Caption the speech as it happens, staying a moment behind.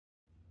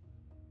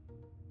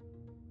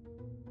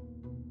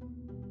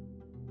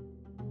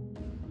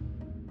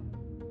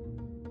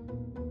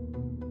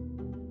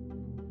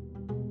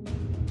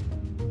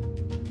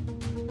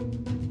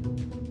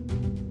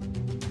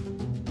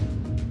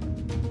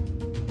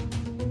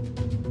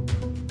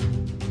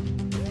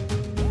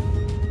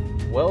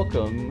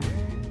Welcome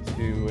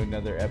to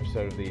another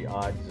episode of the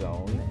Odd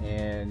Zone,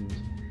 and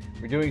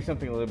we're doing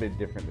something a little bit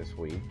different this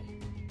week.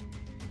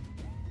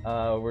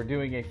 We're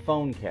doing a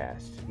phone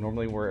cast.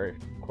 Normally we're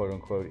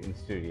quote-unquote in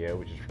studio,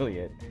 which is really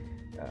at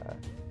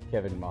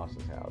Kevin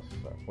Moss's house,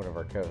 one of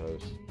our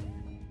co-hosts.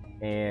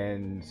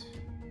 And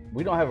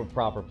we don't have a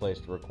proper place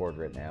to record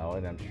right now,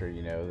 and I'm sure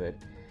you know that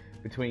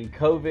between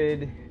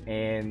COVID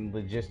and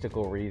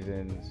logistical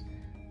reasons,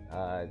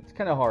 it's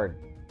kind of hard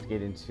to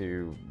get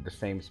into the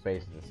same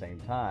space at the same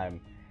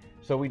time.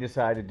 So we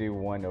decided to do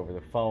one over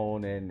the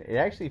phone, and it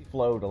actually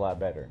flowed a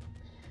lot better.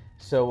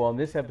 So on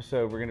this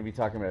episode, we're going to be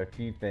talking about a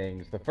few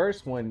things. The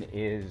first one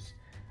is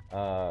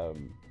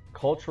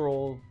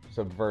cultural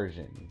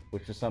subversion,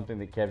 which was something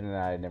that Kevin and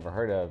I had never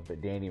heard of,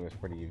 but Danny was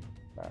pretty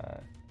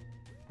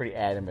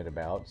adamant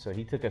about. So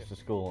he took us to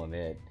school on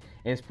it.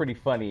 And it's pretty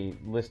funny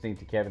listening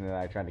to Kevin and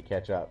I trying to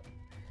catch up,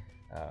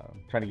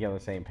 trying to get on the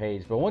same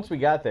page. But once we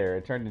got there,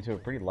 it turned into a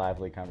pretty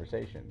lively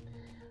conversation,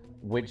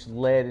 which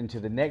led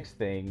into the next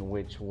thing,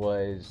 which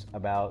was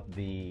about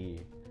the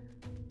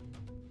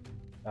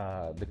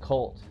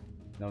cult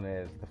known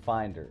as the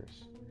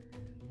Finders,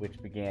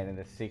 which began in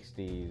the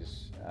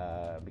 60s,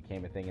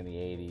 became a thing in the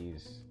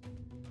 80s,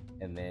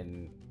 and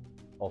then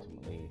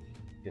ultimately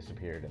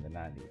disappeared in the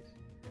 90s.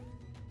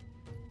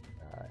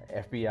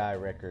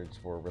 FBI records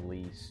were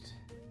released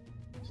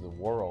to the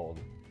world,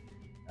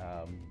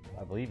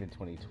 I believe in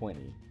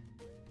 2020,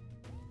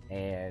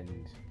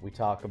 and we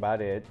talk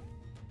about it,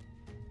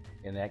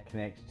 and that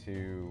connects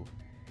to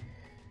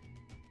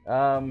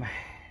the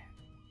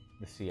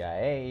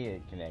CIA.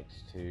 It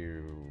connects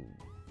to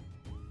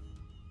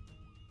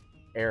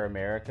Air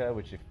America,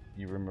 which, if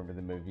you remember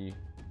the movie,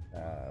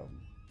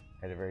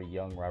 had a very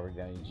young Robert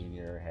Downey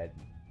Jr., had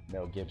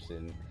Mel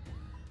Gibson,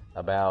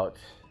 about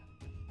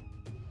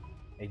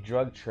a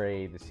drug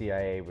trade the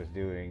CIA was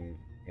doing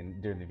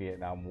during the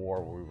Vietnam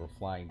War, where we were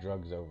flying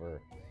drugs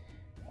over,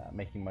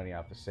 making money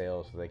off the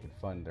sales so they could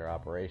fund their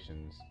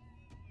operations.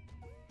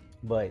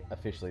 But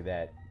officially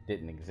that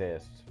didn't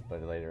exist,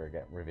 but later it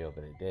got revealed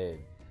that it did,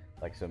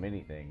 like so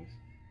many things.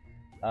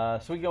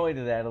 So we go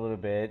into that a little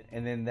bit,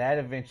 and then that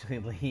eventually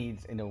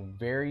leads in a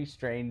very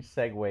strange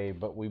segue,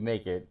 but we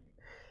make it,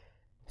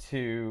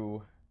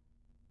 to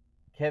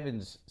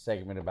Kevin's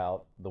segment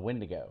about the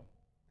Windigo.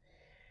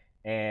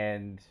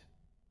 And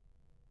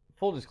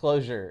full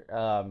disclosure,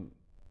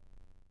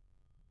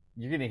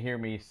 you're going to hear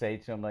me say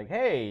to him, like,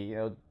 hey,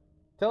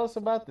 tell us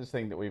about this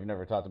thing that we've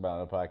never talked about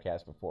on a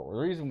podcast before. Well,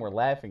 the reason we're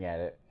laughing at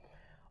it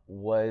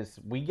was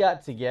we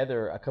got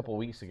together a couple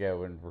weeks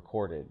ago and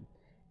recorded,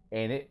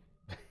 and it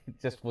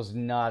just was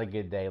not a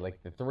good day.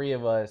 Like, the three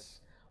of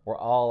us were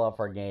all off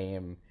our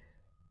game,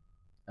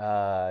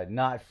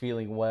 not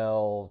feeling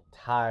well,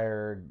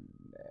 tired,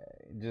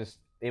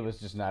 it was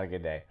just not a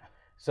good day.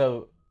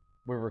 So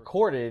we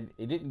recorded,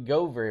 it didn't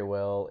go very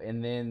well,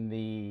 and then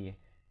the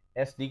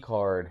SD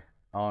card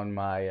on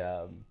my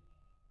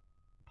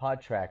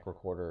PodTrack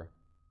recorder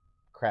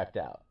crapped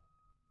out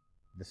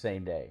the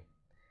same day.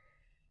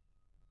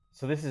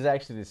 So this is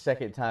actually the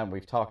second time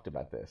we've talked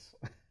about this.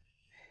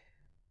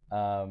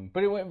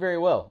 But it went very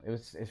well.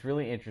 It's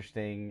really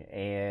interesting,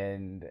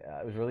 and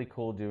it was really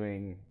cool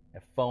doing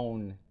a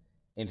phone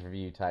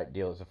interview type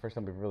deal. It's the first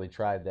time we've really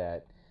tried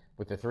that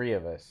with the three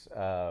of us.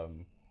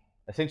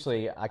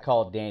 Essentially, I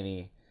called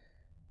Danny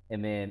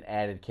and then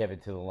added Kevin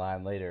to the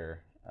line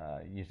later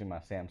using my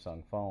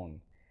Samsung phone.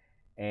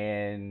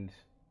 And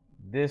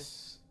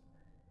this,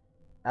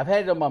 I've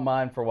had it on my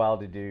mind for a while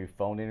to do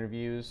phone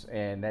interviews,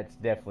 and that's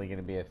definitely going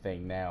to be a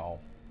thing now.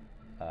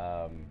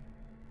 If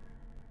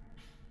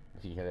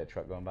you hear that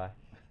truck going by,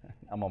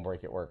 I'm on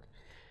break at work.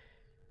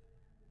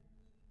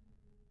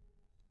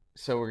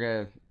 So we're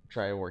going to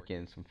try to work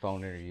in some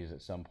phone interviews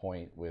at some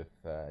point with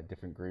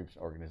different groups,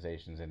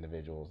 organizations,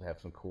 individuals that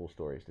have some cool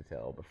stories to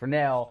tell. But for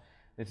now,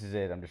 this is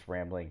it. I'm just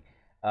rambling.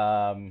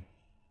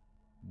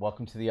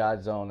 Welcome to the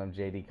Odd Zone. I'm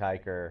JD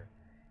Kiker.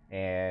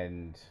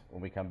 And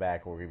when we come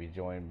back, we're going to be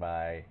joined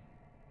by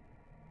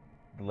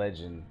the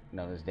legend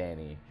known as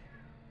Danny,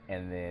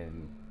 and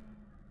then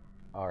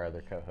our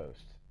other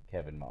co-host,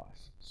 Kevin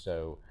Moss.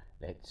 So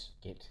let's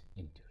get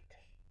into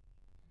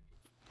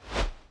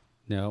it.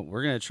 Now,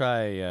 we're going to try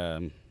a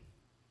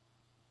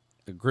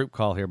group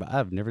call here, but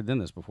I've never done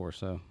this before,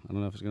 so I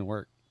don't know if it's going to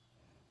work.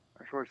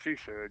 That's what she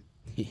said.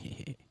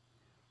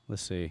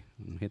 Let's see.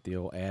 Hit the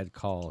old add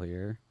call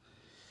here.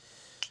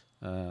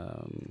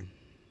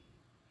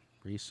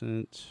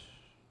 Recent.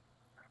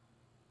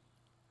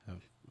 I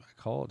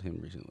called him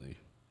recently.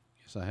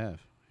 Yes, I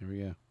have. Here we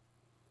go.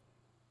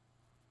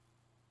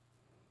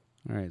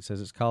 All right. It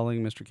says it's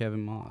calling Mr.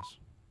 Kevin Moss.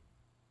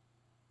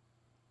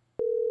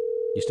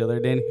 You still there,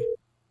 Danny?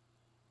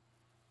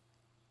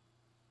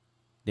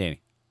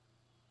 Danny.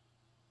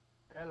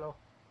 Hello.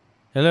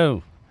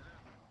 Hello.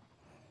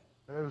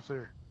 Hello,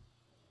 sir.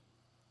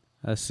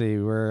 Let's see.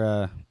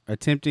 We're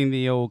attempting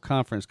the old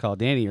conference call.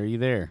 Danny, are you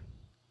there?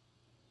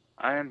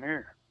 I am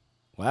here.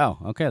 Wow.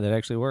 Okay, that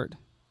actually worked.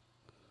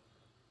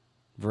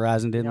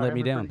 Verizon didn't let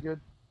me down.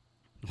 Good?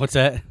 What's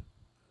that?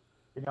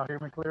 Can y'all hear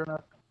me clear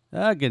enough?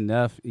 Good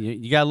enough.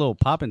 You got a little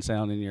popping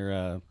sound in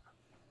your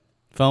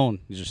phone.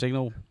 Is your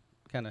signal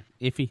kind of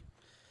iffy?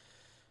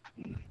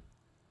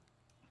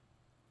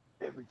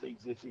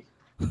 Everything's iffy.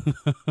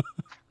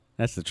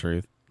 That's the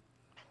truth.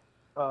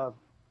 No,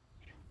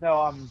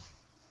 I'm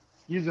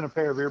using a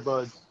pair of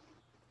earbuds,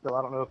 so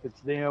I don't know if it's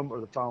them or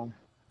the phone.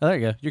 Oh, there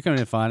you go. You're coming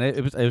in fine.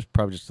 It was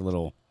probably just a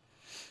little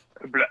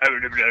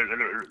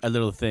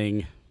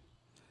thing.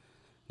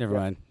 Never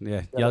mind.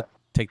 Yeah, y'all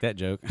take that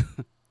joke.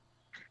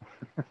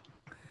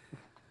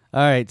 All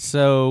right,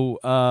 so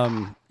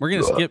we're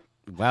gonna skip.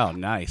 Wow,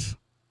 nice.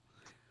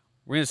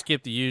 We're gonna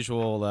skip the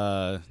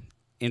usual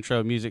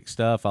intro music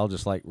stuff. I'll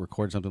just like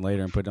record something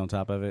later and put it on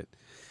top of it.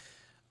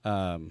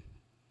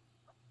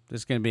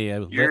 This is gonna be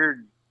a.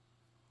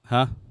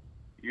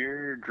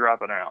 You're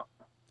dropping out.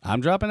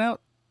 I'm dropping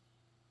out.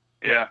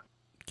 Yeah.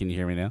 Can you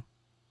hear me now?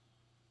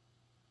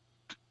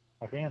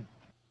 I can.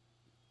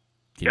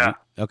 Yeah.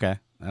 Okay.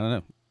 I don't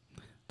know.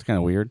 It's kind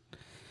of weird.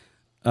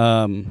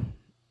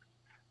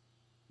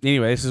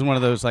 Anyway, this is one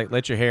of those like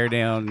let your hair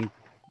down,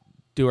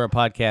 do our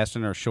podcast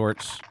in our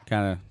shorts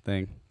kind of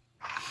thing.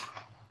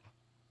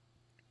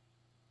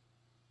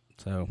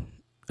 So,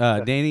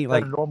 Danny,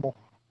 like normal.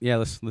 Yeah,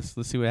 let's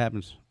see what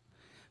happens.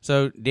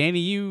 So, Danny,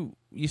 you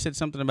said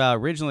something about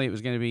originally it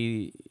was going to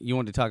be you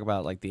wanted to talk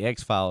about like the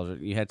X-Files.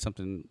 You had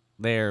something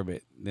there,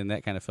 but then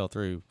that kind of fell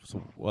through. So,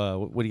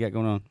 what do you got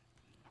going on?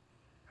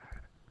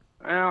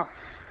 Well,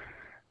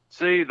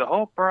 see, the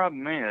whole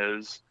problem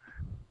is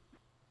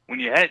when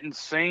you hadn't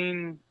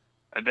seen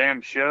a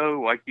damn show,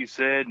 like you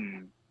said,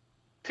 in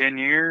 10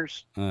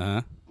 years,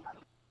 and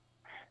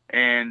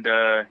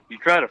you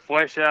try to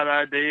flesh out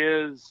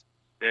ideas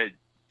that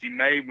you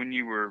made when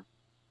you were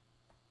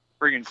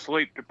friggin'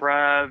 sleep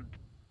deprived,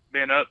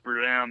 been up for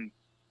around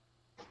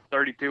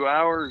 32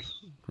 hours.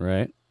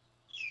 Right.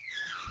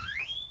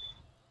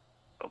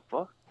 The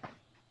fuck?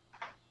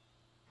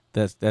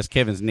 That's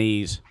Kevin's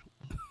knees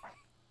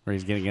where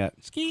he's getting up.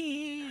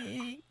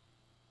 Ski.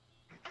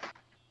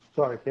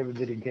 Sorry, Kevin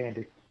did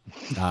candy.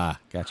 Ah,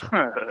 gotcha.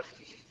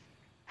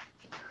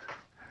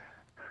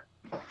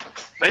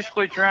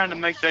 Basically trying to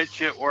make that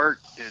shit work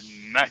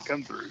and not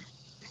come through.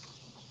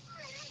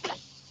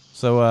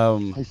 So,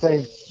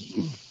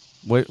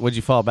 what'd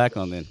you fall back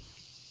on then?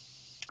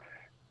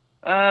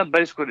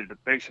 Basically the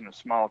depiction of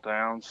small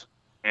towns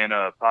in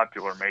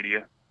popular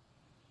media.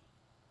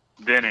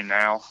 Then and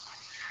now.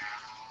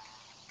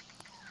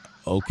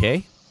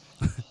 Okay.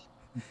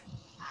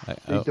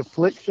 The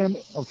depiction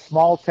of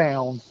small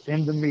towns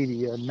in the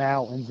media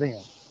now and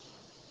then.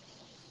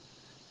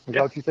 Is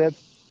that what you said?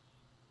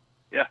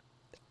 Yeah.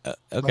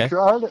 Okay. Make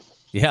sure I heard it.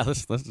 Yeah,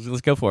 let's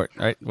go for it.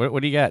 All right.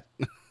 What do you got?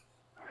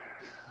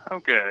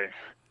 Okay.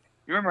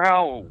 You remember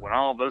how when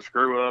all of us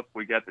grew up,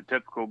 we got the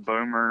typical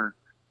boomer,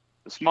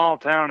 the small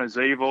town is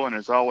evil and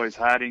is always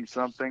hiding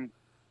something?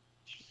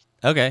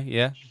 Okay,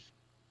 yeah.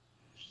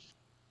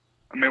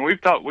 I mean, we've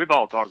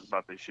all talked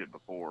about this shit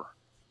before.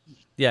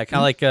 Yeah, kind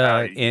of like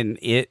in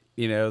It,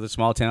 the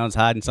small town's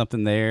hiding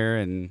something there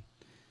and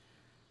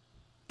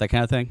that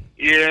kind of thing.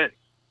 It,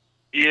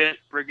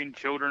 friggin'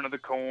 Children of the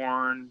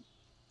Corn.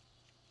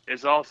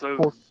 It's also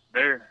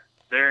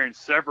there in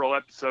several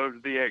episodes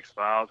of the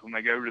X-Files when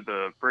they go to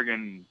the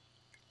friggin'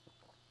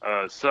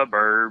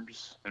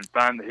 suburbs and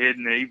find the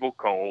hidden evil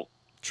cult.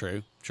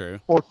 True. Then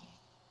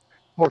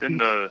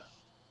the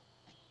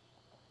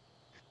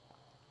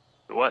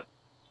what?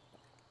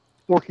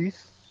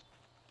 Porkies.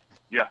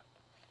 Yeah.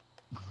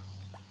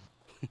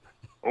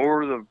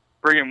 Or the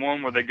friggin'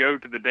 one where they go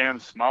to the damn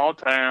small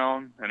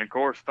town and of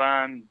course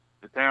find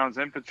the town's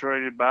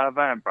infiltrated by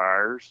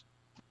vampires.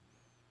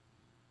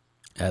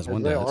 As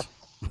one does.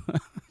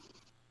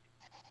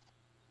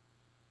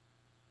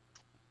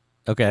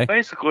 Okay.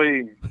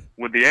 Basically,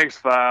 with the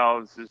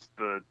X-Files, it's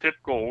the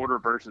typical order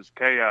versus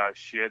chaos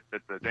shit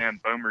that the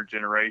damn boomer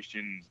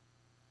generation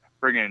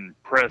friggin'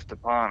 pressed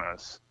upon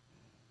us.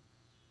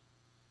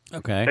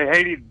 Okay. They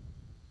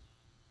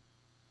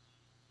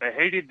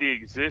hated the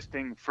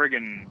existing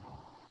friggin'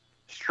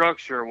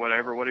 structure or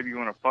whatever you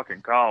want to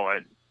fucking call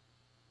it.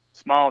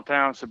 Small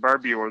town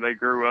suburbia where they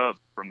grew up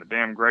from the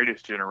damn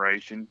greatest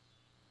generation.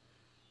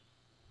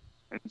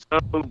 And so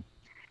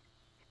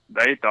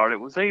they thought it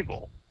was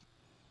evil.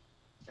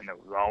 And it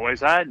was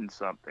always hiding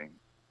something.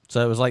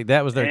 So it was like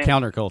that was their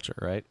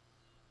counterculture, right?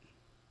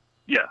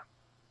 Yeah.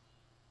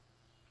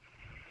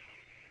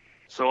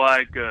 So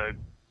like it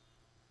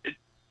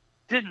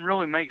didn't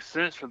really make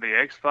sense for the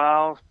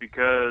X-Files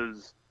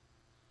because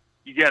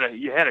you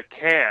had a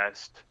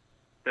cast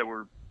that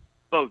were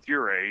both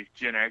your age,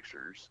 Gen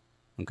Xers.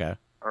 Okay.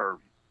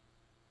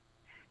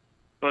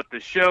 But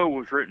the show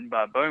was written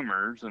by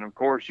boomers, and of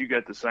course you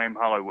got the same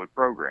Hollywood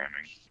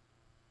programming.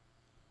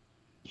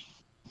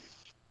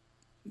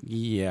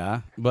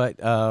 Yeah, but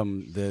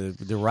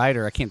the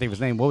writer, I can't think of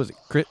his name. What was it?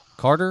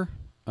 Carter?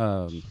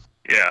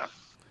 Yeah.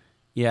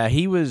 Yeah,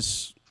 he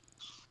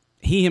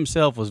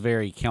himself was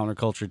very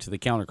counterculture to the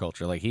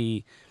counterculture. Like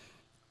he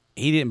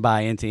didn't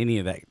buy into any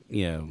of that,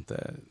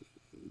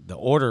 the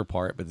order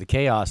part, but the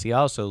chaos. He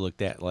also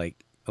looked at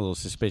like a little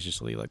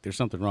suspiciously, like there's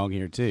something wrong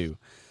here too.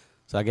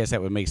 So I guess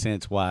that would make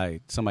sense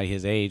why somebody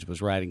his age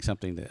was writing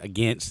something that,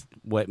 against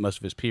what most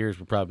of his peers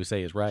would probably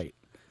say is right.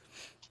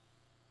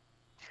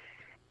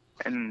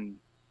 And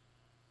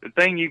the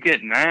thing you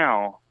get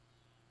now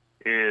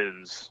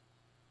is,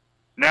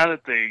 now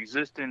that the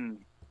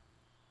existing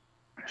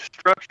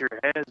structure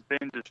has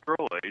been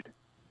destroyed,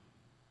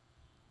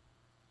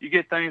 you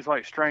get things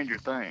like Stranger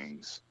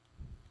Things,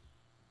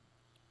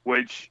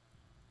 which,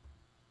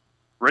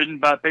 written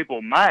by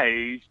people my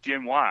age,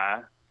 Gen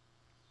Y,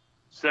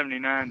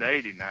 79 to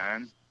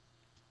 89,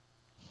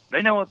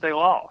 they know what they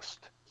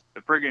lost.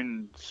 The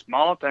friggin'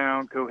 small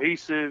town,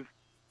 cohesive,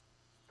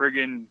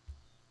 friggin'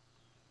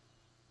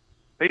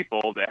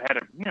 people that had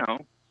a,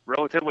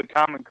 relatively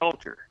common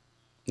culture.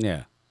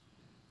 Yeah.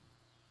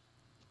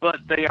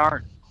 But they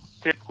aren't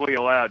typically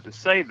allowed to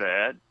say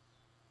that.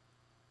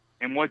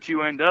 And what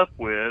you end up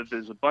with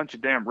is a bunch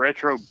of damn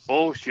retro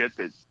bullshit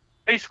that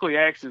basically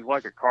acts as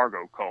like a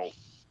cargo cult.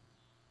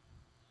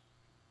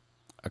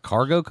 A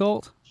cargo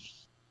cult?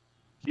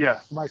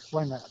 Yeah. Somebody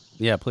explain that.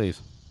 Yeah, please.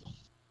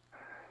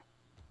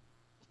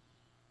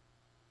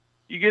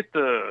 You get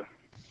a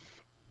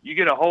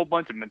whole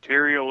bunch of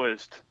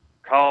materialist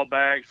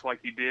callbacks like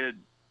you did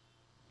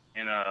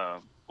in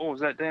what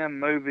was that damn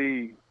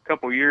movie a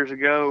couple years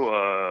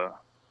ago?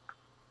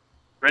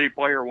 Ready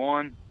Player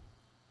One.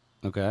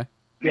 Okay.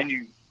 And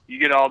then you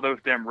get all those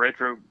damn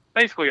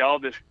basically all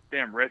this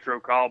damn retro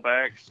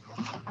callbacks.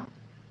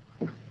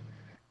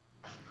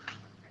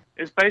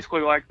 It's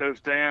basically like those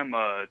damn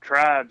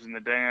tribes in the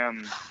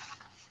damn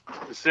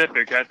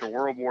Pacific after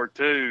World War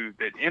II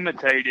that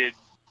imitated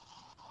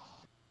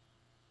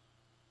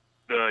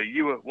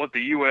what the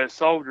U.S.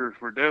 soldiers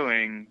were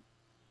doing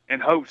in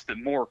hopes that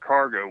more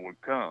cargo would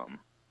come.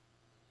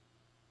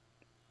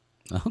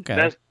 Okay.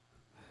 That's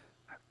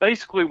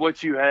basically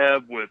what you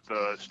have with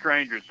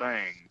Stranger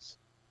Things.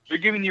 They're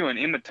giving you an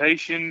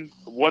imitation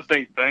of what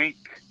they think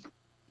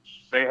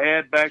they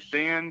had back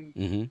then.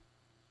 Mm-hmm.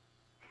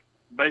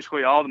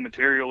 Basically all the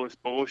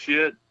materialist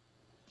bullshit.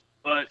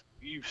 But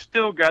you've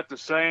still got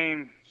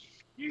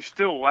you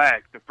still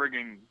lack the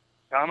friggin'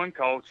 common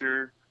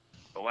culture,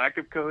 the lack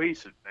of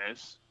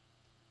cohesiveness.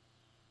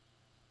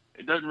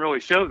 It doesn't really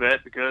show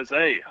that because,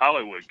 hey,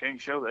 Hollywood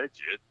can't show that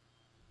shit.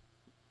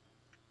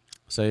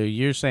 So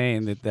you're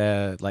saying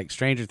that like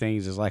Stranger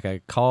Things is like a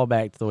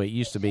callback to the way it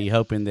used to be,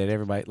 hoping that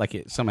everybody like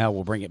it somehow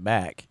will bring it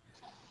back.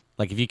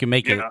 Like if you can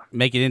make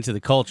it into the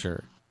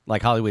culture,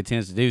 like Hollywood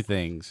tends to do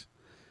things,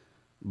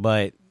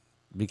 but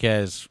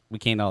because we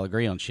can't all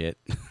agree on shit,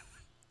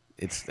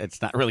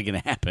 it's not really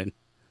going to happen.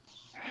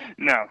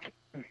 No.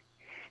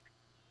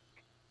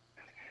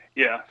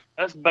 Yeah,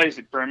 that's the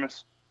basic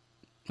premise.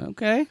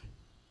 Okay.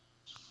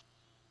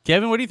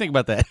 Kevin, what do you think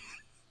about that?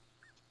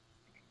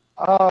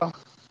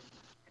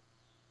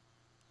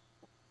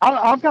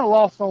 I'm kind of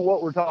lost on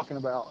what we're talking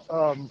about.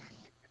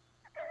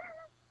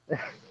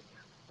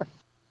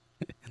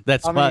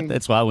 That's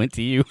why I went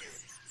to you.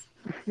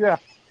 Yeah,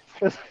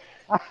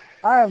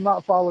 I am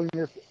not following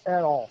this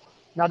at all.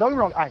 Now, don't get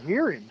me wrong, I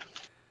hear him.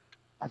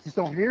 I just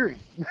don't hear him.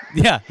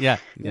 Yeah. You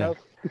know?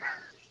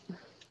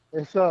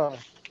 It's a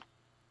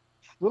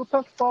little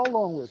tough to follow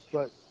along with,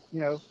 but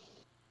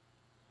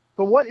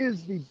So what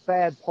is the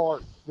bad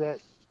part that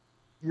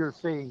you're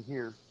seeing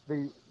here?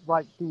 The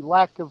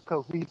lack of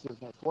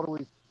cohesiveness. What are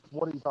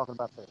you talking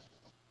about there?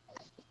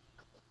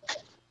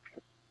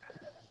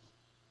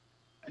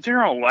 A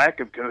general lack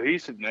of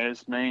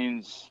cohesiveness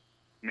means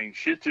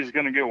shit's just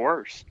gonna get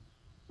worse.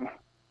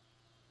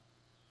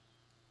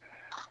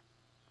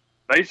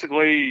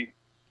 Basically,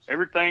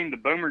 everything the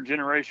boomer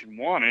generation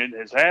wanted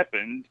has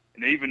happened,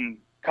 and even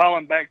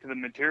calling back to the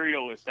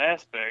materialist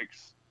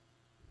aspects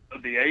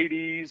of the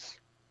 80s,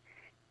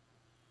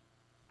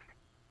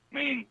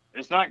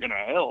 it's not going to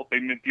help,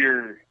 even if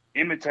you're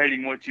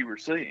imitating what you were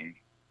seeing.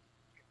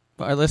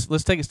 All right,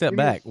 let's take a step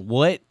back.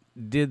 What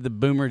did the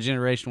boomer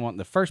generation want in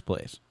the first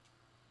place?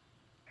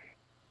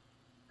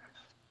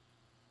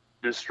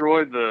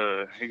 Destroy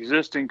the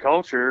existing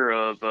culture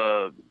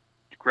of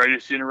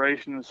greatest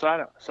generation and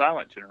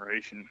silent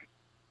generation.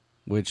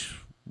 Which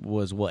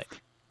was what?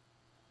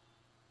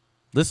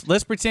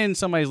 Let's pretend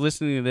somebody's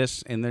listening to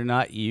this and they're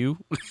not you.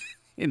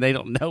 And they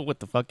don't know what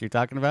the fuck you're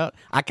talking about.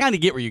 I kind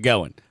of get where you're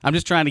going. I'm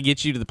just trying to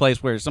get you to the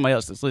place where somebody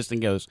else that's listening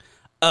goes,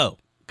 oh,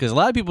 because a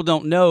lot of people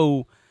don't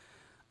know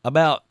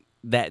about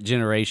that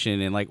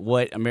generation and like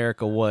what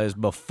America was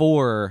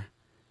before,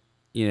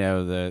 the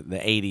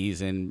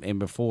 80s and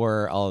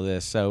before all of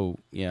this. So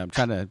I'm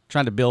trying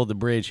to build the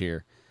bridge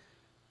here.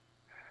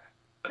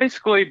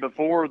 Basically,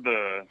 before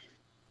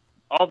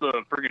all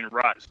the friggin'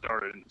 rot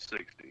started in the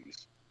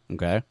 60s.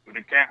 Okay.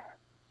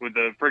 With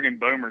the friggin'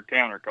 boomer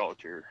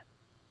counterculture.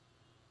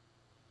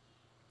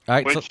 All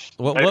right, so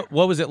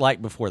what was it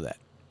like before that?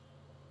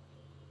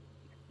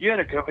 You had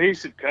a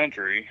cohesive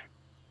country.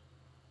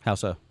 How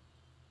so?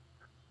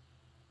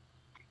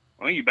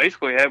 Well, you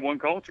basically had one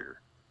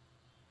culture.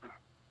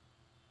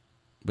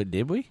 But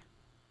did we?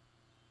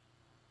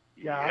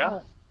 Yeah.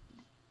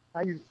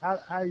 How you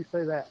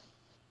say that?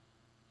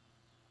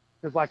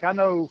 Because like I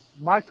know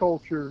my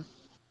culture,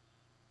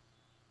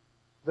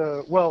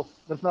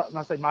 let's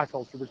not say my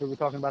culture because we're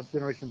talking about the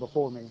generation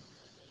before me,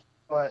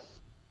 but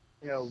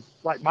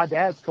like my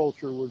dad's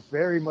culture was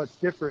very much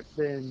different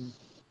than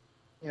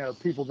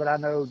people that I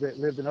know that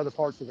lived in other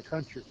parts of the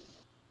country.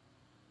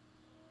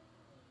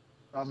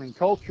 I mean,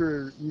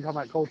 culture. You talking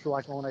about culture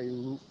like on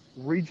a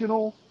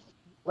regional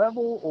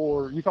level,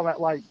 or you talking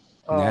about like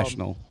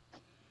National.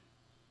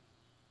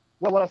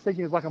 Well, what I was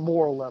thinking is like a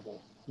moral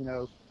level.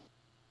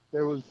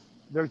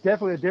 There's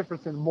definitely a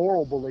difference in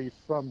moral beliefs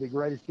from the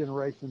greatest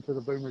generation to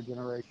the boomer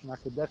generation. I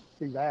could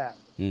definitely see that.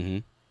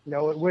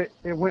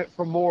 Mm-hmm. It went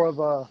from more of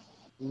a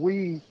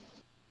we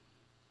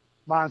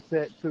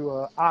mindset to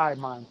a I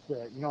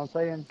mindset. You know what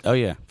I'm saying? Oh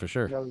yeah, for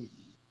sure.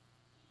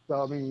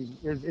 So I mean,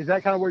 is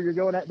that kind of where you're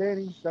going at,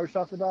 Danny? Is that what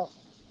you're talking about?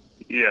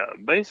 Yeah,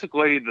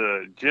 basically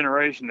the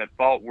generation that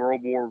fought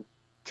World War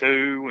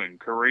II and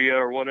Korea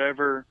or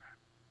whatever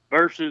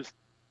versus,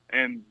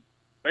 and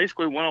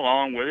basically went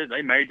along with it.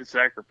 They made the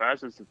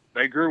sacrifices.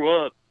 They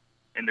grew up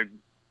in the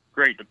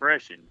Great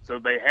Depression, so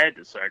they had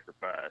to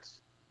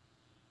sacrifice.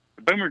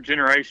 The boomer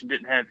generation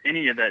didn't have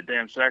any of that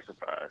damn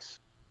sacrifice.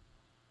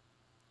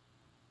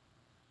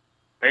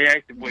 They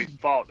actively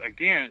fought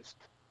against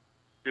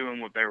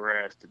doing what they were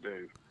asked to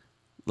do.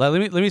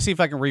 Let me see if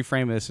I can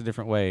reframe this a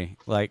different way.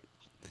 Like,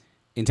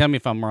 and tell me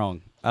if I'm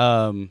wrong,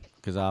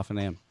 because I often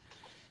am.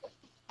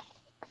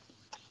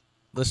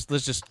 Let's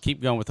just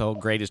keep going with the whole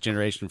greatest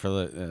generation for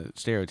the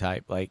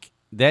stereotype. Like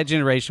that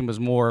generation was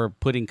more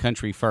putting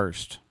country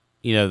first.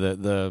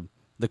 The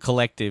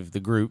collective, the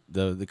group,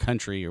 the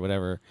country or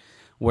whatever.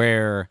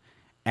 Where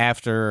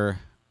after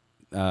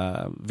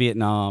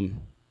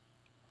Vietnam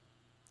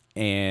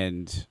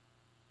and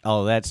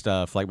all of that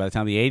stuff, like by the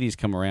time the 80s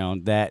come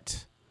around,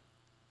 that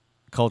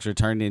culture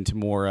turned into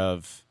more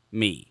of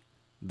me,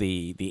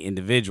 the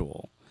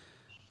individual.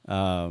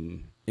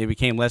 It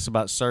became less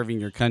about serving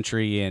your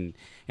country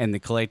and the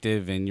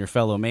collective and your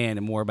fellow man,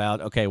 and more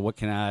about, okay,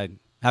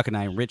 how can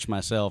I enrich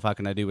myself? How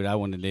can I do what I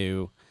want to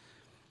do?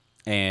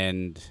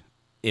 And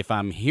if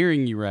I'm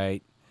hearing you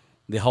right,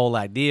 the whole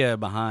idea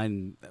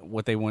behind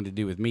what they wanted to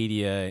do with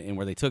media and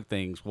where they took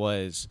things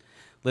was,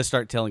 let's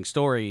start telling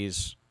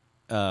stories,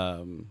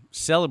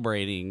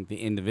 celebrating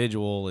the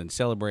individual and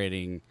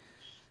celebrating,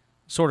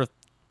 sort of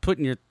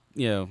putting your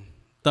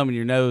thumb in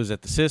your nose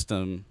at the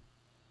system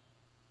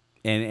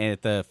and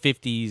at the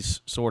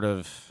 50s sort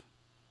of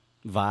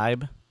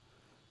vibe.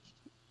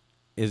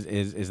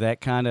 Is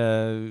that kind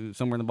of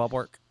somewhere in the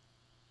ballpark?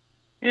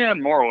 Yeah,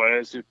 more or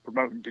less, it's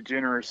promoting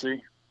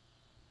degeneracy.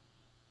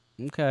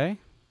 Okay.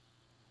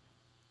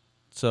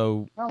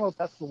 So I don't know if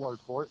that's the word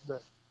for it,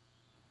 but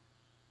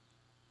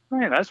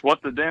Man, that's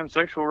what the damn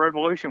sexual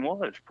revolution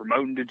was,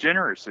 promoting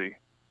degeneracy.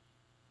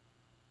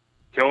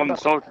 Killing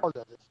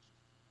the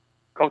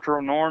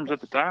cultural norms at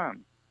the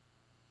time.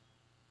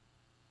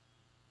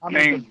 I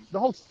mean, the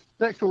whole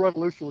sexual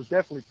revolution was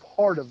definitely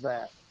part of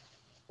that.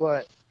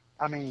 But,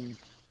 I mean,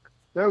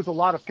 there was a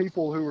lot of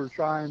people who were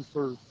trying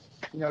for,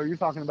 you're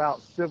talking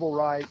about civil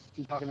rights,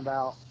 you're talking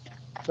about,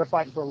 they're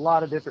fighting for a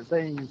lot of different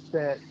things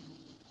that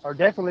are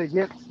definitely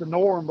against the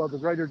norm of the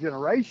greater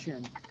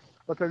generation,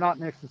 but they're not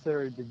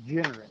necessarily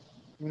degenerate.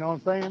 You know what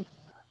I'm saying?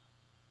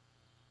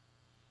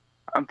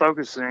 I'm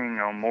focusing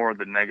on more of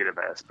the negative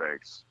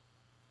aspects.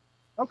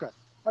 Okay,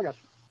 I got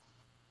you.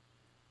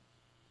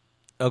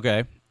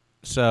 Okay,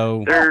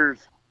 so there's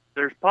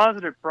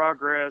positive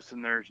progress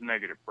and there's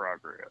negative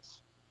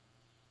progress.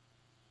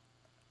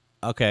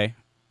 Okay,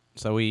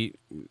 so I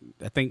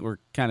think we're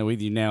kind of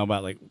with you now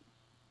about like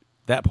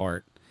that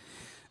part.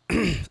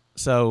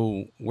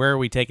 So where are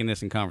we taking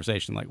this in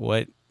conversation? Like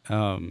what?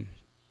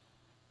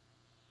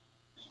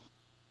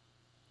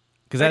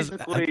 Because I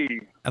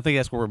think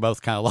that's where we're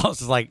both kind of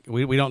lost. It's like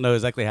we don't know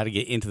exactly how to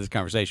get into this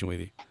conversation with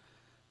you.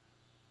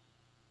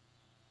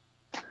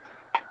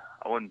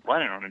 I wasn't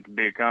planning on it to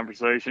be a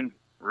conversation,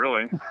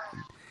 really.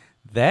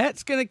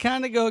 That's going to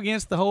kind of go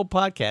against the whole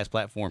podcast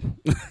platform.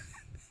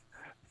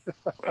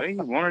 Well, you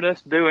wanted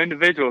us to do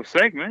individual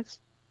segments.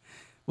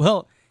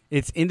 Well,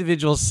 it's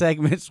individual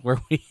segments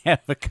where we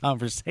have a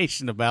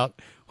conversation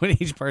about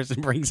what each person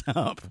brings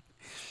up.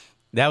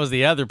 That was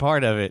the other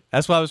part of it.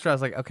 That's why I was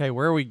like, okay,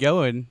 where are we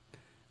going?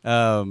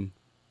 So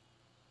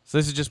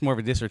this is just more of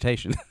a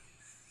dissertation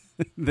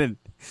than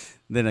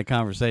a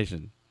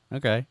conversation.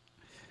 Okay.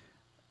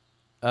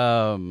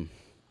 Yeah,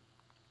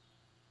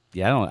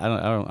 I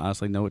don't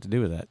honestly know what to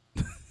do with that.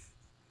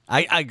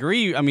 I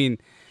agree. I mean,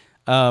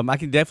 I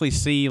can definitely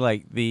see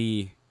like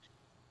that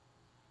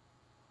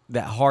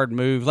hard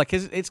move. Like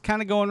it's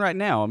kind of going right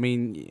now. I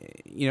mean,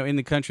 in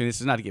the country,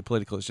 this is not to get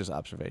political. It's just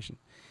observation.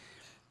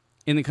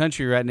 In the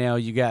country right now,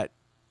 you got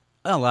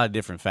a lot of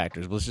different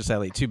factors, but let's just say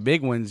like two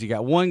big ones. You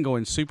got one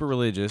going super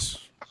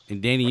religious,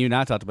 and Danny, you and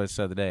I talked about this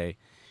the other day,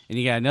 and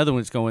you got another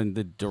one that's going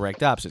the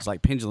direct opposite. It's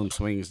like pendulum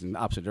swings in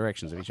opposite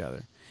directions of each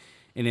other.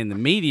 And in the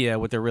media,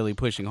 what they're really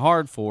pushing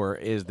hard for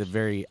is the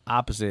very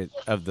opposite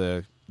of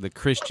the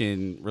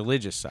Christian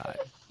religious side.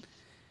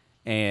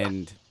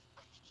 And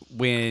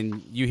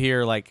when you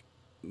hear like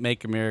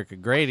 "Make America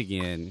Great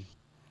Again,"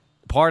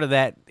 part of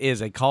that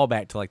is a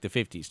callback to like the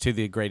 50s, to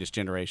the Greatest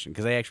Generation,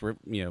 because they actually,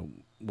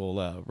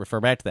 will refer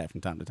back to that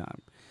from time to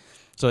time.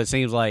 So it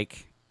seems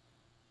like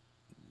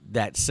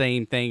that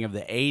same thing of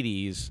the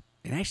 80s,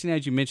 and actually now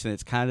that you mention it,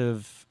 it's kind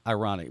of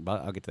ironic,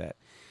 but I'll get to that.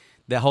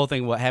 That whole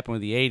thing, what happened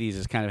with the 80s,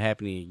 is kind of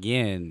happening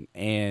again.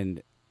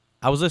 And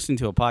I was listening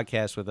to a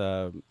podcast with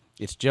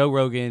it's Joe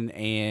Rogan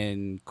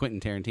and Quentin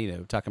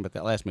Tarantino talking about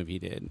that last movie he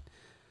did.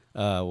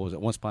 What was it,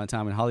 Once Upon a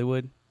Time in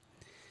Hollywood?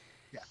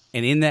 Yeah.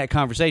 And in that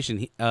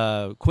conversation,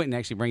 Quentin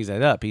actually brings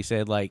that up. He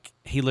said, like,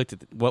 he looked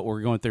at what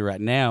we're going through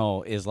right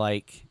now is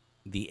like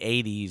the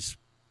 80s,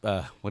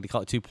 what do you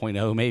call it,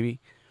 2.0 maybe?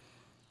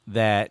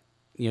 That,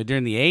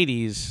 during the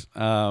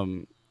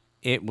 80s,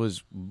 it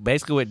was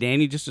basically what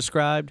Danny just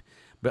described,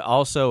 but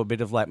also a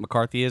bit of like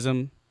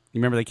McCarthyism. You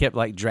remember they kept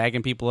like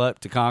dragging people up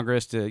to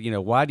Congress to,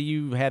 why do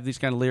you have these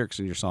kind of lyrics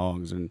in your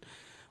songs? And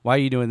why are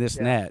you doing this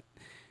and that?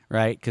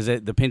 Right? Because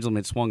the pendulum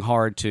had swung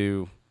hard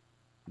to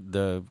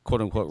the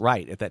quote unquote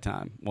right at that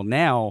time. Well,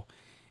 now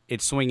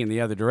it's swinging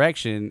the other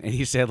direction. And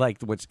he said,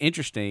 like, what's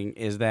interesting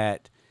is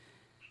that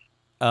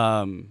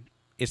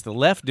it's the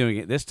left doing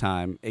it this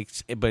time,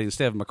 but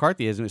instead of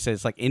McCarthyism, it says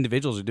it's like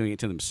individuals are doing it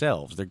to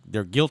themselves.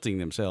 They're guilting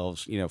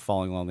themselves,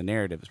 following along the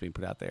narrative that's being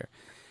put out there.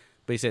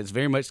 But he said it's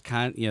very much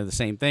the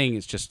same thing.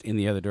 It's just in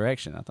the other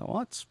direction. I thought, well,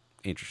 that's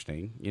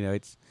interesting.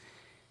 It's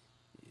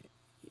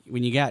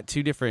when you got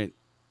two different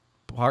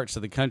parts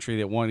of the country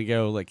that want to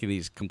go like in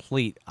these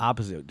complete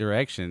opposite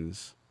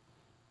directions,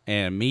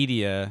 and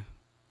media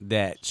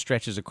that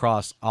stretches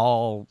across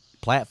all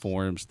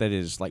platforms that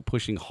is like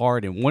pushing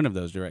hard in one of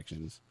those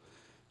directions,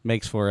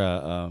 makes for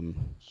a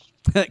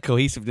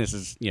cohesiveness.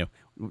 Is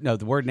no,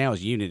 the word now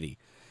is unity.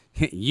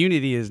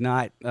 Unity is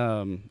not.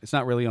 It's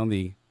not really on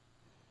the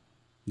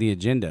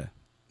agenda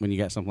when you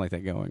got something like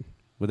that going.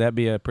 Would that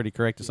be a pretty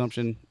correct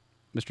assumption,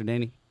 Mr.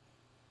 Danny?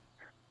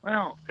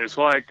 Well, it's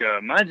like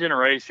my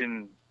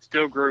generation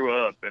still grew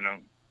up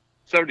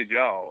so did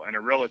y'all, in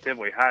a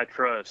relatively high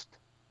trust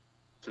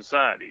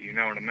society. You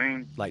know what I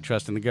mean? Like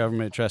trusting the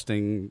government,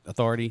 trusting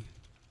authority,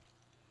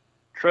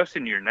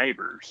 trusting your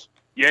neighbors.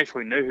 You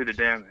actually knew who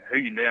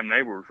your damn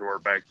neighbors were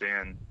back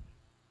then.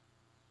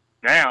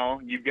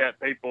 Now you've got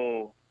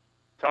people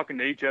talking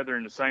to each other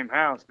in the same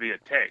house via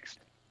text.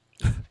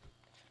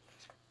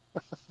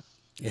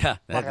 Yeah,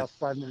 my house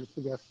 5 minutes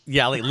ago.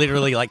 Yeah, like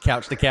literally like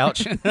couch to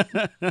couch.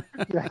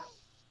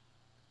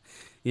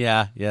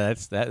 Yeah.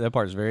 That's that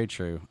part is very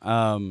true.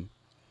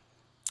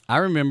 I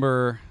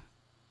remember,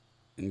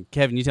 and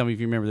Kevin, you tell me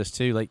if you remember this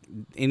too. Like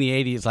in the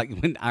 '80s, like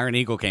when Iron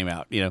Eagle came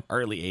out,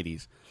 early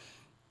 '80s.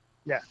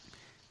 Yeah.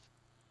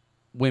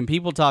 When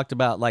people talked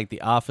about like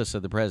the office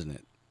of the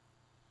president,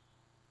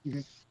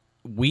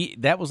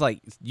 that was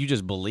like you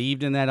just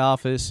believed in that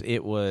office.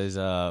 It was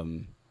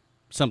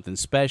something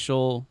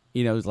special.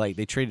 It was like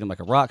they treated him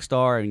like a rock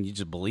star, and you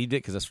just believed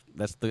it because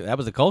that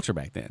was the culture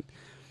back then.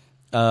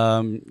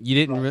 You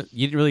didn't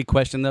really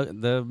question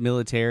the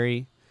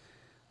military,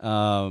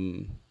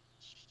 the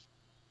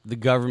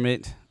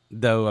government.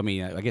 Though I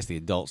mean, I guess the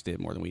adults did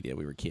more than we did.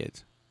 We were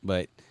kids,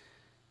 but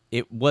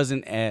it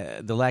wasn't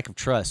the lack of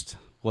trust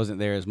wasn't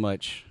there as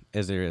much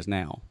as there is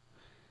now.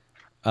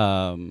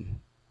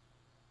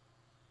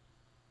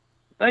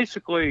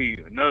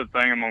 Basically, another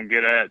thing I'm gonna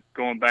get at,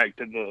 going back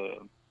to the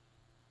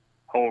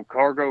whole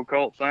cargo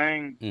cult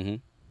thing. Mm-hmm.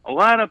 A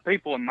lot of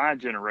people in my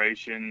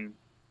generation,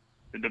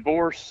 the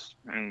divorce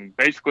and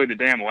basically the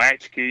damn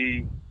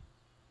latchkey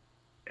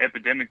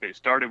epidemic that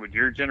started with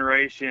your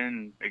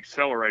generation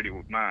accelerated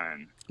with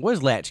mine. What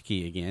is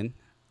latchkey again?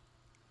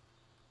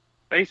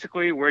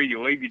 Basically, where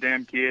you leave your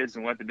damn kids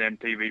and let the damn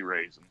TV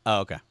raise them.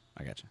 Oh, okay.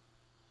 I got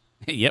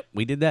you. Yep,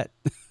 we did that.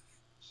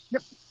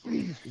 Yep.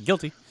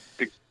 Guilty.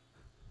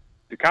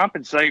 To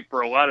compensate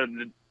for a lot of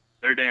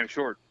their damn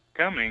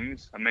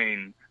shortcomings, I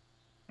mean,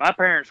 my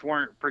parents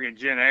weren't freaking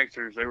Gen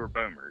Xers, they were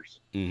boomers.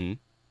 Mm-hmm.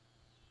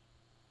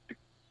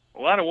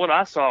 A lot of what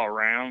I saw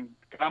around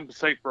to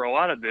compensate for a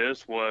lot of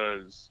this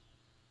was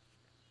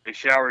they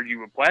showered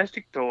you with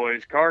plastic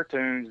toys,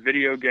 cartoons,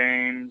 video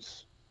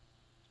games,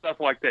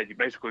 stuff like that. You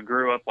basically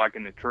grew up like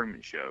in the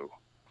Truman Show.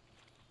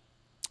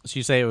 So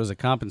you say it was a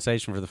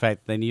compensation for the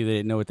fact that they knew they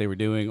didn't know what they were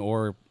doing,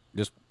 or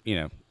just,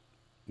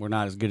 we're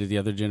not as good as the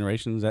other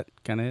generations? Is that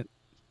kind of it?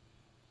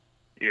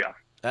 Yeah.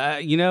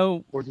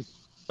 Or just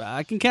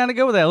I can kind of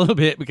go with that a little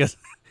bit because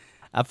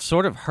I've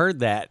sort of heard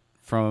that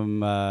from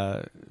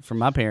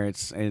my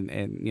parents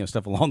and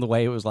stuff along the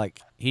way. It was like,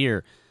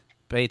 here,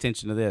 pay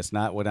attention to this,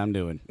 not what I'm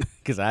doing,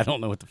 because I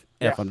don't know what the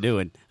F I'm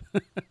doing.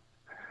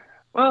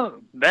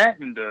 Well, that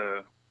and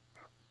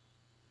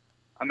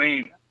I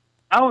mean,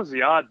 I was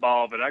the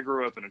oddball, but I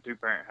grew up in a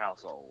 2-parent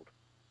household.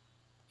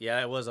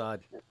 Yeah, it was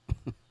odd.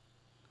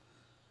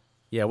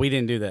 Yeah, we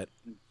didn't do that.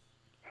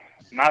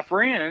 My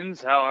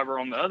friends, however,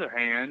 on the other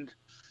hand,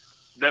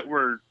 that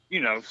were,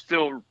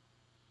 still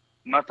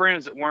my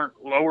friends that weren't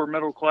lower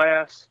middle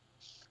class,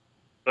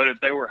 but if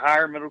they were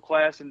higher middle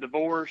class and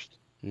divorced,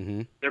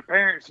 mm-hmm. their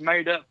parents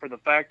made up for the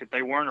fact that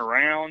they weren't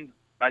around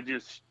by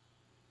just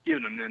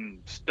giving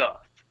them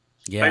stuff.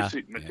 Yeah.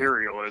 Basic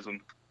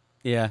materialism.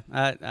 Yeah,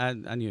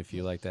 I knew a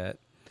few like that.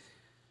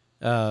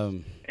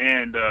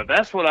 And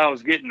that's what I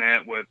was getting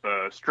at with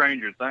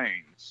Stranger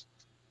Things.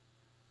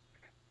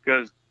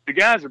 Because the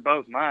guys are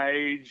both my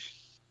age,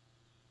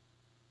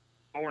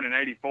 born in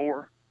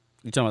 84.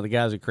 You talking about the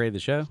guys who created the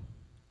show?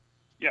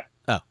 Yeah.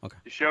 Oh, okay.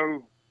 The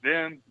show,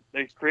 them,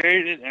 they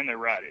created it and they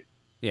write it.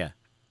 Yeah.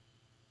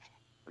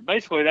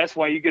 Basically, that's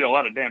why you get a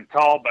lot of damn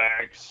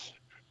callbacks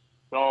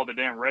with all the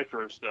damn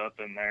retro stuff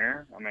in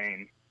there. I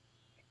mean,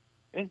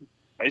 it's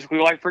basically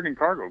like freaking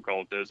cargo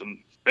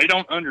cultism. They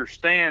don't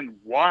understand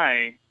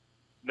why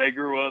they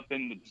grew up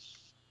in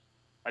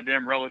a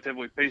damn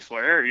relatively peaceful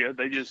area.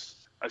 They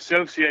just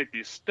associate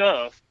this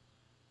stuff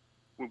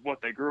with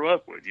what they grew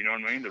up with. You know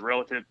what I mean? The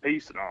relative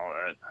peace and all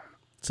that.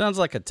 Sounds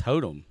like a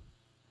totem.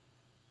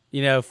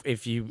 You know,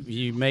 if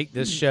you make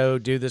this show,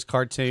 do this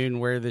cartoon,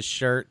 wear this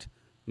shirt,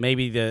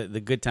 maybe the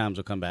good times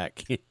will come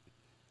back.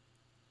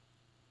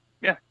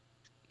 Yeah.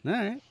 All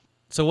right.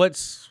 So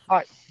what's... All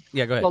right.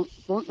 Yeah, go ahead.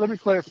 Well, let me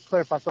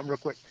clarify something real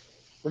quick.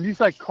 When you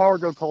say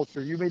cargo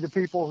culture, you mean the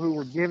people who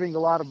were giving a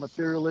lot of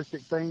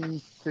materialistic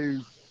things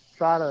to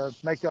try to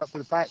make up for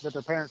the fact that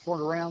their parents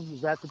weren't around?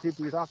 Is that the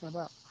people you're talking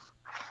about?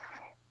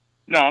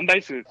 No, I'm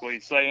basically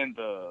saying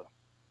the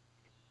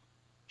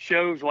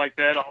shows like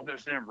that, all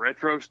this damn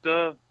retro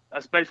stuff,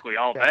 that's basically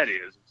all that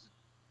is.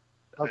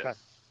 Okay.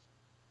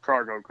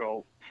 Cargo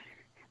cult.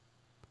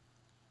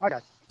 Okay.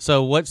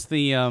 So what's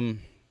the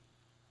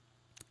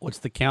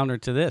counter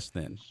to this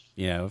then?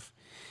 You know,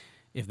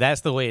 if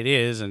that's the way it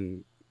is,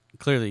 and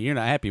clearly you're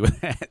not happy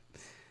with that,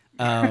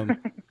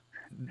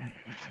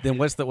 then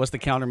what's the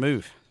counter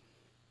move?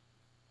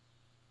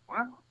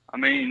 Well, I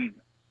mean,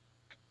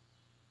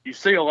 you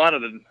see a lot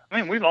of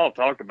we've all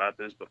talked about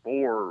this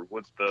before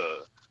with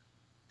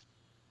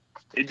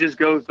it just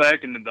goes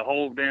back into the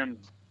whole damn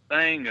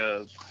thing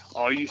of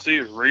all you see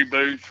is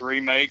reboots,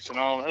 remakes, and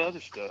all that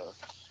other stuff.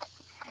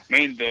 I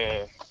mean,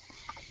 the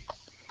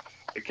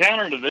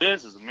counter to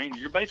this is,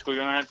 you're basically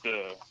going to have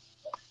to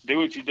do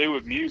what you do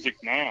with music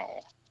now.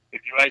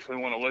 If you actually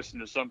want to listen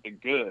to something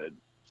good,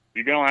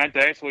 you're going to have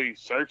to actually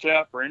search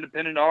out for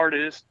independent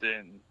artists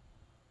and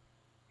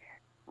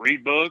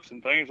read books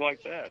and things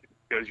like that,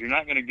 because you're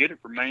not going to get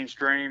it from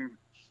mainstream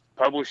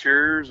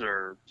publishers.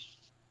 And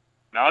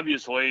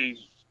obviously,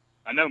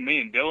 I know me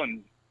and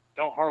Dylan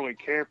don't hardly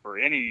care for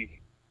any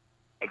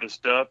of the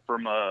stuff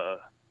from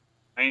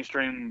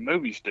mainstream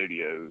movie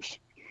studios.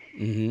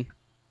 Mm-hmm.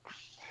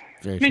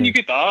 You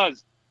get the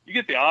odds. You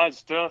get the odd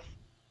stuff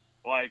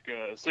like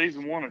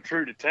season 1 of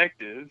True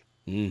Detective,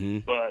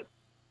 but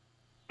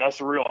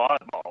that's a real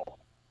oddball.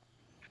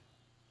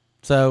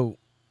 So,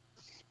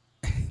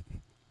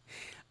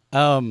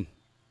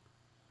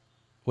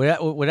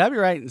 would I be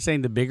right in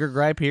saying the bigger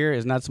gripe here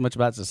is not so much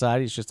about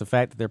society; it's just the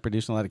fact that they're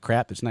producing a lot of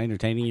crap that's not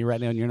entertaining you right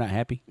now, and you're not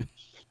happy?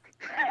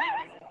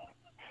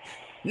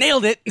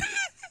 Nailed it.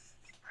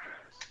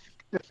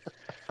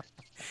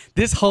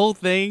 This whole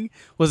thing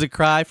was a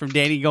cry from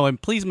Danny going,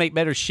 "Please make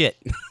better shit."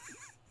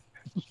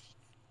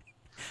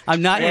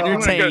 I'm not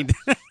entertained.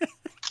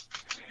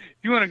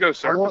 You want to go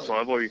surface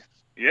level?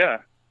 Yeah.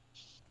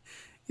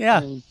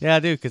 Yeah, I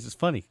do, because it's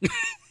funny.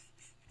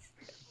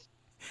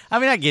 I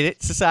mean, I get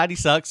it. Society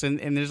sucks,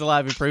 and there's a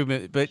lot of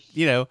improvement, but,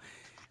 you know,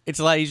 it's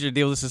a lot easier to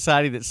deal with a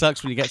society that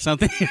sucks when you got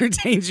something that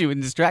entertains you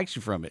and distracts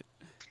you from it.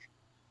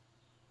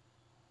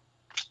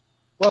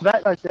 Well,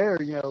 that right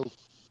there, you know,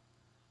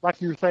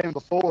 like you were saying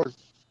before,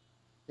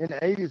 in the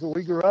 80s when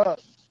we grew up,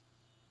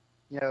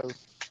 you know,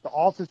 the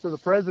office of the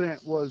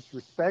president was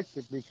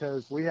respected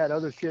because we had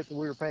other shit that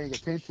we were paying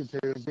attention to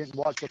and didn't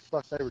watch what the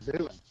fuck they were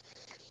doing.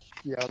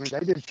 You know, I mean, they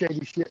did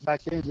shady shit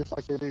back then just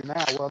like they do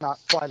now. Well, not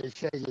quite as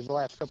shady as the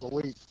last couple of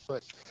weeks,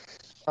 but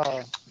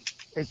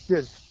it's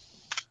just,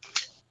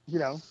 you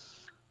know,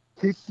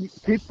 keep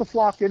the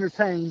flock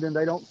entertained and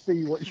they don't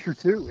see what you're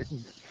doing.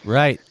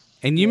 Right.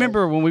 And you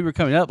remember when we were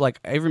coming up,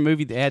 like every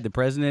movie that had the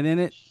president in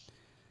it,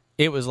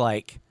 it was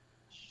like,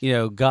 you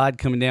know, God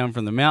coming down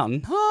from the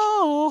mountain.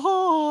 Oh,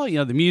 oh, you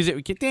know, the music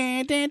would get,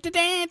 and it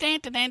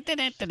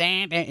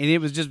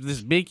was just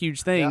this big,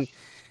 huge thing. Yeah.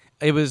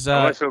 It was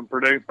unless it was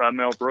produced by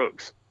Mel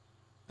Brooks.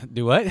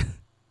 Do what?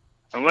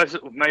 Unless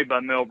it was made by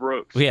Mel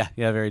Brooks. Yeah,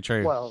 very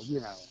true. Well,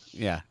 you know.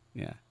 Yeah.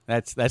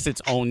 That's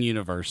its own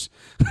universe.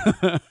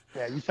 Yeah,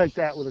 you take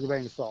that with a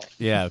grain of salt.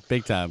 Yeah,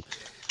 big time.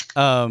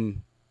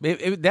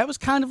 That was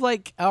kind of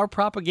like our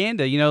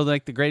propaganda. You know,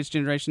 like the Greatest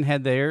Generation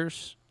had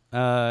theirs.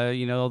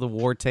 You know, the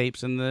war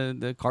tapes and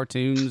the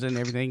cartoons and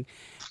everything.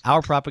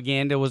 Our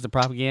propaganda was the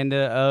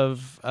propaganda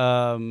of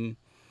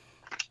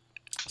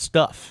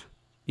stuff.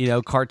 You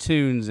know,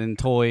 cartoons and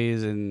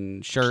toys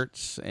and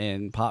shirts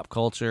and pop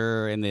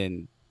culture, and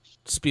then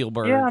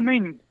Spielberg. Yeah, I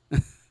mean,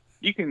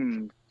 you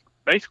can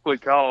basically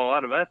call a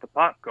lot of that the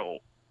pop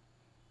cult.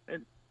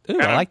 Ooh,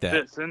 I like that.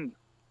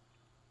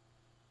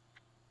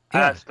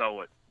 I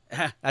stole it.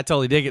 I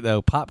totally dig it,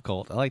 though. Pop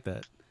cult. I like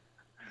that.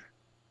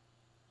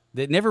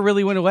 That never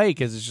really went away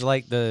because it's just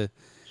like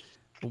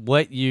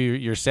what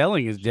you're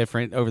selling is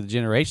different over the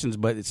generations,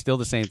 but it's still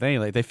the same thing.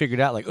 Like they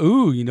figured out, like,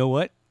 ooh, you know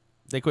what?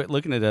 They quit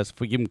looking at us. If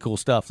we give them cool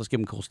stuff, let's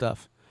give them cool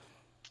stuff.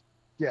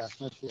 Yeah,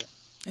 that's it.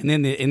 And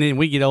then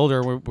we get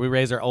older, we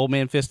raise our old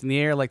man fist in the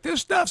air like,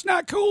 this stuff's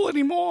not cool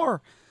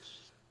anymore.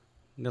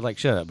 And they're like,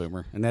 shut up,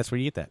 boomer. And that's where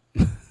you get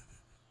that.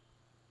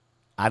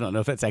 I don't know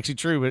if that's actually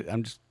true, but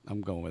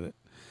I'm going with it.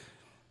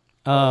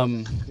 You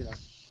know,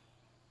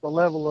 the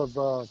level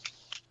of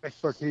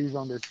expertise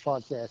on this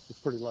podcast is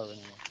pretty low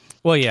anyway.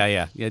 Well,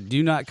 yeah.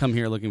 Do not come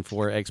here looking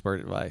for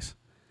expert advice.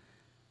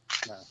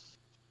 No,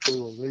 we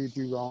will lead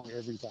you wrong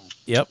every time.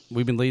 Yep,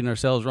 we've been leading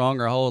ourselves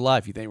wrong our whole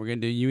life. You think we're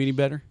going to do you any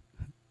better?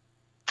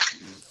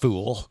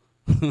 Fool.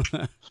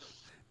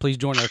 Please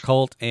join our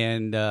cult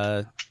and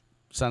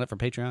sign up for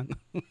Patreon.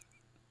 We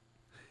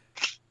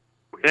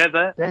had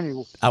that?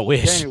 Danny, I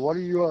wish. Danny, what are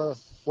you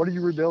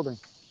rebuilding?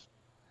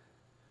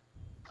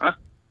 Huh?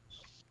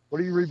 What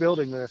are you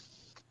rebuilding there?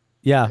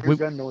 Yeah,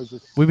 Gun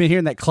noises. we've been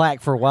hearing that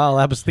clack for a while.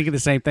 I was thinking the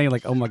same thing,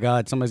 like, oh my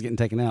God, somebody's getting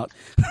taken out.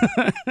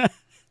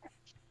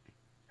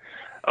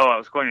 Oh, I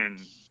was cleaning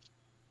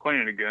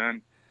a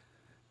gun.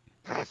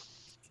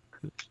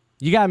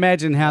 You got to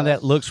imagine how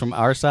that looks from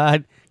our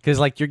side, because,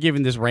 like, you're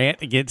giving this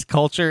rant against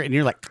culture, and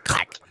you're like,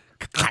 clack,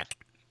 clack,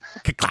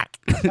 clack.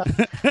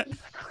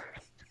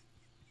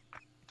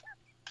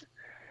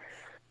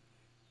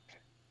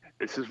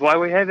 This is why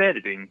we have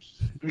editing.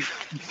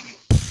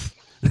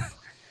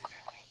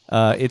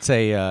 It's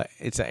a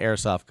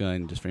airsoft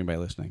gun, just for anybody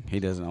listening. He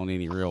doesn't own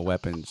any real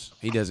weapons.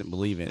 He doesn't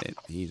believe in it.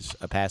 He's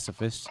a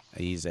pacifist.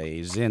 He's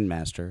a Zen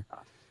master.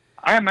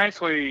 I am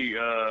actually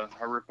a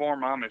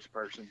reformed Amish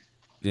person.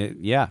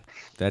 Yeah,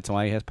 that's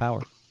why he has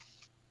power.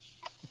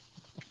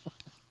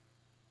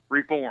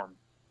 Reformed.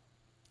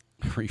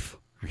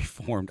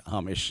 Reformed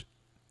Amish.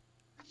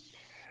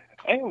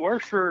 Hey, it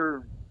works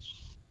for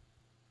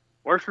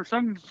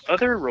some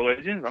other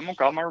religions. I'm gonna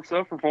call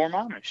myself Reformed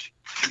Amish.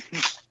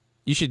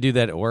 You should do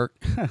that at work.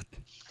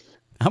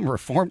 I'm a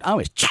reformed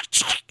Amish.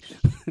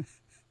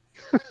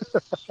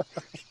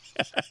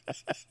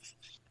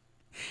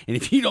 And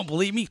if you don't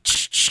believe me,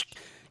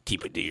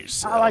 keep it to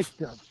yourself.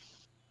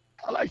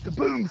 I like the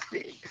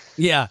boomsticks.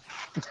 Yeah.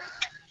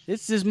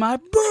 This is my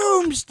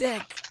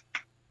boomstick.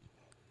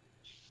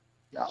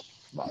 Yeah,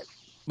 right.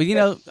 But, you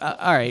know,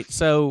 all right,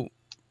 so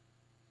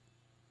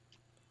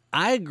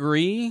I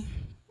agree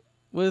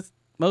with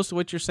most of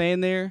what you're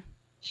saying there.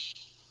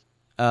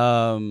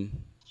 Kevin,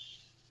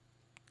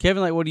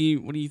 like, what do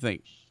you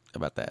think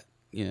about that?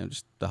 You know,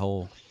 just the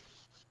whole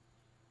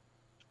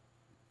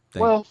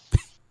thing. Well,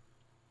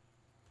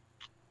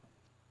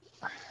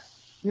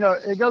 you know,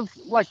 it goes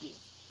like,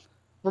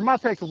 for my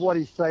take of what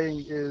he's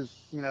saying is,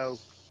 you know,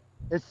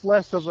 it's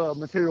less of a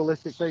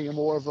materialistic thing and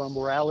more of a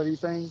morality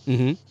thing.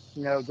 Mm-hmm.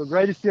 You know, the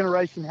greatest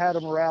generation had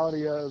a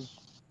morality of,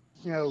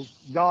 you know,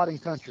 God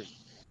and country.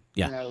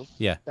 Yeah. You know,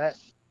 Yeah. that,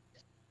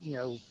 you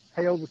know,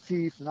 hail the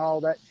chief and all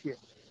that shit.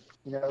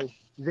 You know,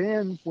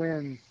 then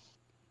when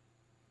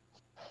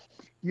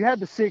you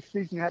had the 60s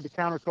and you had the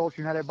counterculture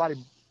and had everybody,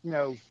 you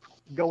know,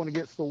 going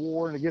against the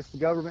war and against the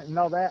government and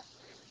all that.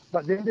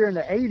 But then during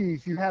the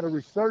 80s, you had a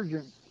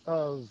resurgence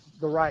of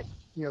the right.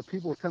 You know,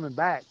 people were coming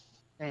back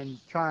and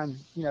trying,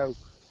 you know.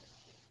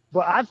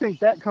 But I think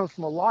that comes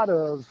from a lot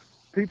of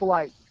people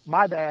like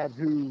my dad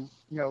who,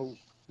 you know,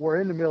 were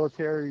in the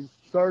military,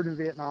 served in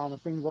Vietnam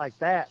and things like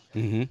that.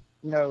 Mm-hmm.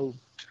 You know,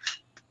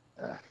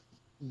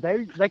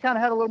 they kind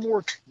of had a little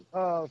more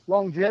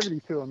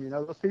longevity to them. You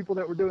know, those people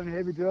that were doing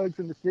heavy drugs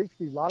in the 60s,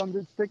 a lot of them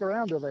didn't stick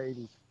around till the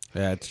 80s.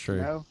 Yeah, that's true.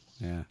 You know?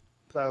 Yeah.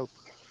 So,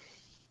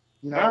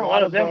 you know, Well, a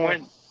lot of them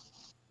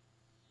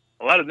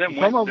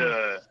went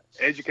to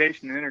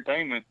education and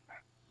entertainment.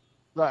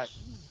 Right.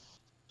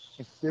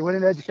 They went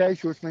into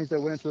education, which means they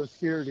went into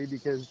security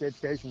because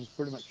education was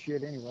pretty much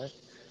shit anyway.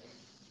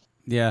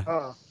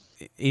 Yeah.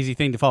 Easy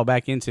thing to fall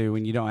back into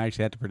when you don't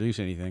actually have to produce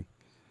anything.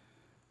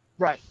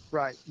 Right.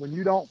 When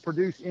you don't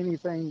produce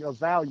anything of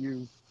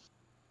value,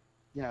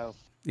 you know.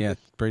 Yeah,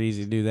 it's pretty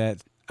easy to do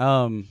that.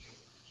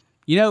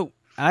 You know,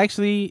 I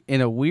actually, in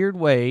a weird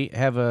way,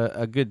 have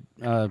a good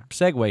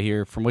segue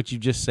here from what you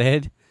just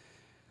said.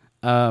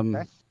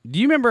 Okay. Do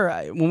you remember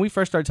when we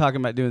first started talking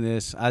about doing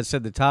this, I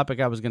said the topic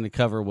I was going to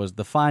cover was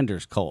the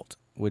Finders cult,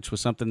 which was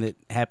something that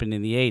happened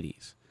in the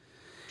 80s.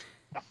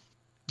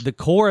 The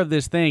core of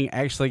this thing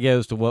actually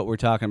goes to what we're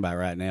talking about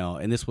right now,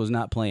 and this was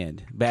not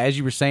planned. But as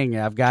you were saying,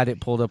 I've got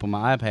it pulled up on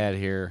my iPad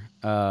here,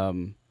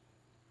 and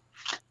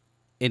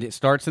it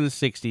starts in the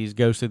 60s,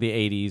 goes to the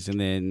 80s, and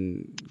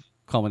then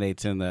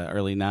culminates in the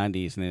early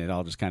 90s, and then it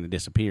all just kind of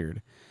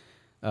disappeared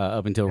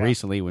up until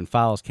recently when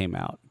Files came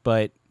out.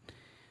 But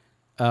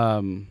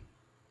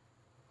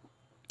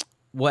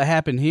what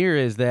happened here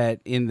is that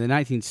in the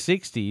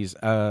 1960s,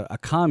 a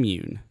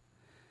commune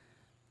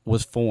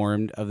was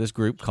formed of this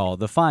group called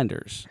the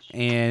Finders,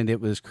 and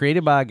it was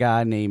created by a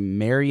guy named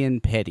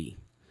Marion Petty.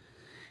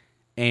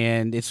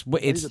 And it's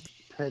He's a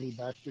petty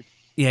bastard.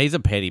 Yeah, he's a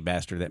petty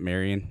bastard, that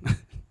Marion.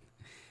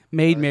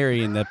 Made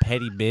Marion the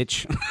petty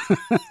bitch.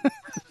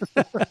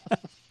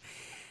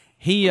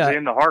 He Was he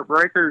in the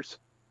Heartbreakers?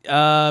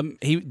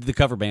 the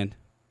cover band.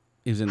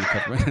 He was in the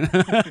cover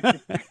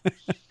band.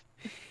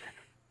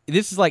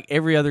 this is like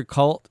every other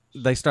cult.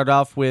 They start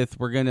off with,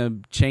 we're going to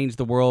change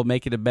the world,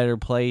 make it a better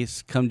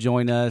place. Come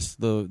join us.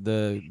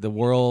 The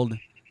world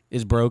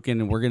is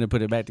broken, and we're going to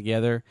put it back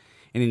together.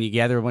 And then you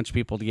gather a bunch of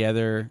people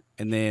together,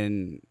 and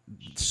then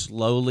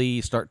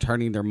slowly start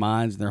turning their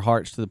minds and their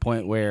hearts to the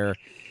point where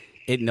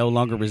it no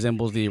longer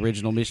resembles the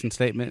original mission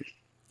statement.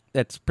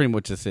 That's pretty much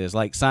what this is.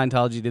 Like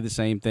Scientology did the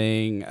same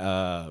thing.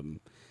 Hell,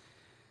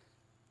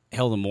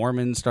 the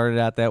Mormons started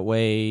out that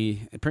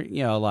way.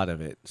 A lot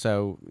of it.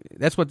 So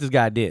that's what this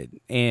guy did.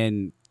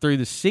 And through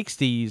the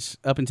 60s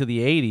up until the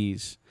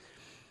 80s,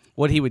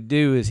 what he would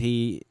do is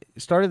he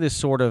started this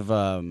sort of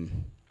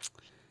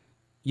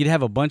you'd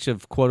have a bunch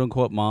of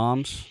quote-unquote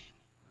moms.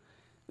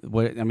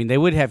 They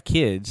would have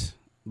kids,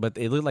 but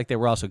it looked like they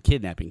were also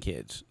kidnapping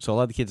kids. So a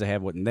lot of the kids they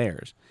had wasn't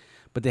theirs.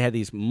 But they had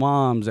these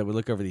moms that would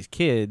look over these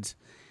kids,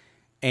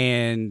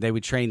 and they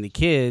would train the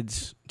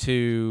kids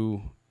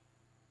to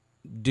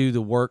do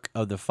the work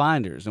of the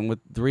finders. And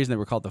the reason they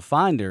were called the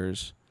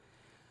finders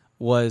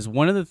was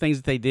one of the things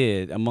that they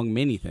did, among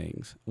many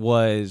things,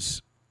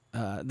 was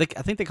I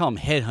think they call them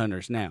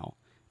headhunters now.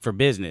 For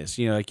business,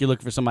 like you're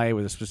looking for somebody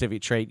with a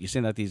specific trait, you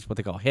send out these what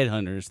they call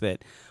headhunters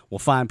that will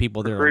find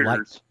people that are like,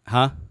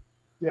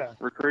 Yeah,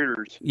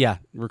 recruiters. Yeah,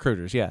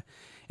 recruiters. Yeah,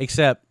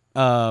 except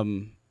a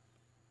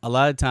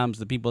lot of times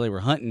the people they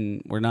were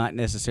hunting were not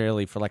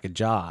necessarily for like a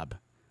job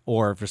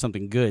or for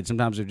something good.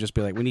 Sometimes it would just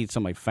be like, we need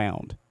somebody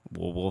found.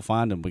 We'll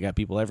find them. We got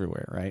people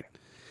everywhere, right?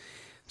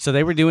 So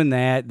they were doing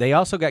that. They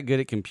also got good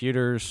at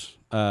computers,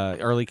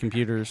 early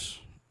computers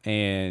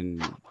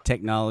and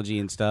technology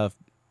and stuff.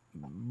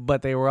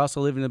 But they were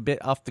also living a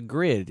bit off the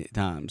grid at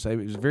times. It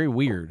was very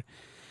weird.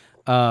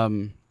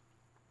 But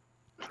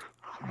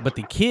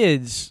the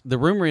kids, the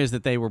rumor is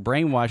that they were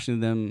brainwashing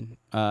them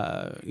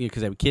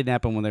because they would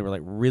kidnap them when they were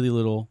like really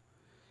little.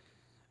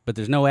 But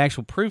there's no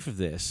actual proof of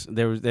this.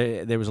 There was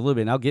a little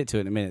bit, and I'll get to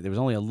it in a minute. There was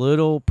only a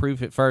little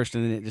proof at first,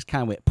 and then it just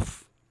kind of went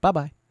poof,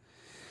 bye-bye.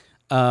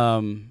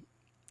 That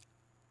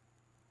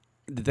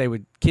they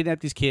would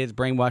kidnap these kids,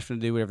 brainwash them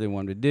to do whatever they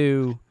wanted to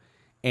do,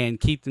 and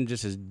keep them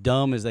just as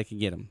dumb as they could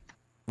get them,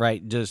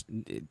 right? Just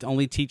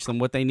only teach them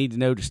what they need to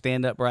know to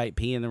stand upright,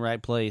 pee in the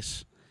right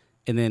place,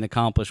 and then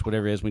accomplish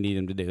whatever it is we need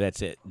them to do.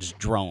 That's it. Just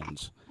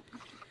drones.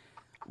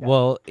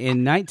 Well,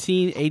 in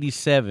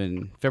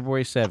 1987,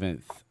 February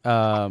 7th,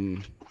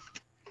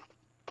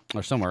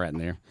 or somewhere right in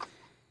there,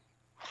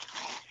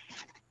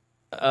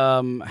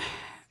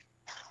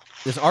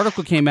 this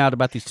article came out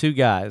about these two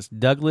guys,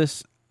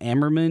 Douglas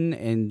Ammerman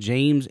and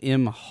James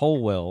M.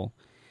 Holwell,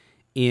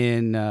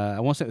 in I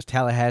want to say it was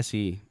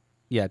Tallahassee,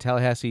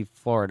 Tallahassee,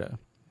 Florida.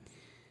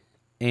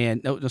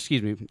 And no,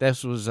 excuse me,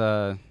 this was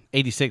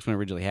 86 when it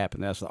originally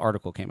happened. That's the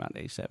article came out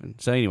in 87.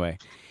 So anyway,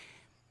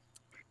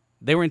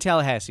 they were in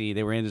Tallahassee.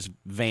 They were in this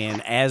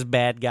van, as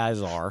bad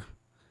guys are,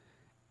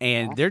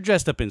 and they're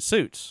dressed up in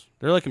suits.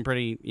 They're looking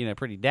pretty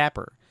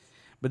dapper.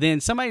 But then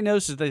somebody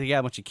notices that they got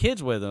a bunch of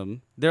kids with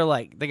them. They're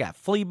like, they got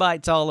flea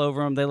bites all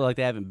over them. They look like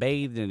they haven't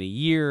bathed in a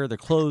year. Their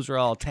clothes are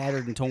all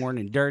tattered and torn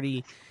and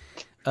dirty.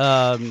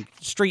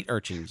 Street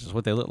urchins is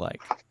what they look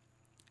like.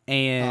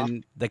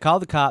 And they call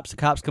the cops. The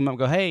cops come up and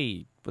go,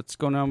 hey, what's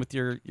going on with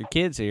your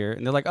kids here?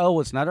 And they're like, oh,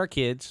 well, it's not our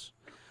kids.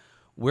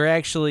 We're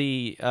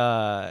actually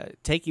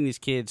taking these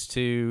kids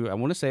to, I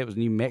want to say it was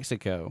New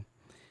Mexico,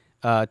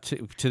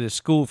 to the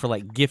school for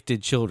like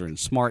gifted children,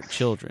 smart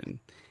children.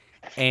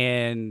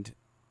 And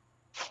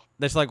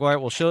that's like, all right,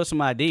 well, show us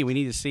some ID. We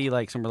need to see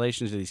like some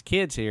relations to these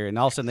kids here. And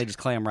all of a sudden they just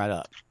clam right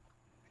up.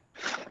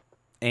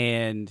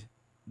 And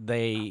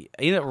they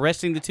end up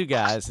arresting the two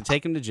guys and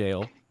take them to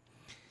jail.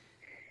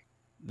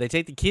 They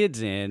take the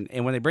kids in,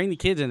 and when they bring the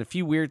kids in, a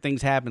few weird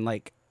things happen.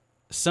 Like,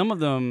 some of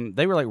them,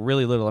 they were like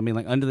really little. I mean,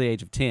 like under the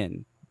age of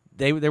 10.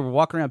 They were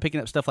walking around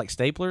picking up stuff like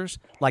staplers,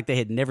 like they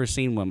had never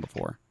seen one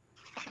before.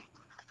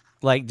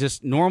 Like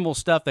just normal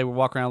stuff. They were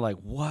walking around like,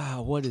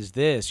 wow, what is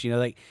this?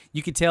 Like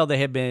you could tell they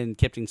had been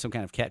kept in some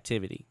kind of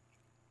captivity.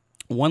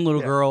 One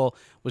little girl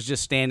was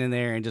just standing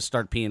there and just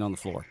started peeing on the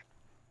floor.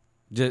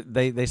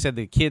 They said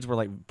the kids were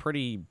like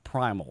pretty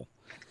primal.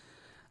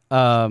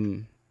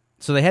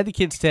 So they had the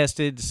kids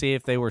tested to see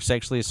if they were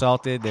sexually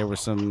assaulted. There was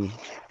some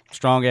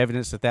strong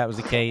evidence that was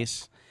the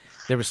case.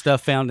 There was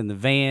stuff found in the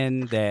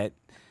van that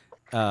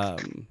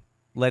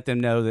let them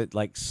know that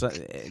like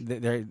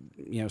there,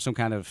 some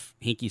kind of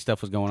hinky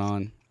stuff was going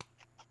on.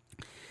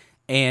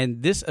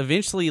 And this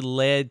eventually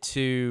led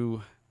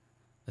to,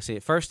 let's see,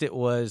 at first it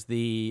was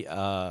they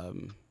got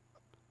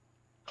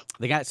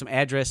some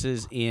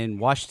addresses in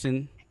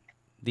Washington,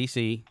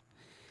 D.C.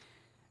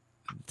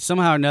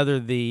 Somehow or another,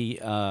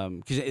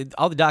 because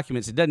all the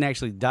documents, it doesn't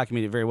actually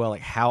document it very well,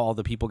 like how all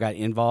the people got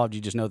involved.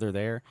 You just know they're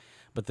there.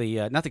 But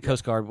not the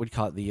Coast Guard, what do you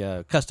call it?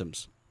 The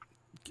customs.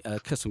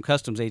 Some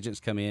customs agents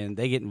come in,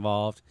 they get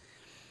involved.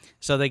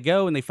 So they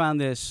go and they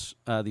find these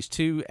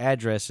two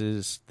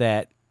addresses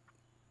that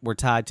were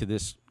tied to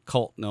this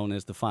cult known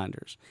as the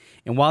Finders.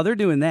 And while they're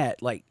doing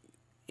that, like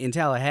in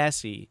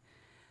Tallahassee,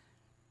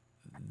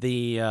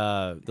 the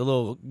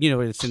little,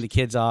 they send the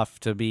kids off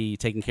to be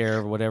taken care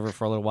of or whatever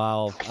for a little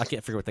while. I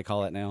can't figure what they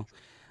call that now.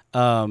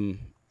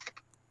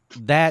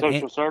 that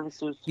Social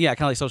services. yeah,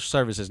 kind of like social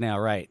services now,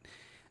 right?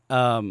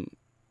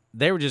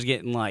 They were just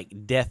getting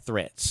like death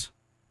threats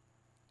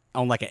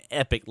on like an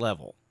epic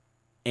level,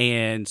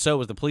 and so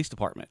was the police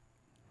department.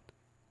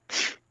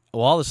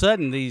 Well, all of a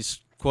sudden,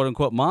 these quote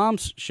unquote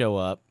moms show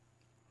up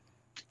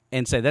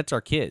and say that's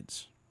our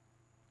kids,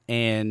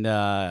 and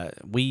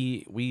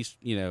we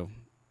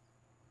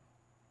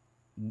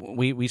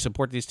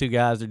support these two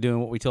guys. They're doing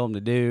what we told them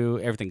to do.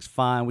 Everything's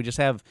fine. We just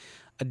have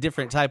a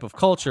different type of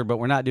culture, but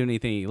we're not doing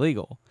anything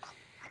illegal.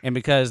 And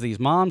because these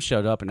moms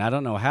showed up, and I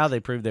don't know how they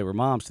proved they were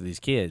moms to these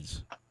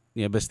kids,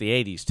 but it's the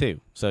 80s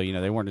too. So,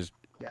 they weren't as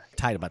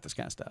tight about this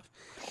kind of stuff.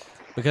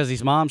 Because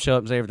these moms show up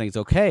and say everything's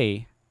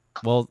okay,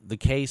 well, the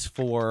case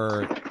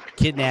for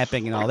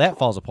kidnapping and all that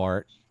falls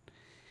apart.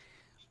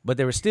 But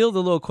there was still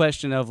the little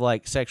question of,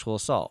 like, sexual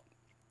assault.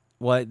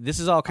 Well, this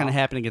is all kind of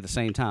happening at the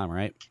same time,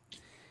 right?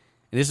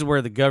 And this is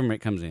where the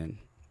government comes in.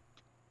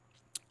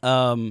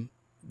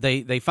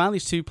 They find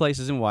these two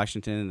places in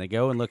Washington, and they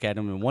go and look at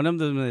them. And one of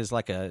them is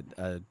like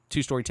a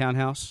 2-story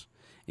townhouse,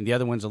 and the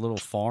other one's a little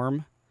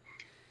farm.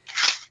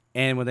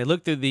 And when they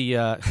look through the,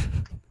 I'm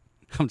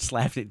just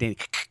laughing at Danny.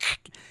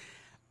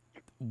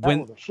 That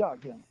was a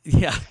shotgun.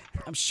 Yeah,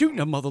 I'm shooting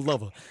a mother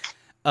lover.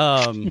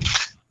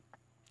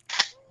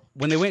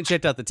 When they went and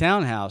checked out the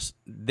townhouse,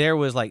 there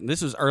was like,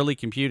 this was early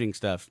computing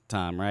stuff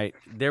time, right?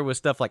 There was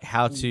stuff like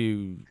how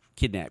to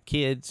kidnap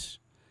kids,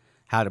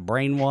 how to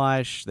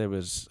brainwash. There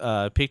was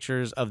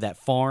pictures of that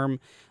farm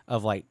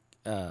of like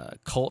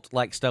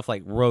cult-like stuff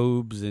like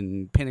robes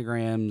and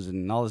pentagrams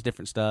and all this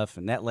different stuff,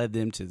 and that led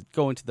them to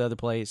go into the other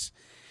place.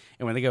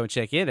 And when they go and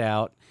check it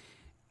out,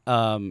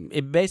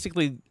 it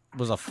basically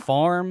was a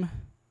farm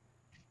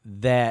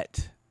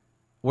that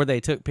where they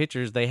took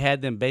pictures. They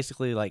had them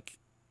basically like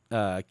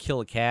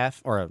kill a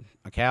calf or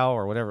a cow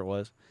or whatever it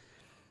was,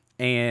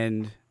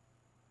 and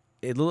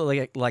it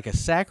looked like a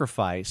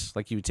sacrifice,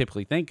 like you would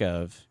typically think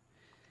of.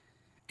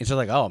 And so,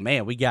 like, oh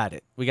man, we got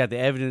it. We got the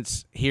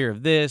evidence here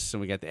of this,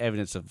 and we got the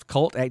evidence of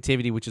cult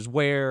activity, which is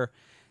where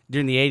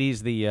during the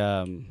 80s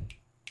the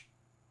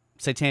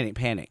satanic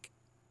panic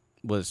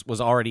was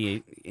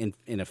already in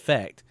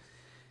effect.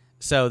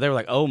 So they were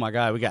like, oh my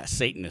God, we got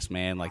Satanists,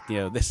 man. Like,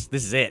 this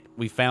is it.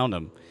 We found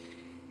them.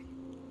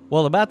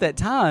 Well, about that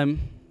time,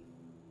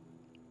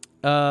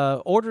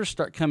 orders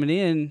start coming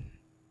in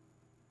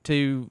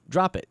to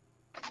drop it.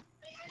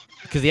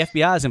 Because the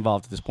FBI is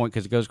involved at this point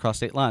because it goes across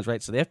state lines,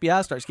 right? So the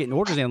FBI starts getting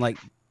orders in like,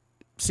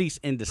 cease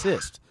and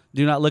desist.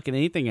 Do not look at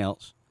anything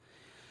else.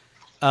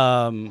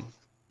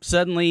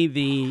 Suddenly,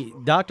 the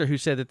doctor who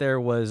said that there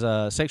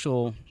was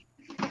sexual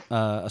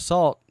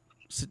assault,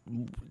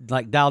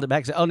 like dialed it back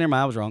and said, oh, never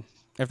mind, I was wrong.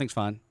 Everything's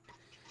fine.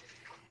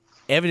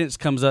 Evidence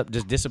comes up,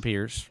 just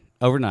disappears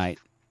overnight,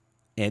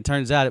 and it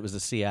turns out it was the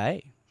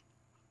CIA.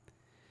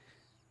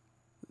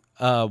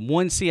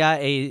 One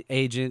CIA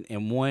agent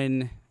and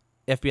one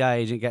FBI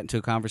agent got into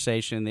a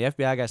conversation. The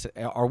FBI guy said,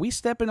 are we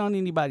stepping on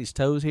anybody's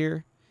toes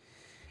here?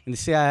 And the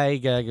CIA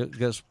guy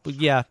goes, well,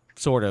 yeah,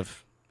 sort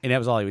of. And that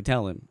was all he would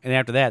tell him. And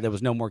after that, there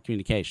was no more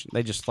communication.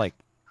 They just like,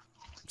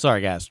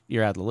 sorry, guys,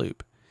 you're out of the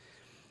loop.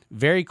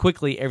 Very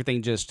quickly,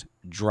 everything just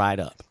dried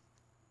up.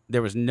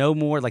 There was no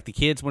more, like the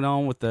kids went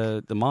on with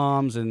the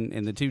moms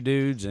and the two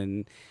dudes,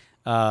 and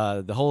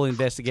the whole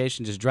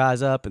investigation just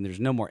dries up, and there's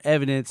no more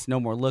evidence, no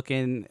more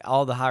looking.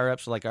 All the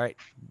higher-ups are like, all right,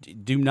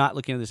 do not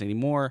look into this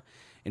anymore.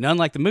 And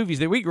unlike the movies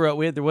that we grew up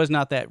with, there was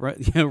not that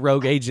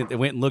rogue agent that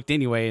went and looked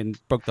anyway and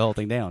broke the whole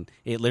thing down.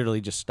 It literally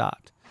just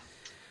stopped.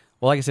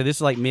 Well, like I said, this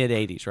is like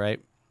mid-'80s,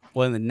 right?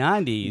 Well, in the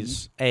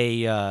 90s,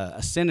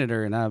 a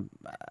senator, and I'm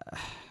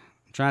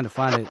trying to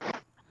find it.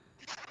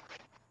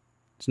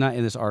 It's not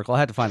in this article. I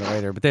had to find it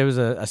later. But there was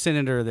a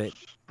senator that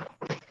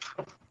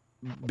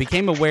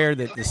became aware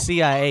that the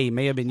CIA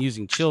may have been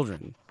using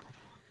children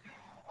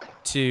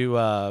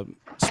to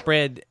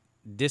spread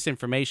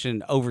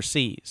disinformation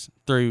overseas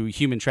through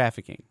human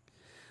trafficking.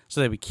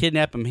 So they would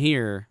kidnap them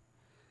here,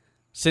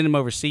 send them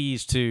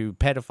overseas to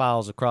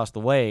pedophiles across the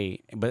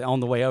way, but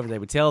on the way over they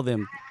would tell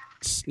them,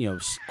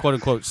 quote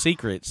unquote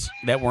secrets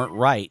that weren't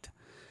right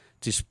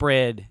to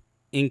spread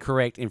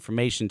incorrect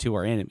information to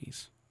our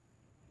enemies.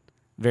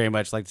 Very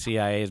much like the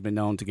CIA has been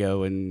known to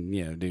go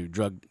and do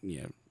drug,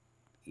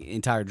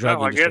 entire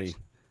drug industry.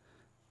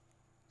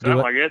 Sound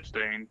like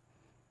Epstein.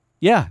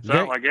 Yeah.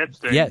 Sound like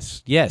Epstein.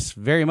 Yes,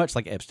 very much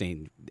like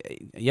Epstein.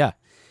 Yeah.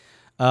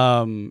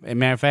 And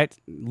matter of fact,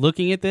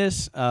 looking at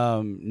this,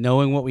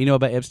 knowing what we know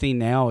about Epstein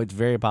now, it's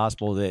very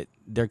possible that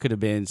there could have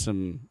been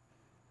some,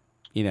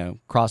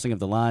 crossing of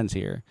the lines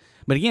here.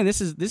 But again, this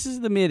is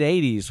the mid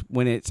 '80s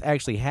when it's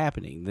actually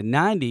happening. The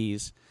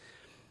 '90s,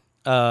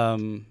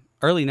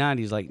 early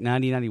 '90s, like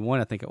 90,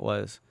 91, I think it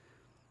was,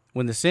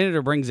 when the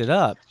senator brings it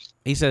up,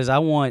 he says, "I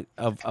want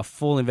a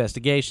full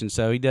investigation."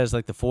 So he does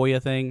like the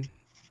FOIA thing.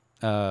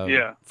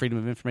 Freedom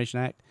of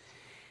Information Act.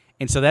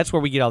 And so that's where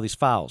we get all these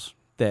files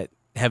that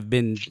have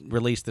been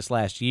released this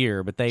last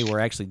year, but they were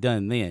actually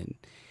done then.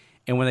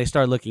 And when they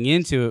started looking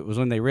into it was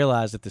when they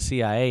realized that the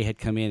CIA had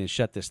come in and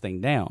shut this thing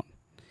down.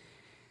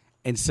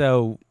 And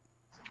so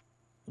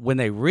when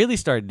they really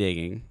started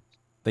digging,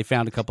 they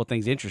found a couple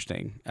things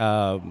interesting.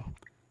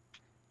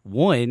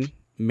 One,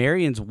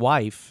 Marion's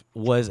wife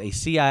was a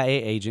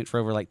CIA agent for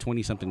over like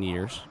 20-something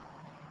years.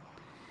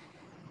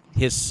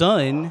 His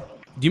son,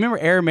 do you remember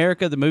Air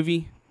America, the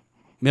movie?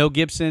 Mel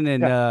Gibson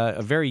and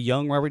a very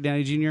young Robert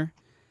Downey Jr.?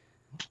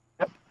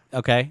 Yep.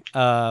 Okay.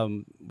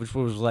 Which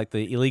was like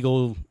the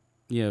illegal,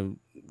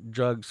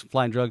 drugs,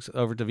 flying drugs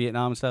over to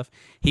Vietnam and stuff.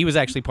 He was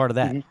actually part of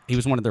that. Mm-hmm. He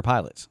was one of their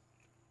pilots.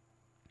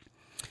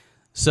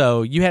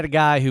 So you had a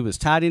guy who was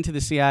tied into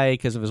the CIA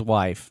because of his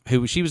wife,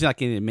 she was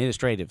like in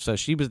administrative, so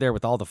she was there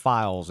with all the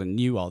files and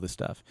knew all this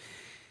stuff.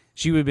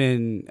 She would have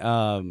been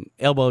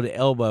elbow to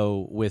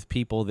elbow with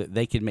people that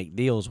they could make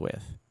deals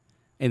with.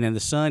 And then the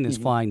son is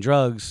flying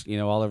drugs,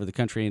 all over the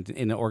country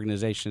in an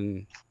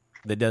organization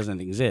that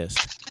doesn't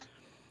exist.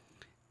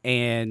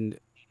 And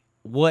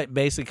what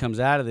basically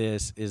comes out of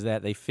this is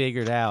that they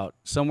figured out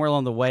somewhere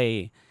along the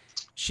way,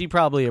 she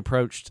probably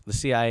approached the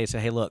CIA and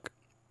said, hey, look,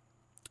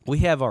 we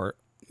have our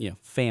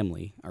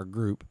family, our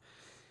group.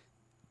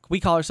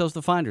 We call ourselves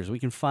the Finders. We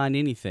can find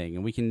anything,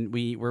 and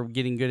we're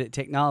getting good at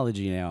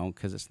technology now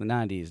because it's the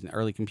 90s and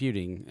early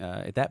computing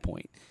at that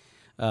point.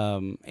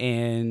 And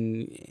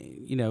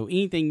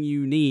anything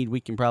you need, we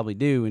can probably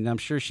do. And I'm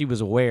sure she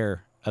was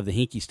aware of the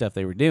hinky stuff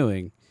they were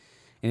doing,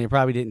 and it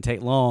probably didn't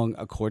take long,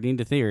 according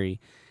to theory,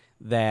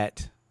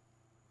 that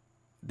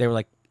they were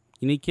like,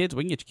 "You need kids?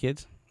 We can get you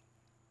kids.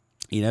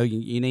 You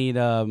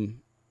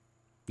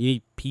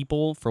need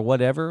people for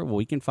whatever. Well,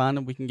 we can find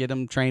them. We can get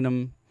them, train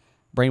them,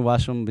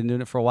 brainwash them. Been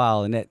doing it for a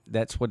while, and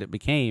that's what it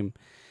became.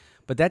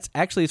 But that's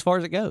actually as far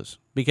as it goes,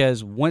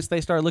 because once they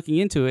started looking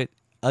into it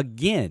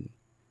again,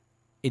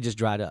 it just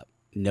dried up.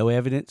 No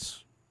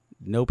evidence,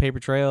 no paper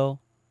trail,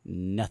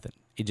 nothing.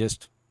 It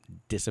just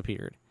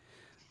disappeared.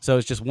 So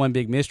it's just one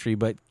big mystery.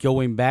 But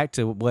going back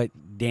to what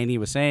Danny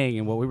was saying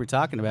and what we were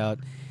talking about,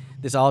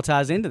 this all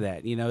ties into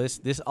that.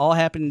 This all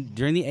happened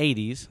during the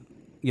 80s,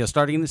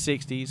 starting in the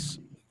 60s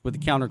with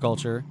the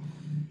counterculture,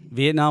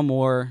 Vietnam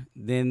War,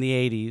 then the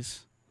 80s.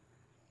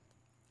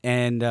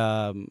 And,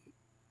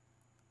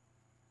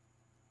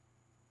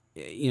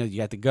 you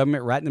got the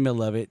government right in the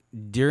middle of it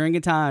during a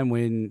time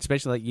when,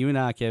 especially like you and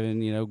I,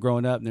 Kevin,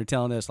 growing up, and they're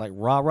telling us like,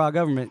 rah,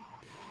 government.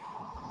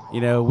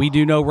 We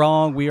do no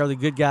wrong. We are the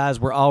good guys.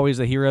 We're always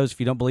the heroes. If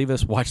you don't believe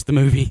us, watch the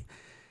movie.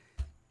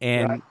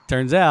 And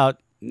turns out,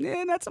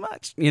 not so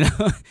much.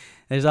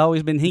 There's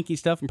always been hinky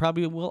stuff and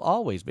probably will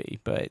always be.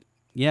 But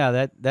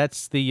yeah,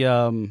 that's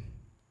the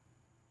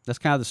that's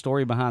kind of the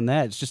story behind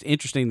that. It's just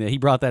interesting that he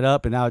brought that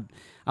up, and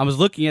I was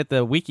looking at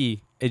the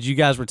wiki as you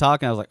guys were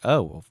talking. I was like,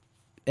 oh, well,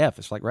 F,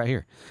 it's like right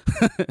here.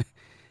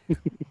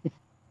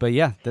 But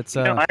yeah, that's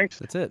it. I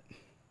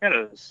got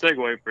a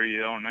segue for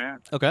you on that.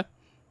 Okay.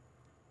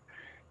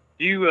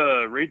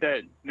 You read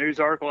that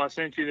news article I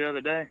sent you the other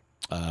day?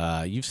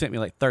 You've sent me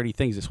like 30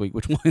 things this week.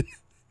 Which one?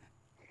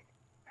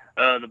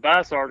 The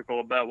Vice article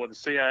about what the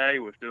CIA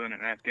was doing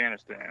in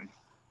Afghanistan.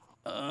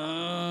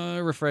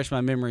 Refresh my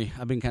memory.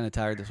 I've been kind of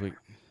tired this week.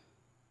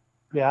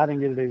 Yeah, I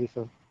didn't get it either,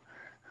 so.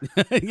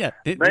 Yeah,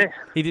 he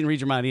didn't read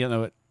your mind. He don't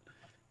know it.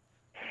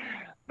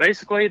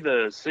 Basically,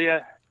 the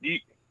CIA,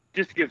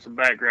 just to give some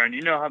background,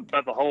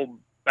 about the whole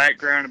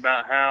background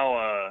about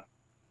how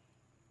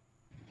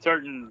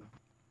certain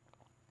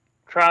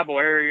tribal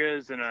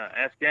areas in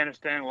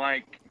Afghanistan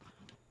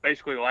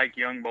basically like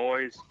young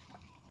boys.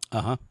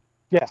 Uh-huh.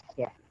 Yeah.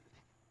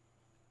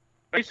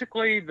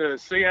 Basically, the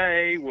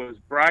CIA was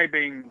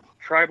bribing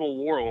tribal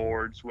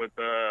warlords with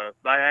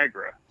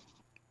Viagra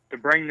to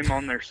bring them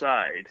on their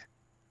side.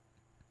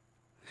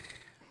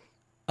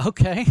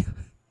 Okay.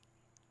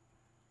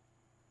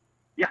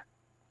 Yeah.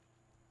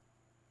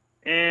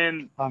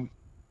 And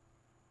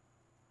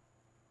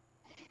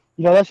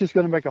that's just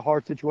going to make a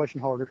hard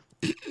situation harder.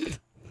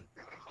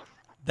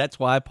 That's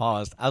why I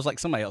paused. I was like,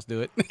 somebody else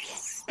do it.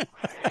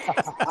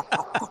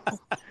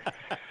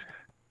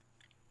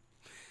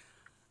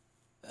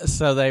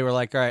 So they were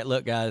like, all right,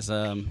 look, guys,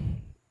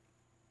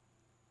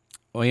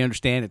 we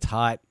understand it's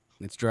hot,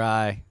 it's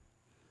dry.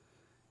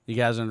 You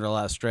guys are under a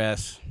lot of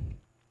stress.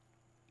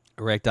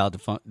 Erectile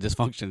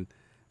dysfunction,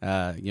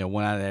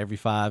 1 out of every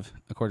 5,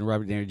 according to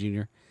Robert Downey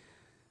Jr.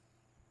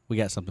 We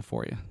got something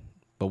for you.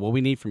 But what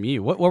we need from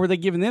you, what were they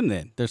giving them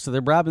then?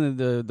 They're bribing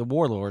the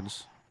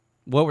warlords.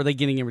 What were they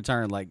getting in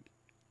return? Like,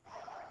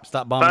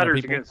 stop bombing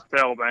fighters people? Against the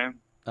Taliban.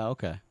 Oh,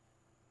 okay.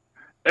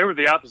 They were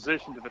the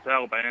opposition to the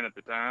Taliban at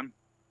the time.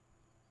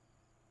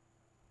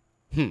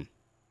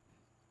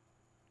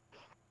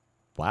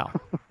 Wow.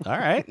 All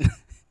right.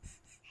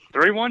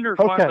 Three wonders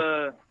why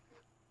the...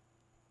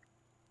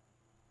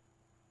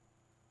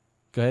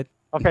 Go ahead.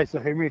 Okay, so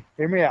hear me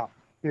out.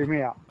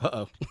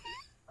 Uh-oh.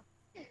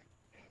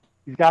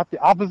 You've got the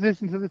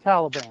opposition to the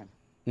Taliban.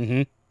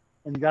 Mm-hmm.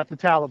 And you got the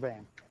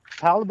Taliban.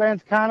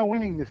 Taliban's kind of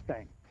winning this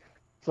thing.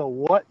 So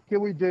what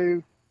can we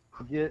do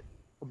to get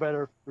a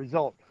better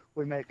result?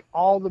 We make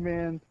all the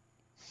men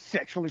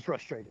sexually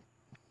frustrated.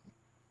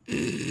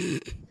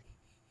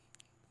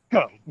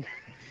 Go.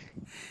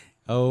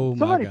 Oh,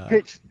 my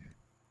God.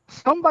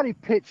 Somebody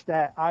pitched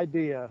that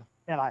idea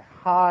in a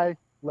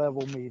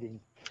high-level meeting,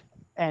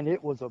 and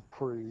it was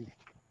approved.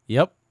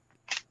 Yep.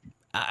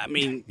 I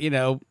mean,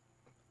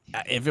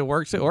 if it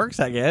works, it works,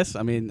 I guess.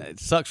 I mean, it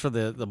sucks for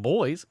the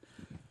boys.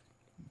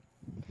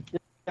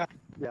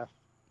 Yeah.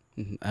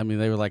 I mean,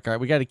 they were like, all right,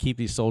 we got to keep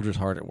these soldiers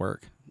hard at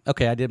work.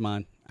 Okay, I did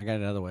mine. I got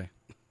it out of the way.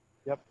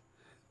 Yep.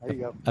 There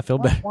you go. I feel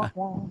better. Womp,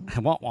 womp.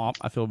 Womp womp.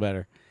 I feel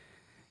better.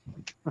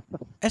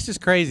 That's just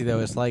crazy,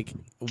 though. It's like,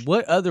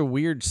 what other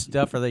weird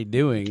stuff are they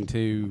doing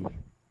to,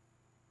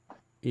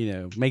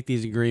 make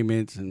these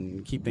agreements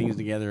and keep things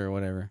together or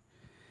whatever?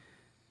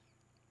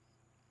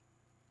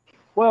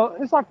 Well,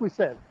 it's like we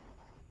said.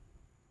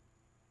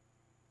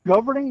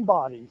 Governing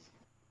bodies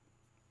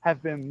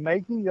have been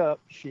making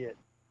up shit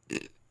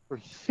for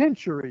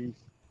centuries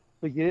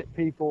to get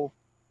people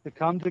to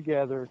come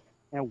together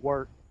and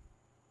work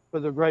for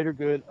the greater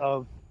good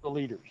of the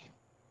leaders.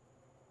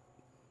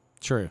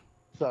 True.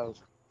 So,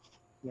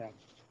 yeah.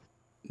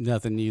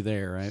 Nothing new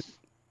there, right?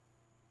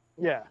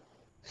 Yeah.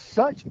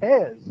 Such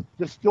as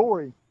the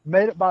story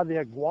made up by the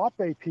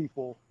Aguape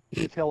people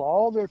to tell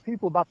all their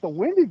people about the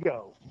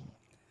Windigo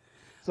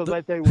so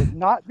that they would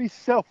not be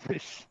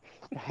selfish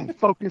and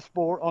focus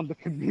more on the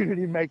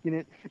community making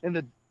it in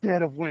the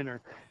dead of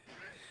winter.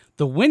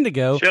 The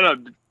Windigo. Shut up.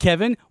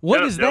 Kevin,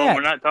 what is that?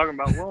 We're not talking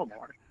about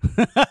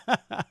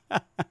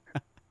Walmart.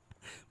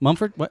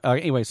 Mumford? What?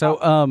 Anyway,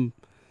 so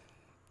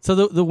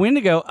the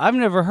Windigo, I've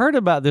never heard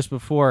about this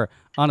before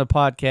on a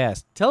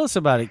podcast. Tell us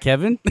about it,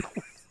 Kevin.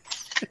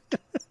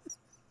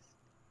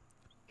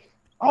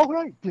 All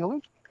right,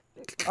 Dylan.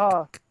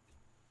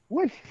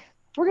 We're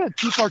going to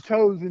dip our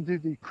toes into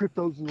the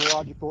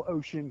cryptozoological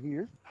ocean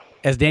here.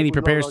 As Danny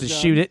prepares to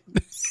shoot it.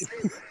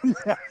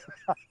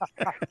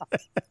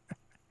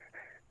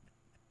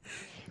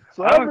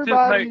 So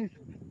everybody...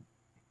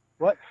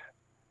 What?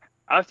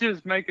 I was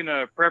just making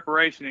a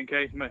preparation in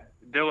case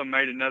Dylan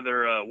made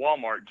another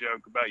Walmart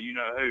joke about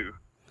you-know-who.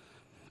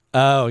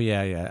 Oh,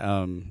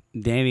 yeah.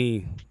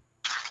 Danny...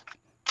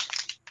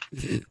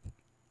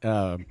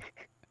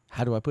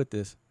 how do I put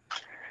this?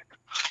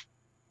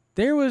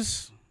 There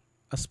was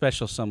a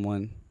special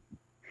someone.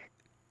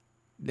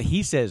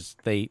 He says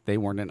they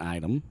weren't an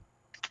item.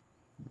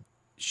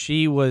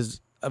 She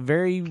was a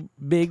very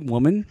big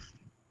woman,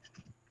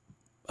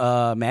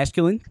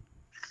 masculine,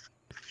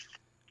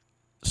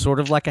 sort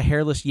of like a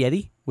hairless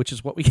Yeti, which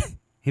is what we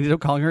ended up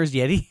calling her as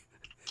Yeti.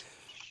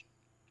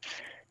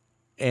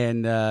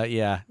 And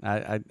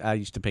I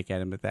used to pick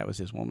at him that that was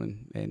his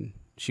woman, and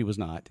she was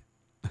not.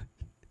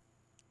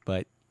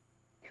 But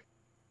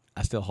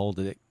I still hold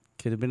it. It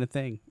could have been a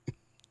thing.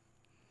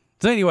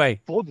 So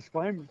anyway. Full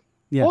disclaimer.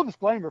 Yeah. Full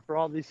disclaimer for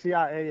all these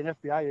CIA and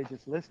FBI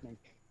agents listening.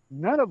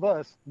 None of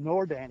us,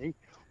 nor Danny,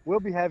 will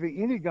be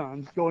having any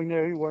guns going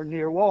anywhere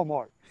near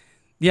Walmart.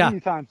 Yeah.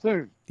 Anytime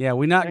soon. Yeah,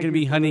 we're not going to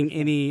be hunting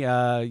any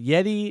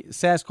Yeti,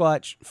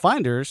 Sasquatch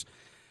finders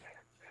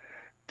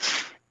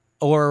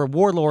or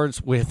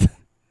warlords with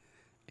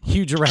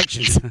huge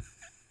erections.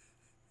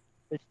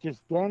 It's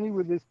just Danny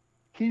with his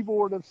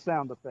keyboard of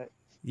sound effects.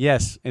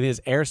 Yes, and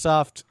his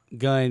airsoft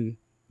gun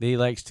that he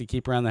likes to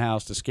keep around the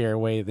house to scare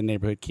away the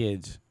neighborhood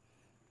kids.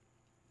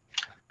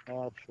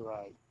 That's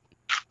right.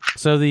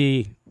 So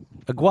the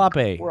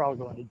Aguape. We're all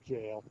going to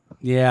jail.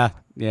 Yeah,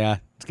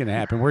 it's going to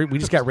happen. We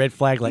just got red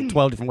flagged like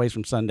 12 different ways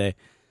from Sunday.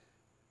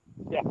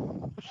 Yeah.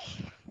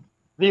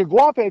 The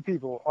Aguape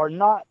people are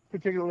not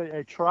particularly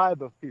a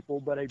tribe of people,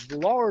 but a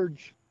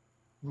large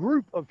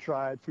group of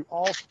tribes who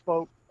all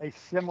spoke a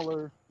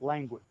similar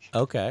language.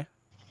 Okay.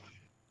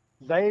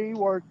 They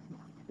work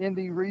in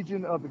the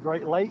region of the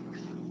Great Lakes,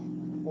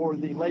 or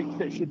the lakes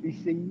that should be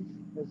seas,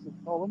 as they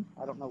call them.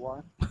 I don't know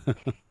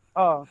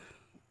why.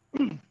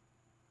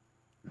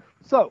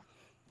 So,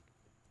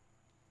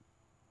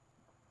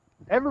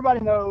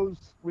 everybody knows,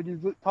 when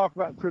you talk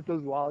about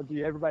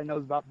cryptozoology, everybody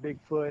knows about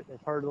Bigfoot.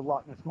 They've heard of the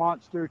Loch Ness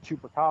Monster,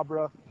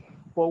 Chupacabra.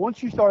 But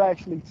once you start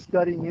actually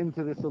studying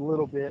into this a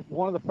little bit,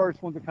 one of the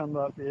first ones that comes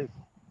up is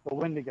the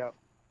Windigo,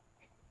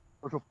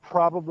 which will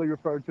probably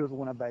refer to as a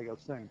Winnebago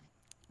soon.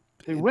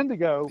 The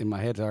Windigo... In my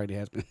head, it already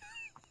has been.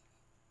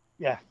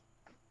 Yeah.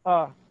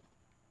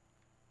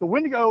 The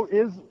Windigo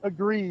is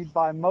agreed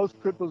by most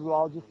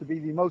cryptozoologists to be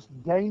the most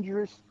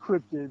dangerous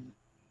cryptid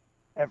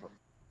ever.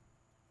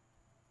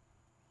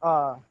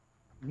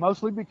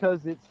 Mostly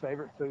because its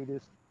favorite food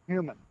is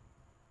human.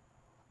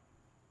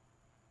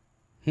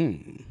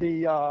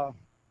 They are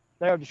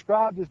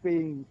described as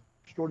being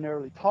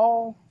extraordinarily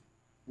tall,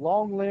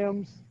 long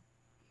limbs,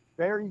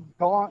 very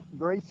gaunt,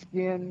 gray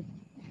skin,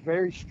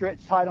 very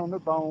stretched tight on their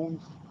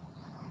bones.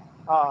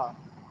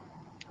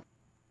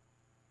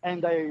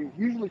 And they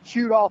usually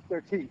chewed off their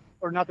teeth,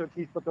 or not their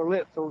teeth, but their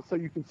lips, so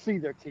you can see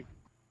their teeth.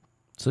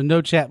 So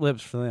no chapped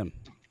lips for them.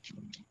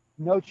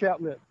 No chapped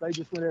lips. They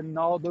just went in and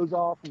gnawed those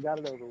off and got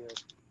it over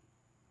with.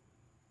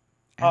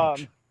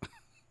 Ouch.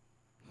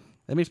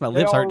 That makes my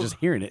lips hurt just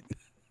hearing it.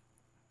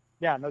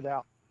 Yeah, no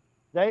doubt.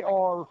 They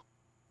are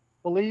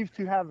believed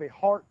to have a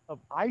heart of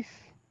ice.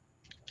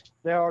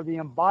 They are the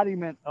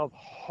embodiment of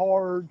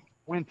hard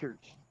winters,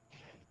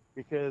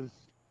 because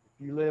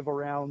if you live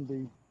around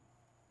the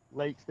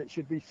lakes that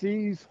should be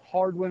seas,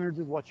 hard winters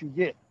is what you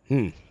get.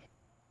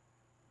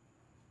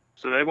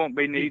 So they won't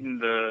be needing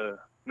the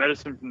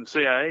medicine from the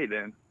CIA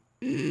then.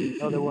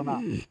 No, they will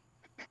not.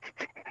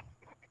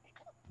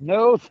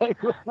 No, they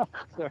will not,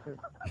 sir.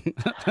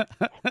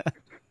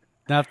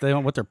 Not if they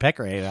don't want their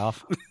pecker ate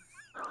off.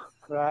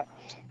 Right.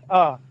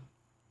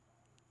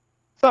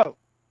 So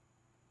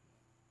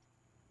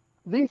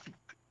these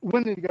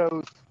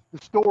Windigos,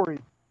 the story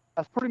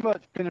has pretty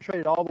much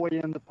penetrated all the way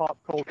into pop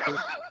culture.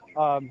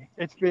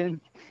 It's been,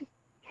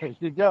 here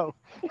you go.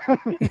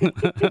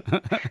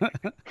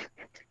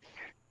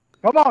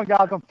 Come on,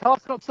 guys, I'm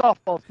tossing up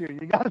softballs here.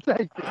 You got to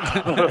take it.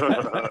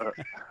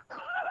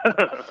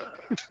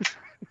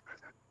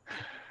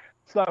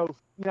 So,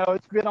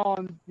 it's been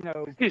on,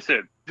 He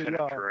said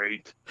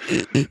penetrate.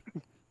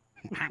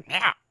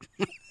 Yeah.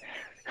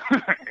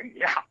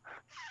 Yeah.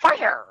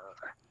 Fire!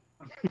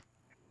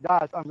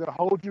 Guys, I'm going to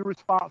hold you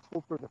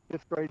responsible for the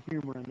 5th grade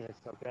humor in this,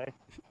 okay?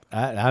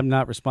 I'm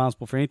not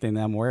responsible for anything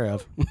that I'm aware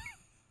of.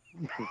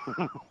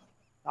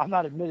 I'm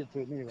not admitted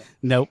to it anyway.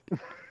 Nope.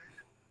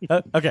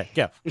 Okay,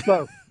 go.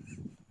 So,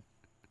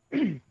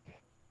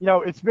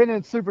 it's been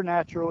in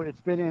Supernatural.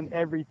 It's been in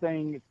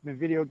everything. It's been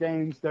video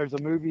games. There's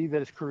a movie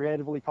that is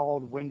creatively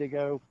called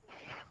Windigo.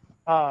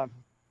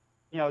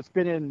 It's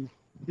been in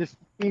just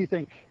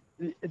anything.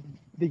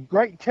 The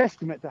great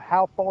testament to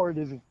how far it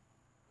has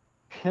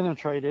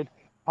penetrated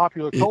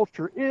popular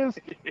culture is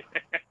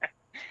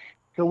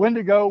the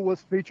Windigo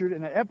was featured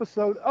in an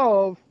episode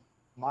of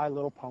My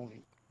Little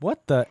Pony.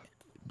 What the?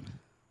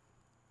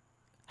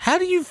 How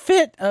do you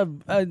fit a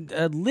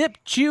lip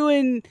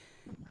chewing,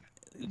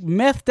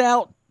 methed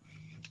out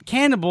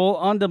cannibal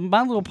onto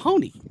My Little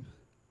Pony?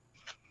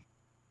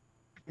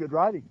 Good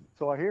writing,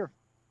 so I hear.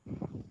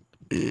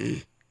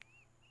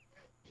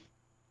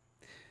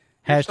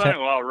 Your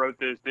son-in-law wrote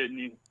this, didn't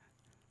you?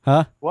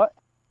 Huh? What?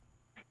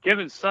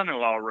 Kevin's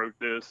son-in-law wrote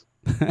this.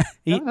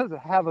 He doesn't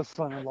have a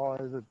son-in-law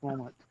at this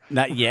moment.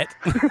 Not yet.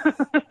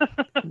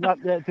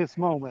 Not at this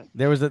moment.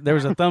 There was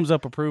a thumbs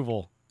up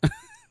approval.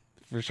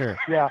 For sure.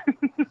 Yeah.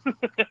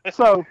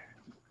 So,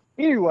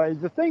 anyway,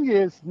 the thing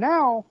is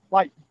now,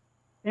 like,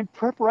 in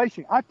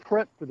preparation, I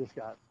prepped for this,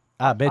 guy.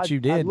 I bet you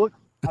did.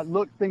 I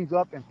looked things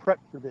up and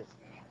prepped for this.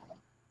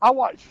 I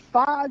watched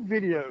 5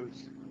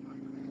 videos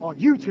on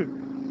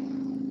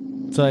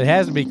YouTube. So it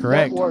has to be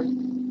correct.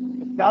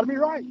 It's got to be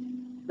right.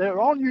 They were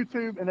on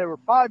YouTube, and there were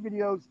 5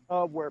 videos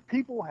of where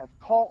people have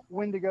caught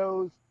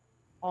Windigos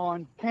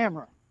on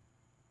camera.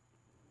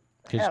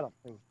 They had them.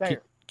 It was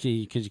there.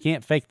 Because you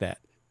can't fake that.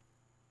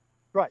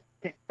 Right.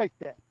 Can't fake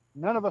that.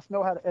 None of us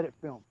know how to edit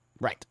film.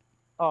 Right.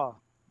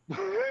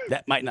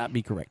 That might not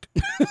be correct.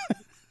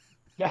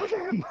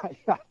 might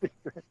not be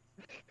correct.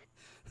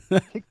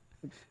 I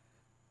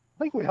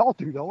think we all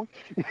do, don't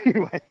we?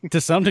 Anyway. To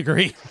some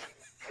degree.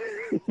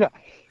 Yeah.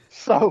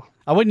 So.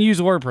 I wouldn't use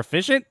the word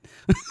proficient,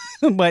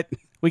 but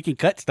we can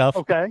cut stuff.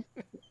 Okay.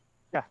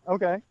 Yeah.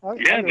 Okay.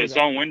 And it's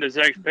on Windows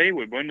XP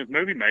with Windows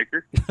Movie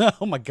Maker.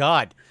 Oh my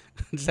God!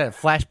 Just had a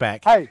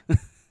flashback.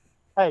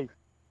 Hey,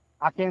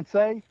 I can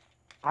say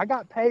I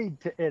got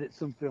paid to edit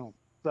some film,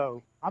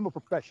 so I'm a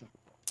professional.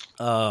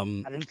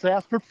 I didn't say I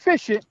was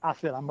proficient. I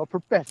said I'm a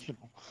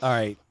professional. All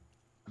right.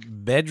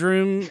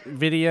 Bedroom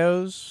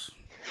videos.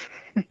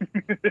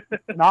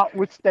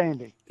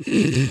 Notwithstanding.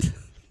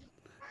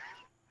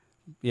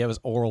 Yeah, it was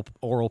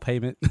oral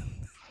payment.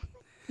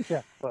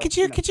 Yeah, could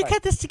you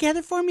cut this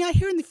together for me? I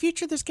hear in the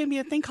future there's going to be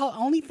a thing called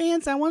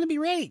OnlyFans. I want to be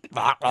ready.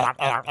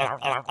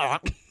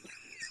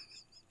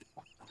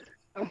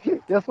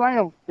 Yes,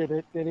 ma'am.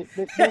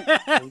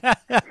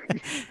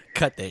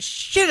 Cut the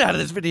shit out of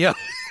this video.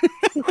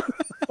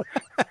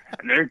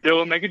 And they're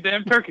still making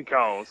damn turkey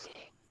calls.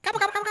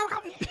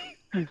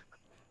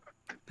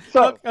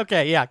 So,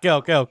 okay, yeah,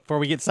 go before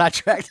we get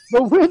sidetracked.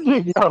 The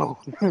Windigo.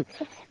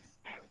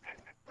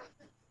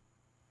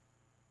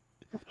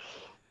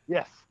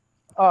 Yes.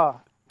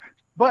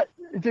 But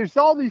there's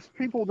all these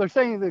people, they're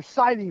saying there's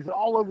sightings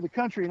all over the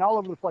country and all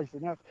over the place.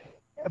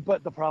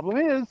 But the problem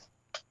is,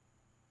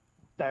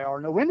 there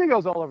are no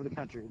Windigos all over the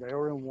country. They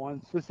are in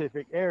one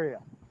specific area.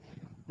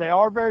 They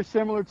are very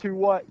similar to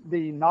what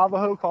the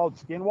Navajo called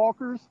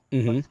skinwalkers.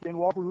 Mm-hmm. But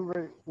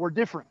skinwalkers were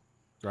different.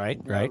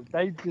 Right.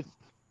 They just...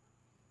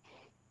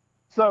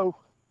 So,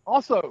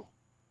 also,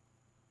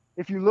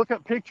 if you look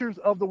at pictures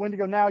of the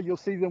Windigo now, you'll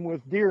see them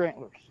with deer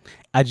antlers.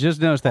 I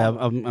just noticed that.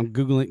 I'm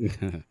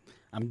Googling.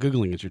 I'm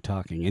Googling as you're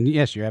talking. And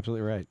yes, you're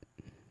absolutely right.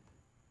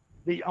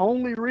 The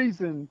only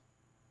reason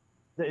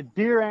that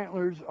deer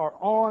antlers are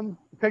on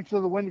the picture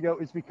of the Windigo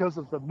is because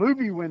of the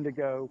movie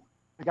Windigo.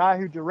 The guy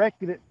who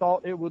directed it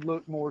thought it would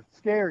look more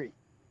scary,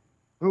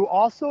 who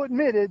also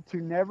admitted to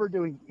never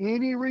doing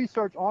any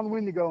research on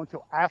Windigo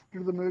until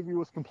after the movie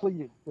was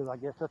completed, because I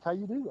guess that's how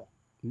you do that.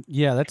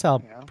 Yeah, that's how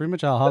pretty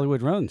much how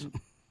Hollywood runs.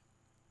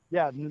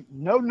 Yeah,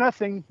 know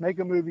nothing, make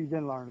a movie,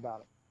 then learn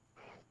about it.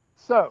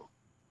 So,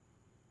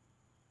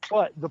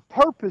 but the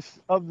purpose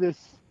of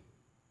this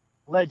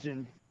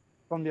legend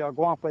from the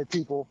Algonquin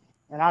people,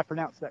 and I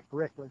pronounced that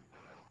correctly,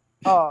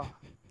 the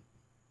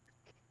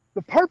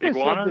purpose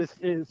of this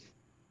is,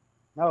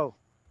 no,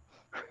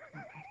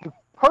 the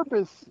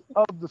purpose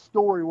of the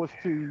story was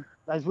to,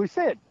 as we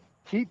said,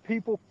 keep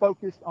people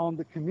focused on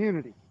the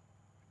community,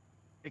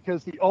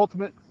 because the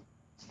ultimate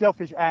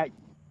selfish act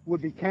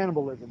would be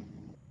cannibalism,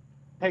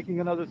 taking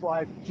another's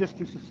life just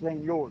to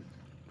sustain yours.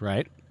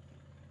 Right.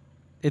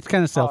 It's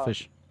kind of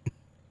selfish.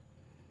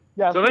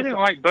 Yeah. So they didn't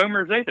like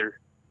boomers either.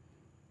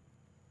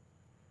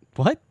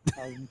 What?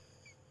 Um,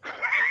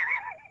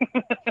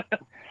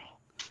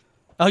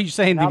 Oh, you're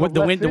saying out of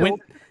left field.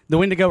 the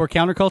Windigo were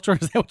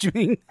counterculture? Is that what you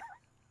mean?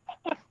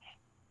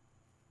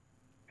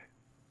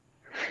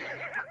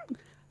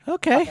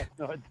 Okay.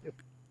 no idea.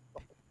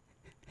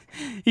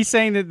 He's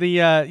saying that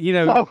the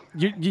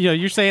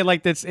you're saying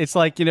like that's, it's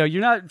like,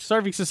 you're not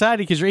serving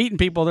society because you're eating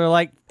people. They're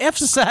like, F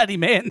society,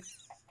 man.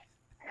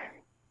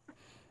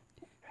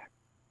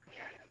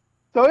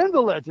 So in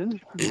the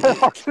legend, there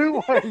are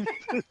two ways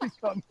to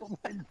become a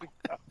Windigo.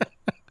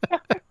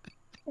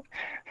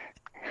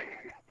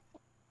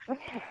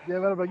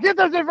 Get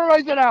this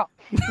information out.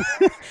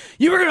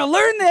 You were gonna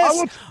learn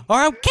this, or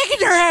I'm kicking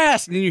your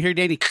ass. And then you hear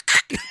Danny.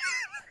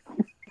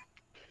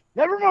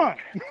 Never mind.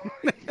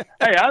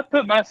 Hey, I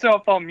put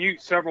myself on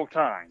mute several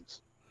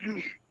times.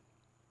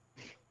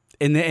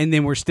 And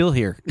then we're still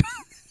here.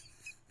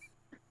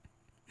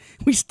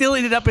 We still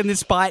ended up in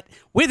this spot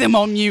with him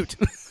on mute.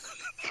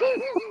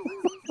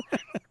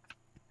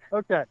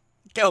 Okay.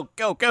 Go,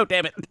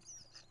 damn it.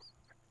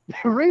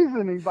 The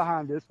reasoning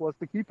behind this was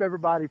to keep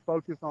everybody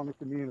focused on the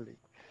community.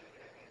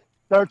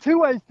 There are two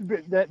ways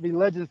that the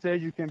legend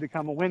says you can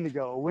become a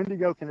Windigo. A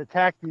Windigo can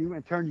attack you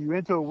and turn you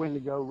into a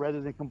Windigo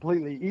rather than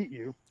completely eat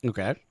you.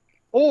 Okay.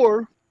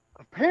 Or,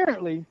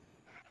 apparently,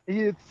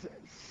 it's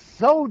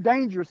so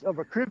dangerous of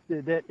a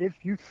cryptid that if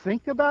you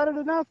think about it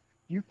enough,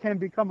 you can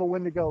become a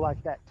Windigo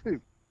like that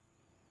too.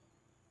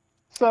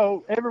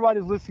 So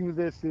everybody's listening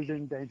to this is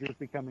in danger of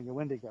becoming a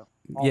Windigo.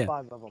 All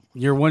five of them.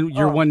 You're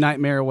one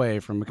nightmare away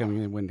from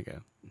becoming a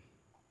Windigo.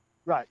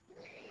 Right.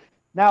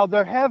 Now,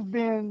 there have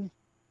been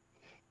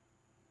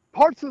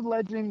parts of the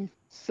legend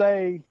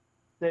say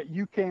that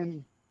you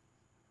can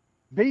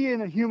be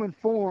in a human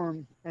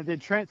form and then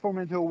transform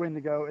into a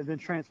Windigo and then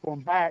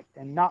transform back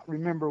and not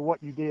remember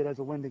what you did as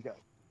a Windigo.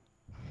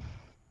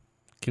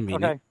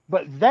 Convenient. Okay.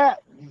 But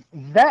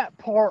that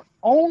part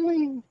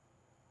only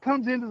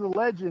comes into the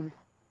legend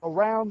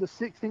around the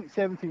 16th,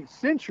 17th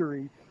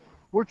century,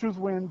 which was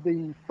when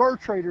the fur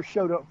traders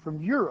showed up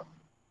from Europe.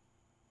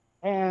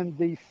 And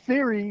the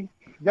theory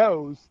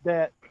goes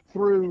that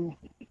through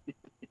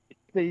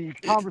the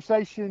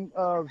conversation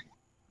of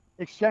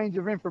exchange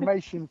of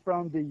information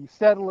from the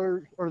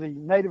settlers or the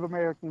Native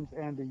Americans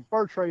and the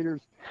fur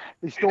traders,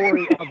 the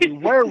story of the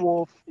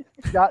werewolf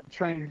got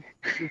trained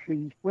with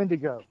the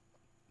Windigo.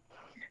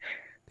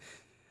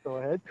 Go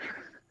ahead.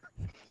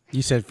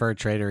 You said fur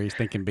trader. He's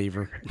thinking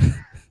beaver.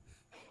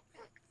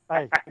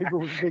 Hey, beaver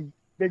was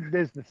big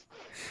business.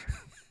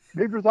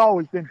 Beaver's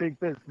always been big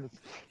business.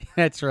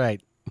 That's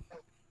right.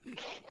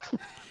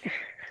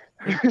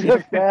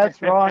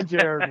 That's Ron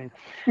Jeremy.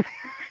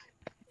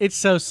 It's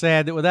so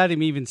sad that without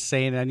him even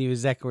saying it, I knew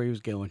exactly where he was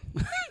going.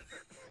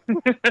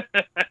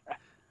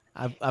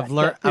 I've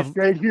learned. It's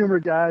great humor,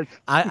 guys.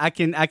 I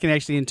can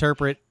actually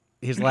interpret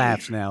his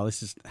laughs now.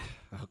 This is,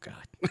 oh God.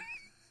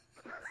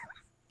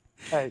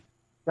 Hey,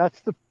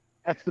 that's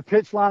the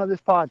pitch line of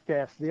this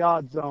podcast. The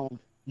Odd Zone.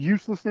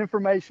 Useless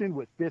information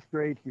with fifth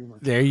grade humor.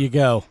 There you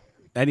go.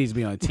 That needs to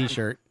be on a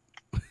T-shirt.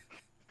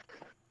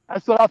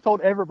 That's what I've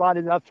told everybody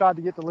that I've tried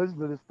to get to listen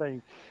to this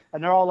thing.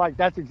 And they're all like,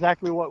 that's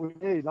exactly what we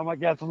need. I'm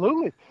like,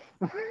 absolutely.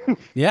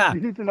 Yeah. You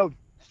need to know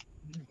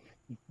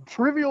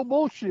trivial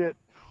bullshit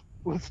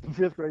with some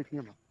fifth grade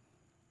humor.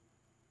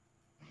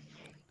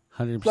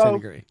 100%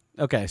 agree.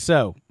 Okay,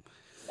 so.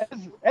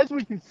 As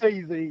we can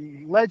see,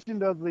 the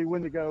legend of the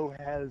Windigo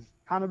has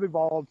kind of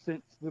evolved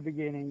since the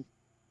beginning.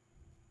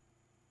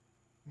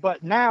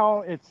 But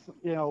now it's,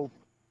 a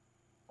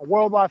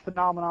worldwide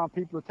phenomenon.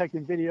 People are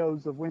taking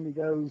videos of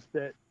Windigos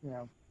that,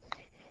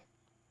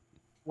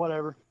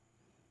 whatever.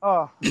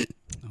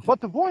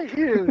 But the point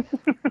is...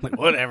 Like,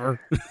 whatever.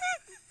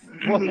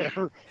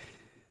 Whatever.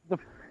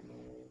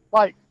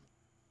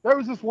 There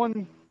was this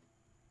one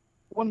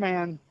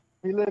man,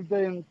 he lived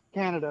in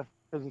Canada,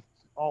 because it's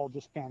all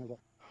just Canada.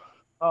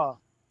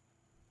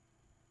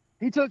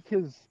 He took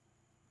his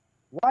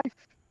wife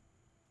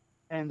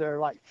and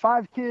their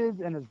 5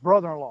 kids and his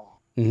brother-in-law,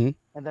 and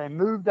they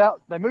moved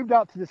out. They moved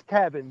out to this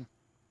cabin,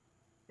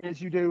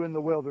 as you do in the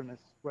wilderness,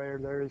 where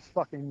there is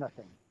fucking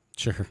nothing.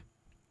 Sure.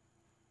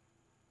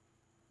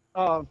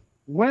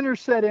 Winter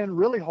set in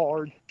really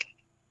hard,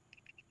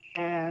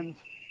 and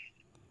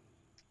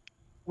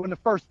when the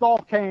first thaw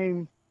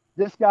came,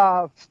 this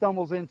guy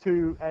stumbles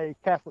into a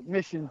Catholic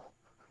mission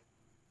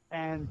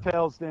and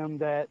tells them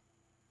that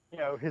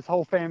his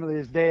whole family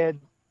is dead.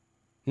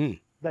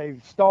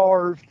 They've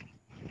starved,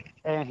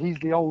 and he's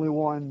the only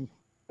one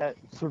that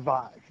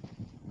survived.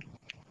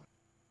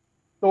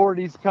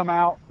 Authorities come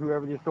out,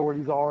 whoever the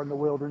authorities are in the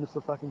wilderness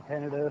of fucking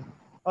Canada.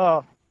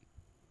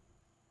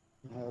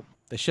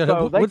 They shut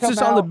up. What's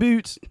this on the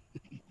boots?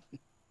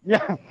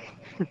 Yeah.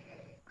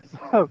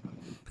 So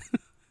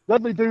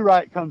Dudley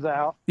Do-Right comes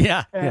out,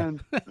 Yeah.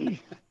 and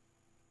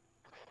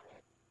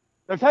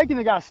they're taking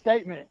the guy's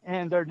statement,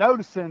 and they're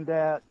noticing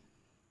that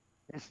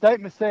his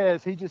statement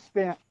says he just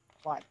spent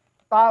like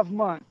 5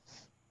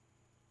 months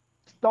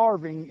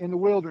starving in the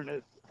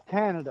wilderness of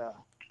Canada,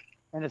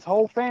 and his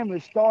whole family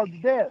starved to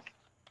death.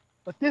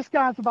 But this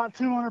guy's about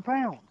 200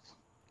 pounds.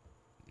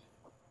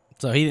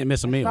 So he didn't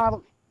miss a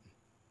meal.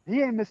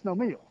 He ain't missed no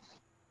meals.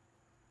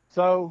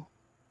 So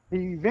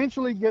he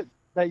eventually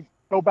they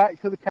go back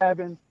to the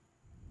cabin,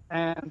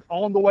 and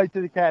on the way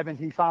to the cabin,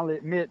 he finally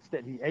admits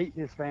that he ate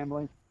his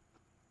family.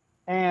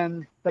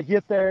 And they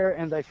get there,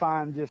 and they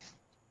find just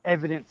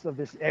evidence of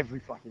this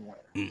every fucking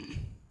where.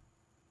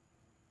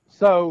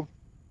 So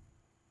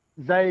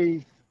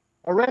they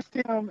arrest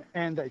him,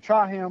 and they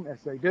try him,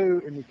 as they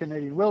do in the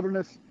Canadian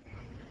wilderness.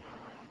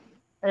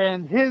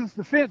 And his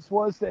defense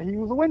was that he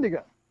was a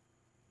Windigo.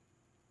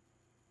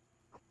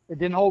 It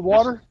didn't hold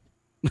water.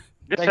 This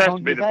They has to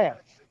hung be his ass.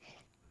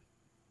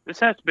 This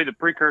has to be the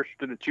precursor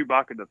to the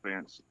Chewbacca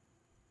defense.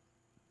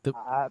 The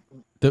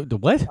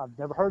what? I've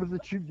never heard of the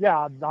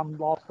Yeah, I'm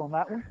lost on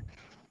that one.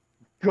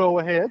 Go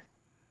ahead.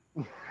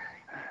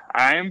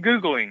 I am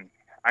Googling.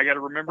 I got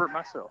to remember it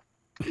myself.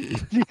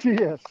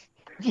 GTS.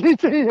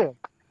 GTS.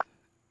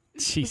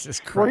 Jesus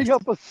Christ.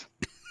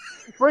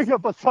 Bring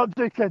up a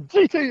subject at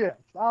GTS.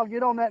 I'll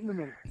get on that in a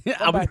minute.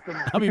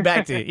 I'll be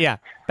back to you. Yeah.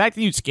 Back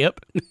to you,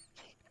 Skip.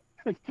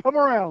 Come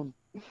around.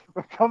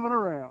 We're coming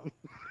around.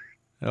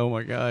 Oh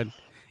my God.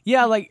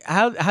 Yeah, like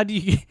how do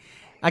you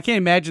I can't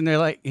imagine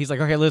he's like,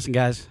 okay, listen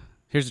guys,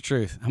 here's the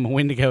truth. I'm a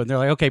Windigo, and they're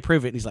like, okay,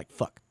 prove it. And he's like,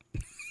 fuck.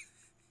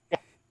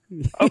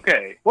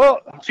 Okay.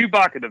 Well,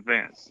 Chewbacca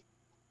defense.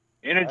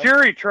 In a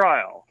jury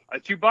trial, a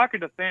Chewbacca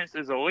defense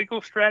is a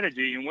legal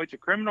strategy in which a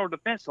criminal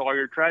defense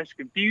lawyer tries to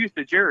confuse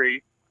the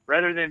jury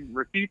rather than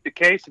refute the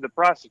case of the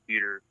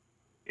prosecutor.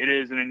 It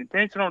is an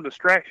intentional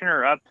distraction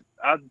or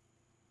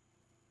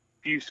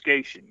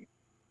obfuscation.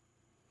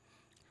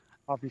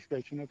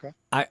 Obfuscation, okay.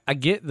 I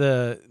get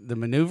the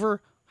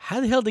maneuver. How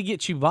the hell did they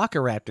get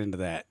Chewbacca wrapped into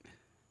that?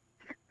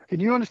 Can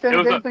you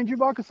understand anything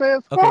Chewbacca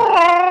says? Okay.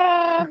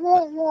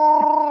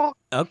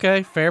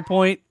 Okay, fair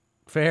point.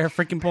 Fair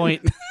freaking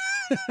point.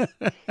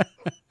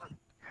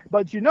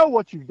 But you know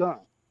what you've done.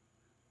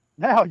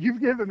 Now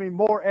you've given me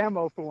more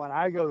ammo for when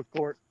I go to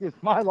court.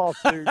 It's my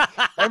lawsuit.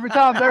 Every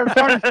time their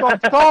attorney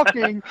starts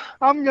talking,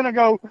 I'm going to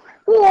go,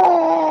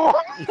 whoa!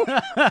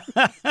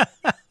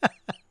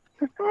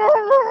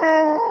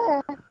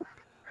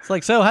 It's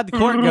like, so how'd the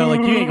court go?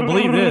 Like, you ain't gonna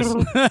believe this.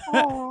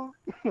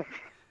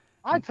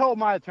 I told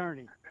my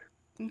attorney,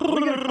 we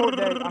get a court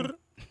date.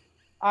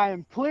 I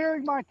am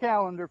clearing my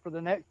calendar for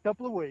the next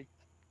couple of weeks,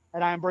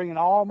 and I am bringing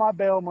all my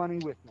bail money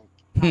with me.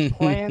 I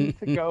plan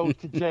to go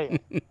to jail.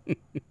 You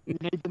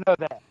need to know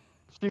that.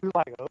 She was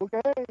like,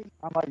 okay.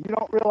 I'm like, you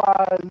don't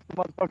realize the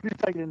motherfucker you're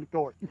taking into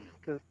court,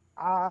 because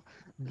I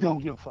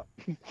don't give a fuck.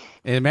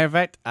 As a matter of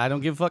fact, I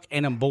don't give a fuck,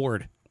 and I'm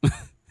bored.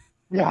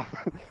 Yeah,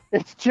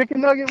 it's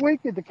Chicken Nugget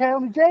Week at the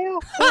county jail.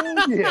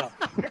 Oh, yeah.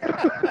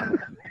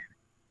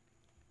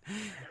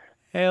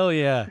 Hell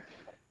yeah.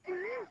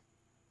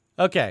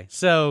 Okay,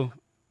 so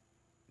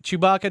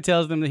Chewbacca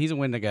tells them that he's a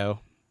Windigo,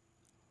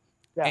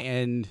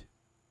 and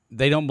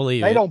they don't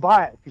believe it. They don't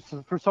buy it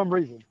for some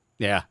reason.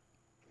 Yeah,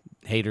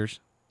 haters.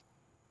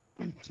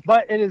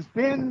 But it has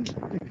been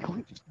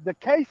the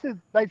cases.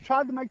 They've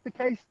tried to make the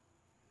case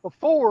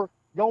before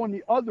going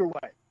the other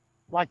way.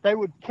 Like, they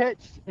would catch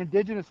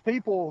indigenous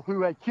people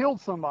who had killed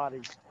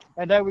somebody,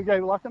 and they would go,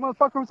 like, that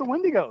motherfucker was a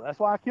Windigo. That's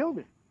why I killed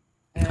him.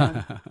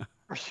 And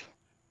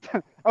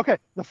okay,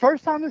 the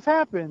first time this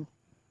happened,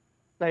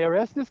 they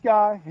arrest this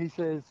guy. He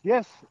says,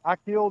 yes, I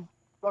killed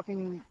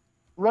fucking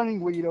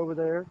running weed over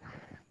there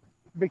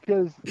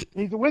because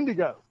he's a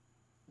Windigo.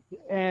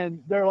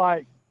 And they're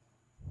like,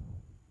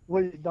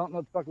 we don't know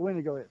what the fuck a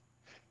Windigo is.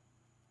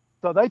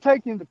 So they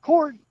take him to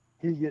court.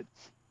 He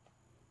gets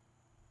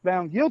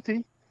found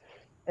guilty.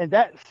 And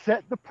that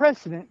set the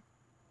precedent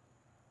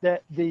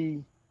that the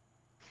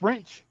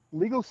French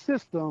legal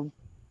system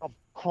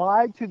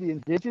applied to the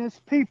indigenous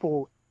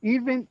people,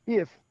 even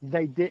if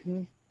they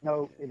didn't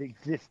know it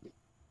existed,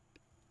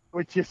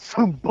 which is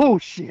some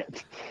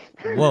bullshit.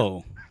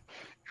 Whoa.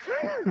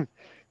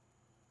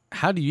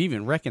 How do you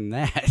even reckon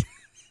that?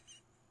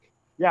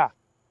 Yeah.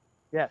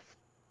 Yes.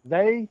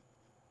 The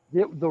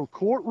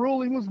court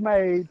ruling was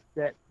made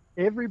that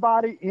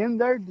everybody in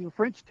the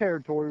French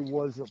territory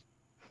was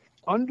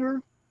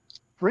under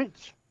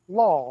French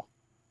law,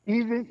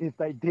 even if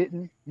they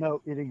didn't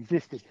know it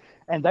existed.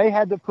 And they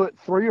had to put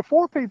 3 or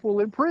 4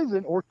 people in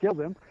prison or kill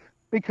them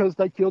because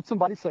they killed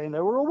somebody saying they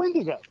were a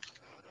Windigo.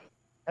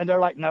 And they're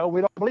like, no,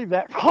 we don't believe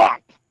that.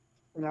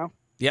 You know?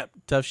 Yep,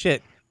 tough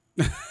shit.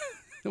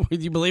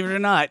 Whether you believe it or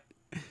not,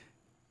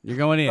 you're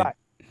going in. Right.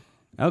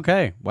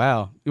 Okay,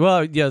 wow.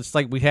 Well, yeah, it's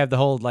like we have the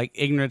whole, like,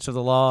 ignorance of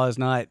the law is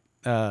not,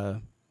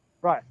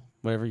 right,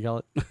 whatever you call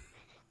it.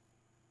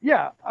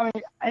 Yeah, I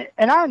mean,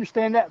 and I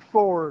understand that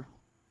for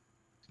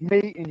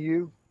me and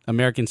you,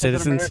 American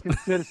citizens.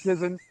 American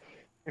citizen,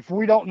 if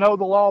we don't know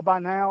the law by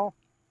now,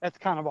 that's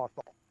kind of our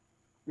fault.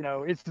 You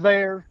know, it's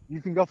there.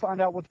 You can go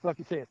find out what the fuck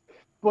it says.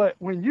 But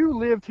when you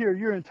lived here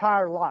your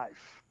entire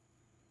life,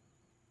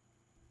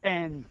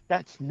 and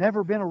that's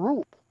never been a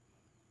rule,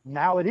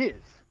 now it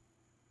is.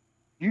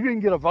 You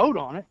didn't get a vote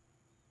on it.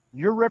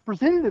 Your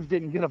representative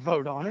didn't get a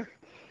vote on it.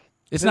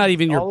 It's Then not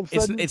even all your. of a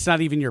sudden- It's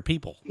not even your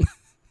people.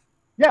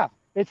 Yeah,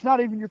 it's not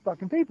even your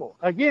fucking people.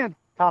 Again,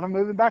 kind of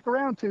moving back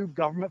around to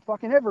government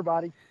fucking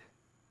everybody.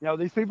 You know,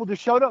 these people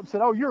just showed up and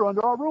said, "Oh, you're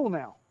under our rule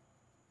now."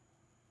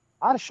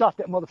 I'd have shot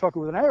that motherfucker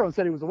with an arrow and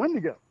said he was a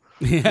Windigo.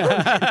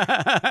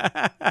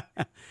 Yeah.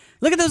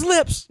 Look at those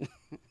lips.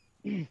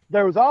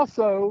 There was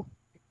also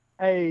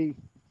a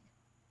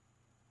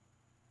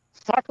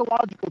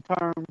psychological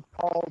term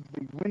called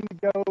the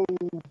Windigo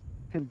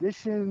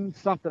condition,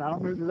 something. I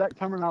don't remember the exact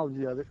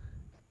terminology of it.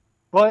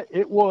 But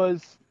it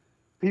was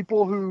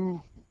people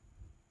who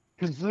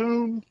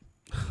consume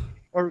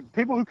or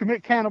people who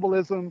commit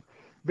cannibalism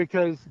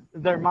because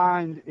their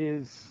mind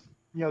is,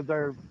 you know,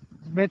 they're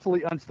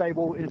mentally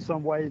unstable in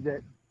some way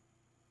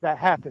that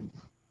happens.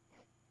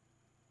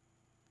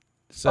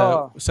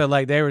 So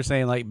like they were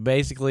saying, like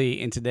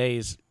basically in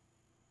today's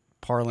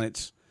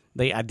parlance,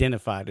 they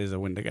identified as a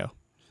Windigo.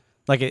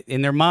 Like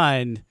in their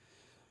mind,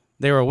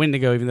 they were a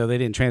Windigo, even though they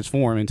didn't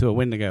transform into a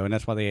Windigo, and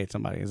that's why they ate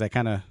somebody. Is that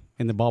kind of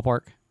in the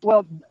ballpark?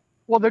 Well,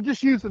 they're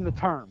just using the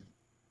term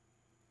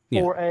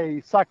for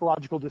a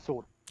psychological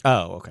disorder.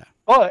 Oh, okay.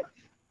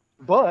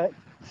 But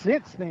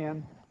since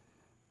then,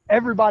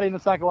 everybody in the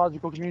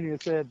psychological community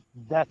has said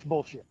that's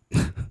bullshit.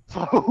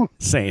 So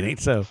Say it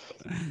ain't so.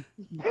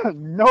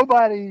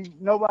 nobody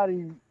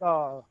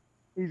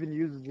even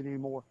uses it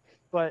anymore.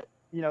 But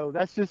you know,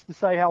 that's just to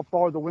say how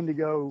far the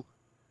Windigo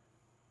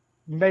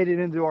made it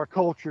into our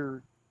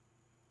culture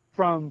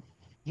from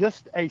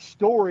just a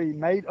story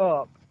made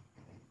up.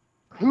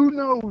 Who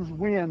knows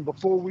when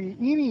before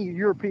any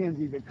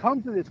Europeans even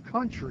come to this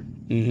country?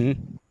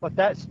 Mm-hmm. But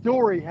that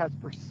story has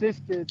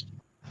persisted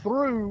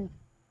through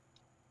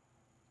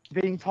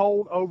being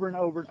told over and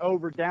over and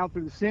over down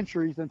through the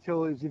centuries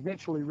until it was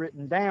eventually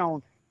written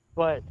down.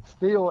 But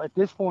still, at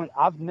this point,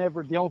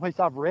 the only place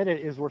I've read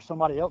it is where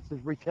somebody else is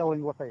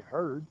retelling what they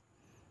heard.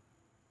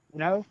 You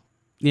know?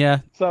 Yeah.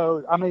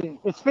 So, I mean,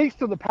 it speaks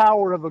to the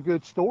power of a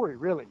good story,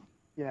 really.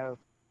 You know?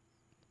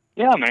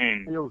 Yeah, I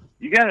mean,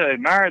 you got to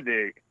admire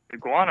the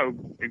iguana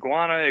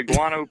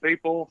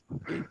people.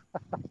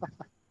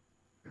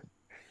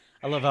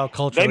 I love how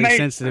culturally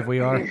sensitive we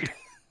are.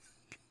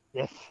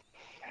 Yes.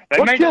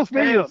 They made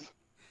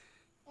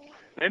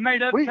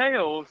up We-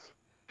 tales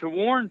to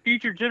warn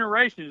future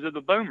generations of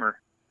the boomer.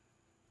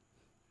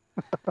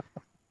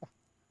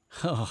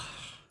 Oh.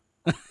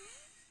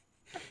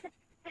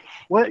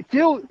 Well, it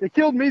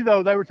killed me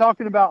though. They were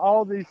talking about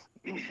all this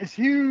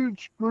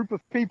huge group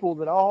of people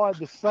that all had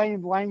the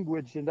same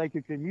language and they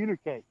could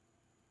communicate.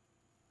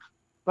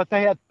 But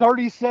they had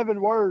 37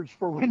 words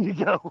for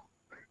Windigo.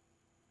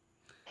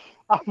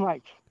 I'm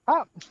like,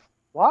 how?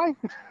 Why?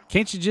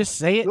 Can't you just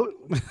say it?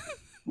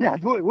 Yeah,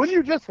 wouldn't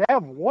you just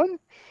have one?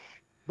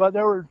 But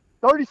there were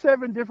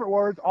 37 different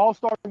words, all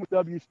starting with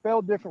W,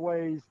 spelled different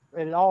ways,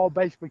 and it all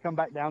basically come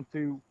back down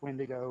to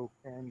Windigo.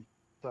 And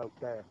so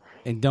there.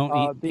 And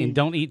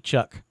don't eat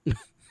Chuck.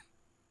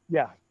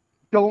 Yeah,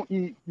 don't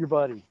eat your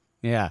buddy.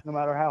 Yeah. No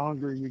matter how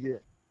hungry you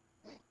get.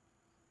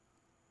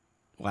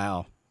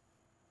 Wow.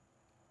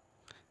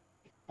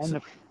 And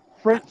the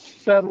French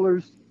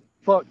settlers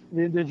fucked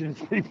the indigenous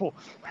people.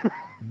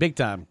 Big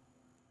time.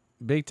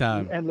 Big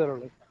time. And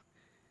literally.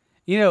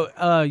 You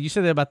know, you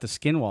said that about the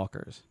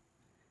skinwalkers.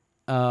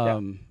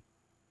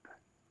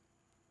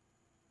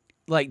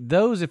 Like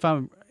those,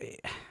 aren't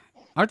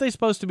they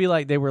supposed to be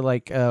like, they were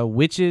like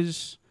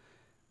witches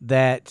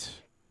that,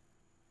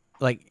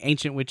 like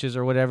ancient witches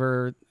or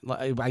whatever.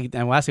 And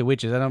when I say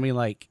witches, I don't mean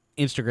like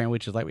Instagram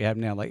witches like we have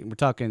now. Like we're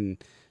talking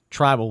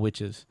tribal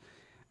witches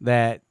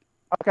that.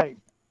 Okay.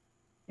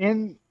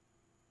 In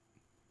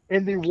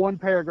the one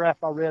paragraph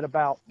I read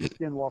about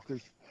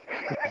skinwalkers,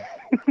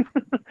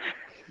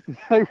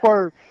 they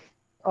were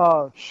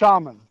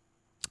shaman.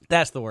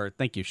 That's the word.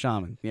 Thank you,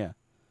 shaman. Yeah.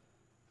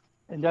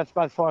 And that's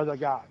about as far as I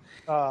got.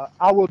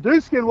 I will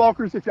do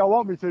skinwalkers if y'all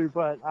want me to,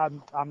 but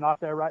I'm not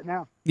there right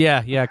now.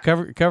 Yeah.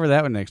 Cover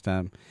that one next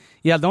time.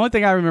 Yeah, the only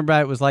thing I remember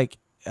about it was like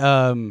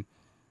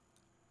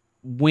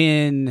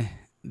when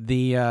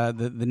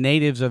the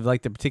natives of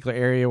like the particular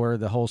area where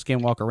the whole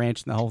Skinwalker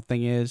Ranch and the whole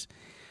thing is,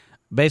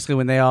 basically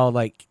when they all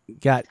like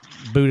got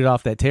booted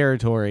off that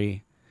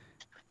territory,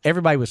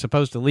 everybody was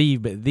supposed to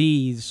leave, but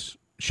these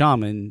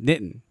shaman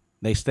didn't.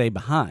 They stayed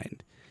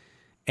behind.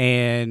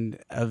 And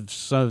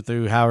so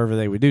through however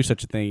they would do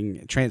such a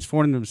thing,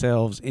 transforming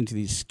themselves into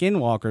these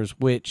skinwalkers,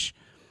 which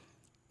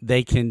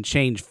they can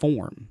change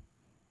form.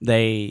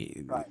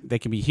 They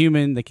can be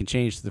human. They can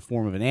change to the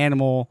form of an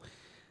animal.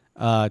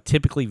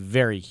 Typically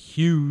very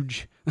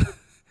huge.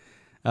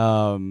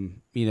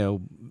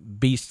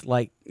 Beast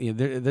like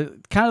they're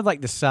kind of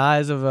like the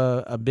size of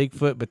a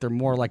Bigfoot, but they're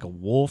more like a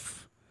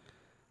wolf.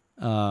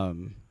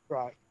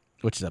 Right.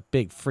 Which is a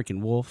big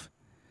freaking wolf.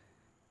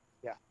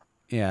 Yeah.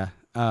 Yeah.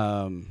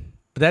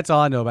 But that's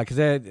all I know about,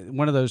 because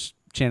one of those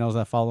channels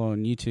I follow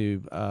on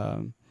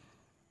YouTube,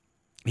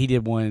 he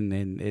did one,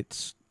 and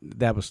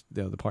that was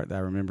the part that I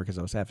remember because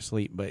I was half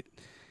asleep. But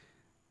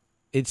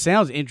it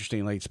sounds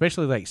interesting, like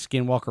especially like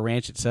Skinwalker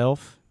Ranch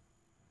itself.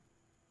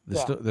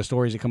 The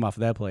stories that come off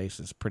of that place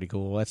is pretty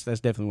cool. That's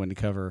definitely one to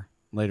cover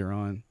later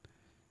on.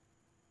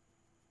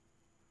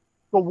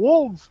 The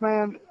wolves,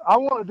 man, I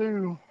want to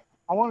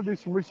do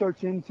some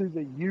research into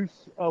the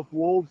use of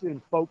wolves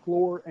in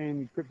folklore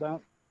and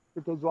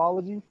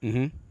cryptozoology,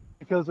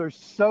 because there's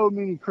so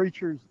many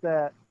creatures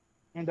that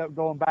end up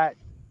going back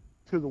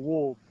to the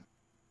wolves.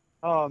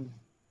 The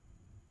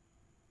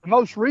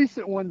most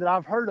recent one that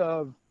I've heard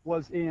of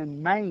was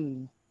in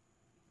Maine.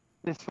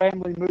 This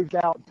family moved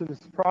out to this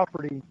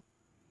property,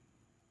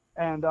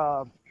 and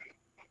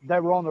they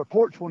were on their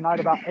porch one night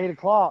about 8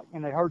 o'clock,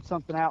 and they heard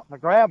something out in the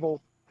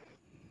gravel.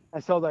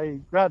 And so they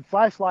grabbed a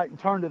flashlight and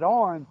turned it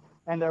on,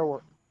 and there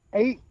were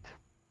 8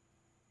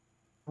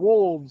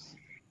 wolves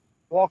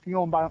walking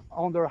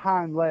on their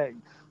hind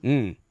legs.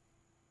 And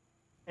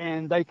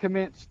they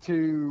commenced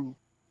to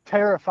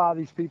terrify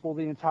these people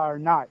the entire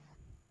night.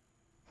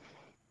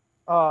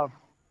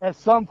 At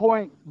some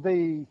point,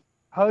 the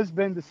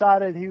husband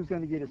decided he was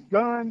going to get his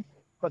gun,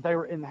 but they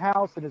were in the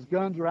house and his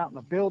guns were out in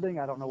the building.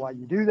 I don't know why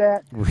you do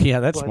that.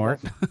 Yeah, that's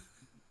smart.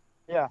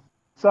 Yeah.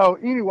 So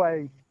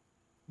anyway,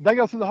 they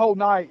go through the whole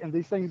night, and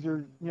these things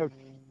are,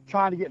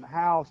 trying to get in the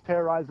house,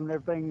 terrorizing and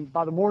everything.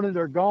 By the morning,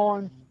 they're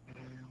gone.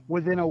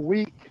 Within a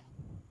week,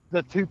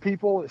 the 2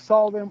 people that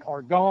saw them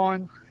are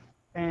gone,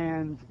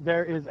 and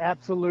there is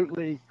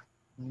absolutely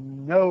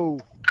no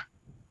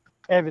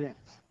evidence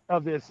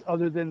of this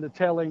other than the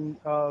telling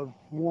of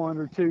 1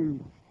 or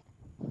 2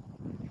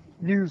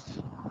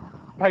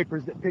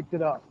 newspapers that picked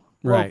it up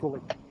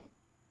locally.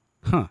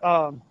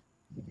 Huh.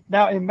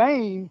 Now in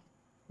Maine,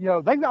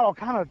 they've got all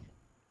kind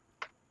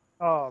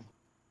of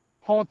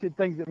haunted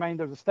things in Maine.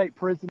 There's a state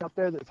prison up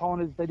there that's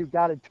haunted. They do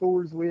guided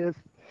tours with.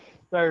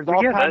 There's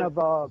all kind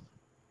of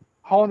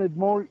haunted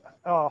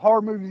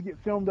horror movies get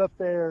filmed up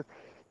there,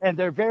 and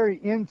they're very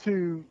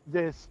into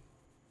this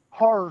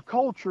horror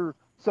culture.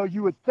 So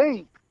you would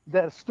think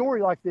that a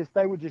story like this,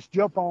 they would just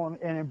jump on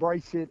and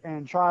embrace it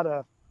and try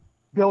to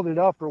build it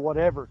up or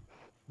whatever.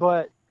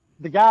 But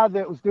the guy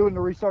that was doing the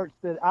research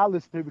that I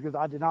listened to, because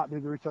I did not do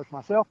the research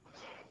myself,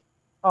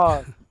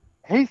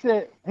 he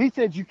said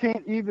you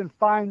can't even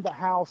find the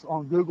house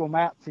on Google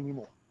Maps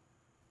anymore.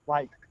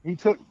 Like he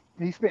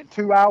spent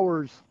 2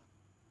 hours,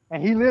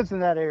 and he lives in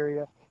that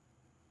area,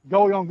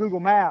 going on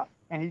Google Maps,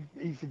 and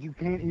he said you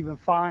can't even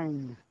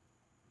find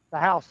the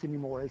house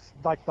anymore. It's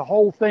like the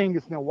whole thing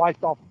has been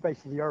wiped off the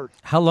face of the earth.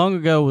 How long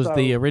ago was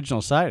the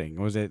original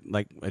sighting? Was it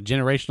like a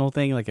generational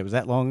thing? Like it was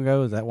that long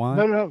ago? Is that why?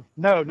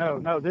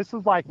 No. This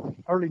was like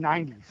early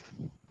 90s.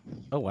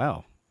 Oh,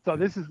 wow. So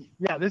this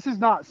is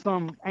not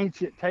some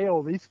ancient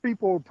tale. These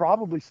people are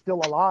probably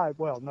still alive.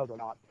 Well, no, they're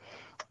not.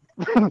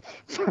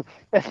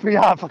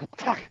 FBI fucking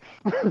fuck.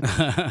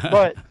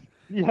 But,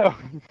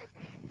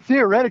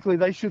 theoretically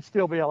they should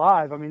still be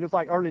alive. I mean, it's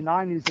like early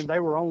 90s, and they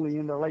were only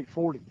in their late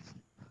 40s.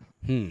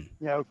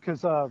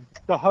 Because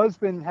the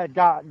husband had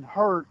gotten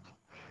hurt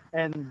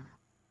and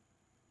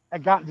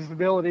had gotten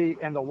disability,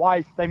 and the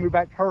wife, they moved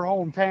back to her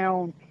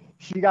hometown.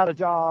 She got a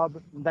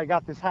job, they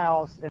got this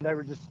house, and they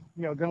were just,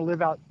 going to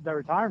live out their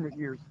retirement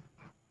years.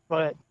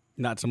 But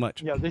not so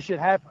much. This shit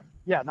happened.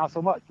 Yeah, not so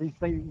much. These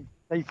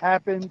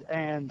happened,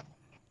 and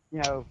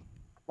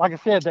like I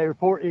said,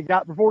 it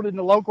got reported in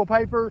the local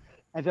paper,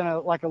 and then a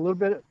little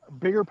bit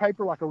bigger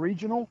paper, like a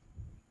regional.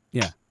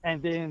 Yeah.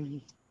 And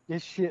then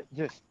this shit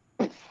just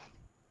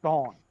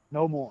gone.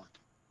 No more.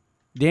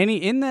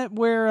 Danny, isn't that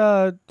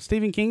where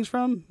Stephen King's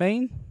from?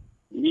 Maine?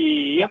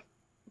 Yep.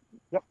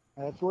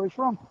 That's where he's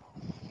from.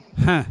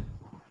 Huh.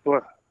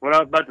 What I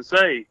was about to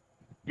say,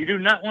 you do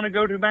not want to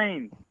go to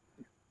Maine.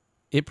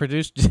 It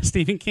produced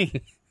Stephen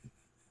King.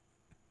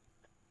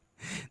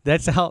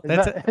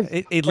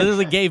 It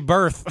literally gave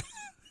birth.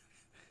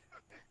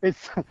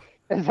 Is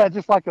that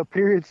just like a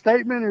period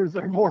statement, or is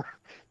there more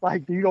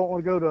like, do you don't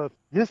want to go to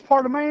this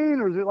part of Maine,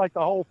 or is it like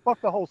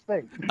fuck the whole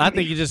state? I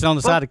think you're just on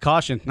the side of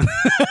caution.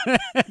 I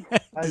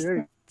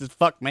agree. Just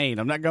fuck Maine.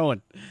 I'm not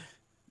going.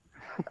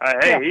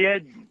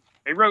 Hey,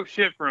 he wrote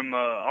shit from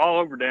all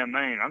over damn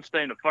Maine. I'm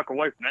staying the fuck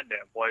away from that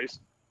damn place.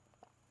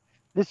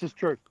 This is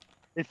true.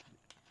 It's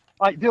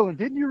like, Dylan,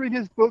 didn't you read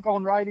his book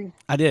on writing?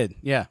 I did,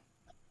 yeah.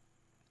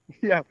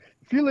 Yeah.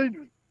 If you read,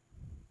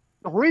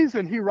 the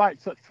reason he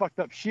writes such fucked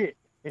up shit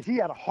is he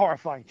had a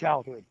horrifying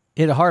childhood.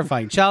 He had a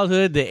horrifying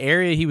childhood. The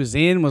area he was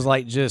in was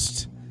like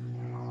just,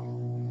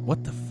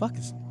 what the fuck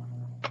is,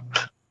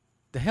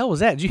 the hell was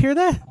that? Did you hear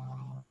that?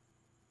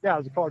 Yeah, it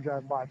was a car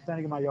driving by,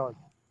 standing in my yard.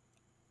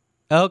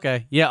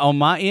 Okay, yeah, on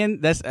my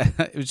end,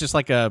 it was just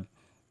like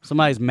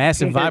somebody's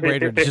massive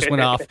vibrator just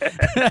went off.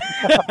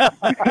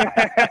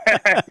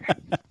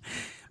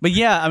 But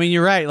yeah, I mean,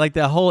 you're right. Like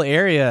the whole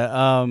area,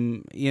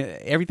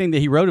 everything that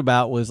he wrote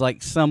about was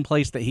like some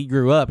place that he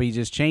grew up. He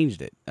just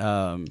changed it.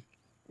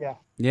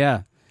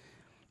 Yeah.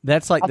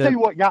 That's like I'll tell you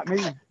what got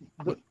me.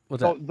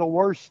 What's that? The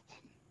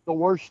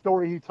worst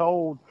story he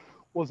told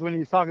was when he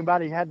was talking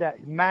about he had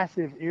that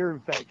massive ear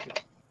infection.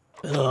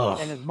 Ugh.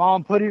 And his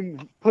mom put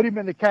him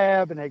in the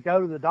cab, and they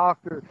go to the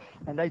doctor,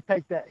 and they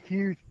take that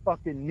huge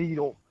fucking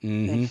needle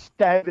and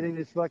stab it in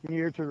his fucking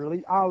ear to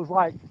release. I was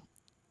like,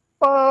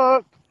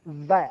 fuck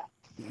that.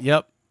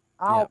 Yep.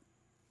 I'll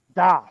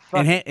die.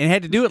 And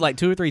had to do it like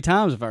 2 or 3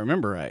 times if I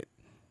remember right.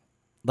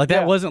 Like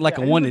that wasn't like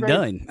a one and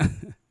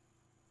done.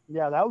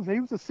 Yeah, he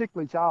was a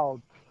sickly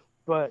child,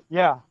 but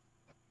yeah.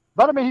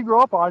 But I mean, he grew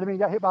up all right. I mean, he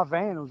got hit by a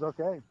van. It was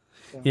okay.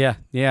 So.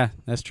 Yeah,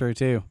 that's true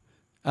too.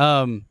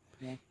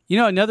 You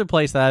know, another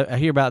place that I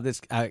hear about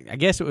this, I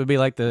guess it would be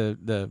like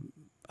the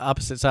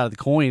opposite side of the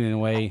coin in a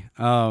way.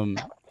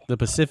 The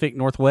Pacific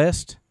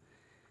Northwest,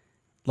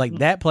 like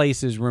that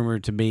place is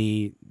rumored to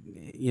be,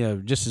 you know,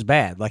 just as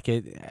bad. Like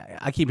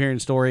I keep hearing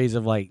stories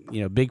of like,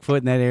 you know, Bigfoot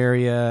in that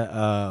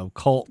area,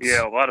 cults.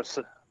 Yeah, a lot of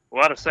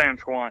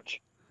Sasquatch.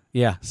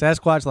 Yeah,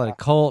 Sasquatch, a lot of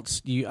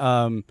cults.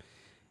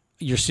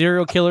 Your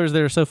serial killers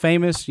that are so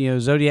famous, you know,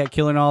 Zodiac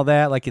Killer and all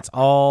that. Like it's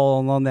all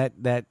along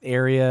that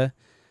area.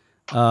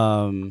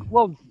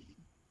 Well,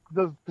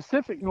 the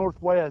Pacific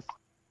Northwest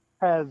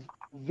has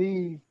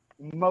the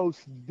most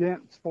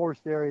dense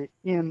forest area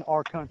in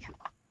our country,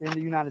 in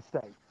the United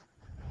States.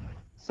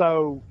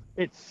 So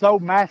it's so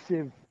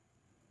massive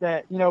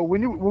that, you know,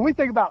 when we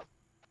think about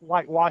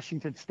like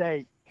Washington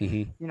State,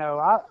 you know,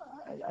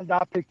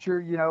 I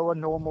picture, you know, a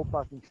normal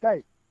fucking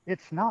state.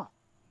 It's not.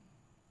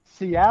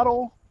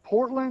 Seattle,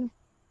 Portland,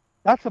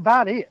 that's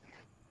about it.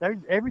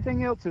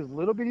 Everything else is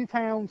little bitty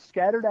towns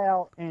scattered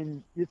out,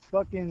 and it's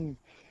fucking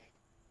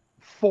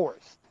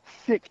forest,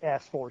 thick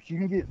ass forest. You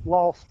can get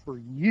lost for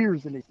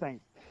years in these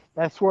things.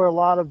 That's where a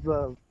lot of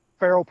the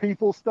feral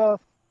people stuff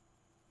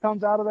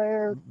comes out of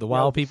there. The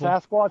wild people,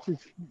 Sasquatches,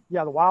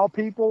 the wild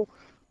people,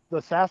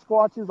 the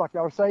Sasquatches, like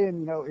I was saying,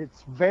 you know,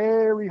 it's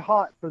very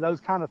hot for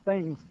those kind of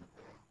things.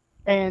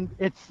 And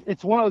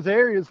it's one of those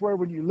areas where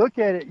when you look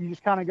at it, you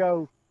just kind of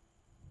go,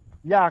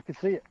 yeah, I can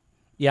see it.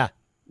 Yeah.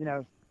 You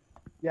know,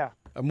 yeah.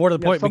 Or more to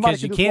the point,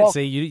 because you can't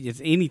see,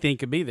 anything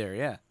could be there,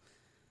 yeah.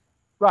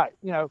 Right.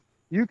 You know,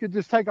 you could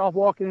just take off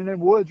walking in them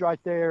woods right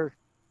there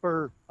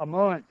for a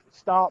month,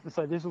 stop and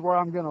say, this is where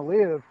I'm going to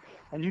live.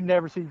 And you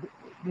never see,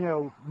 you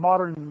know,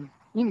 modern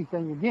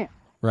anything again.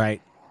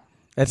 Right.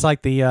 That's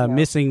like the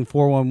missing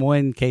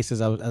 411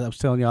 cases I was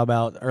telling you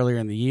about earlier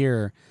in the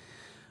year,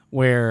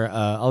 where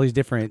all these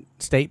different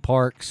state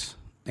parks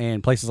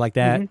and places like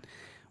that,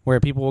 where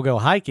people will go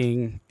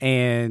hiking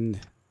and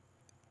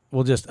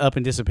will just up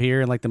and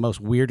disappear in like the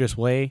most weirdest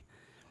way.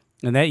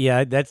 And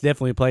that's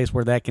definitely a place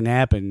where that can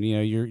happen. You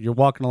know, you're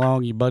walking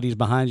along, your buddy's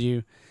behind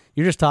you,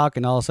 you're just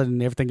talking, all of a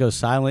sudden everything goes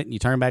silent, and you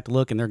turn back to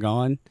look and they're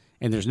gone,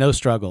 and there's no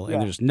struggle,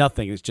 and there's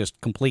nothing. It's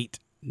just complete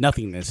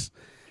nothingness.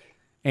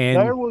 And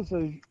there was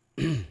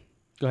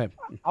go ahead.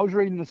 I was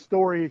reading a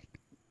story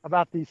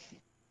about these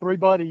 3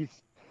 buddies.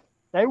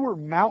 They were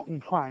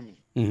mountain climbing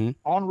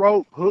on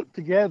rope, hooked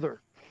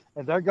together,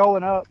 and they're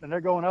going up,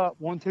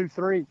 1, 2,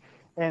 3,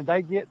 and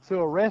they get to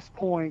a rest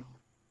point.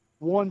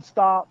 1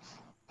 stops,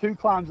 2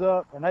 climbs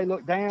up, and they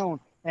look down,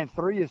 and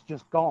 3 is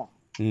just gone.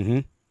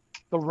 The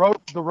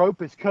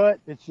rope is cut.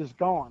 It's just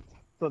gone.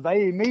 So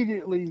they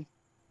immediately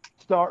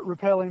start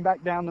rappelling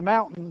back down the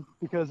mountain,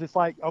 because it's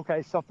like,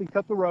 okay, something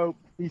cut the rope.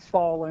 He's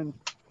falling,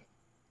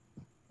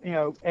 you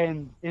know,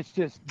 and it's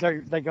just,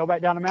 they go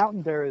back down the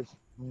mountain. There is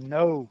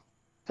no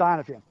sign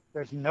of him.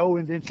 There's no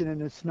indentation in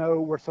the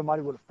snow where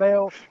somebody would have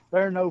fell.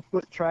 There are no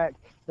foot tracks.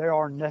 There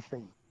are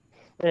nothing.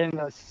 In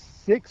a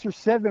 6 or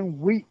 7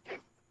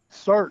 week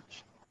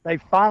search, they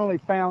finally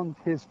found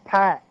his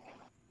pack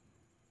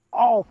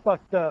all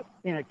fucked up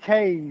in a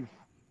cave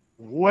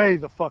way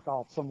the fuck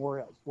off somewhere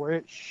else where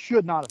it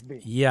should not have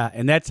been. Yeah,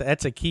 and that's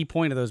a key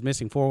point of those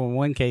missing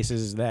 411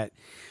 cases, is that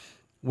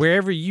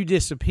wherever you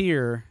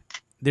disappear,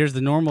 there's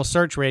the normal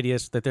search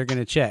radius that they're going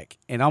to check.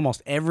 And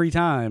almost every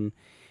time,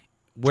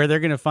 where they're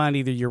going to find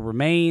either your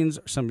remains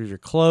or some of your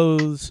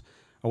clothes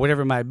or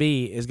whatever it might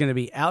be is going to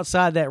be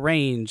outside that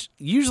range,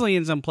 usually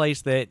in some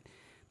place that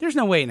there's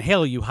no way in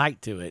hell you hike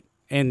to it.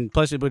 And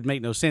plus, it would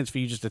make no sense for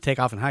you just to take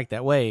off and hike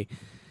that way.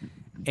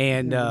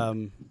 And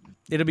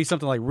it'll be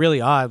something like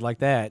really odd like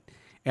that.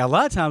 And a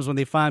lot of times when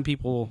they find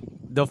people,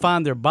 they'll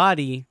find their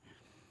body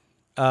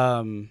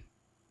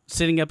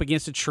sitting up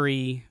against a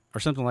tree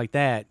or something like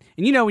that.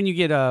 And you know, when you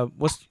get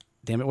what's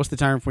the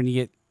term for when you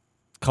get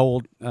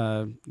cold?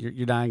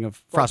 You're dying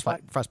of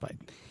frostbite.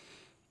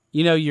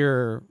 You know,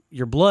 your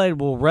blood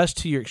will rush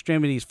to your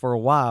extremities for a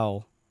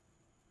while,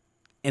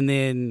 and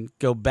then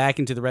go back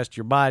into the rest of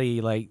your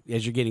body, like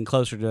as you're getting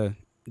closer to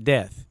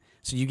death.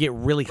 So you get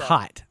really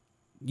hot.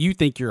 You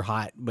think you're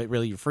hot, but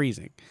really you're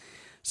freezing.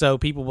 So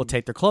people will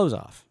take their clothes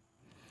off.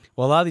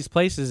 Well, a lot of these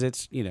places,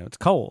 it's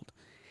cold.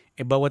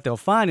 But what they'll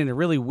find, and a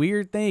really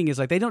weird thing, is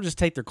like they don't just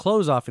take their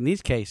clothes off in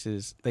these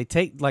cases. They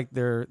take like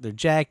their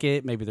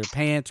jacket, maybe their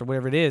pants or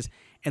whatever it is,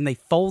 and they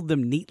fold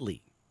them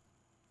neatly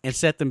and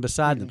set them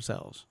beside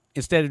themselves.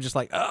 Instead of just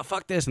like, oh,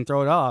 fuck this, and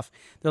throw it off.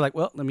 They're like,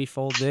 well, let me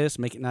fold this,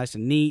 make it nice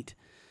and neat,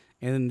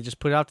 and then just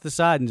put it off to the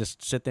side and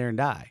just sit there and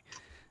die.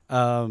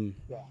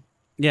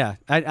 Yeah,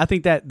 I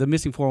think that the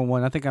missing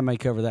 411, I think I may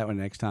cover that one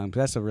next time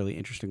because that's a really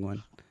interesting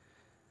one.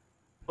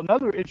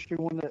 Another interesting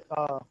one that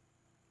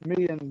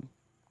me and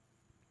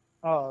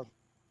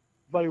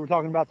Buddy were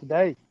talking about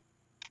today.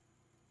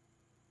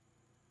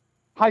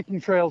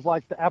 Hiking trails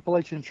like the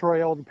Appalachian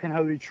Trail, the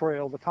Pinhoti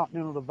Trail, the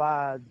Continental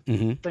Divide,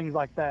 things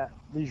like that.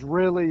 These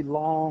really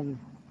long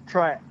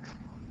tracks.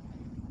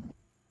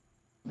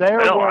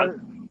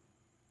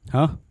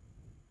 Huh?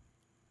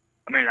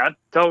 I mean, I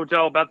told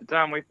y'all about the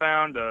time we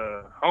found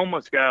a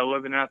homeless guy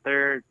living out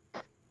there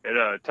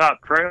at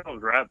Top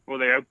Trails right before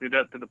they opened it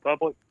up to the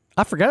public.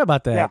 I forgot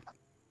about that.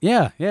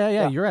 Yeah.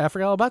 You're right. I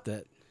forgot all about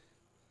that.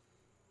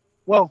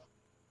 Well,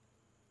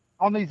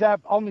 on these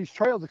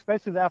trails,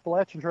 especially the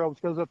Appalachian Trail,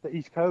 which goes up the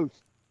East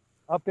Coast,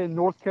 up in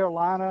North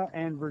Carolina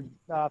and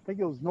I think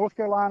it was North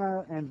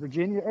Carolina and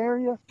Virginia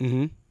area,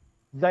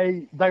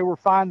 they were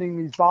finding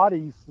these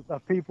bodies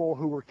of people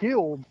who were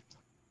killed,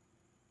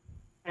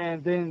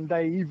 and then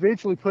they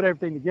eventually put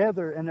everything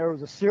together, and there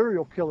was a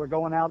serial killer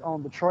going out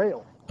on the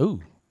trail. Ooh.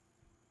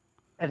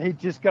 And he'd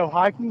just go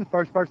hiking. The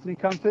first person he'd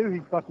come to,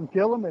 he'd fucking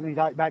kill him, and he'd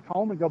hike back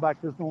home and go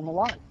back to his normal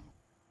life.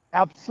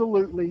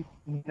 Absolutely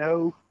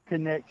no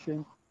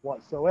connection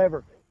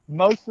whatsoever.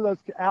 Most of those,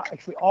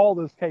 actually all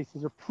those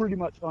cases are pretty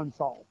much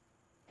unsolved.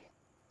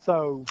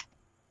 So,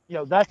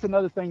 that's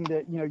another thing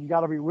that, you got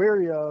to be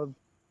wary of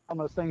on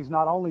those things.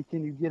 Not only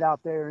can you get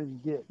out there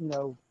and get,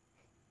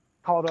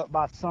 caught up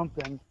by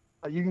something,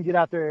 but you can get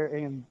out there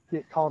and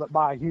get caught up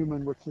by a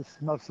human, which is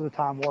most of the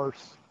time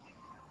worse.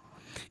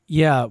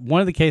 Yeah,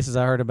 one of the cases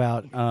I heard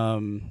about,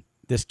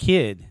 this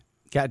kid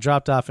got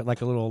dropped off at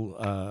like a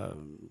little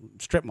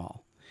strip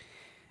mall.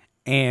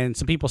 And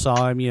some people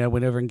saw him,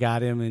 went over and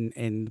got him,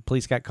 and the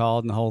police got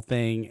called and the whole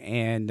thing.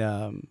 And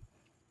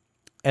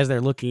as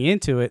they're looking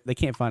into it, they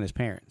can't find his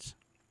parents.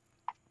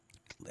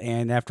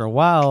 And after a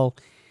while,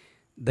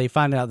 they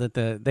find out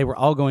that they were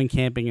all going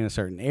camping in a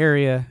certain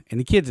area. And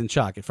the kid's in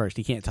shock at first.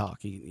 He can't talk.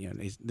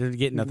 They're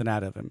getting nothing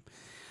out of him.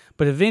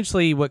 But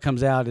eventually what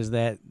comes out is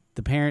that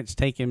the parents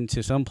take him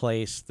to some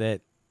place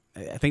that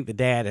I think the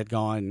dad had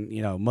gone,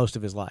 most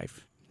of his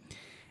life.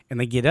 And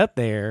they get up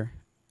there,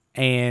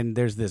 and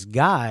there's this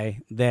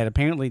guy that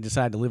apparently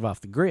decided to live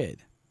off the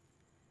grid.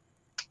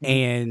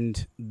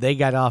 And they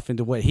got off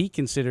into what he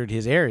considered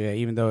his area,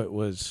 even though it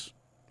was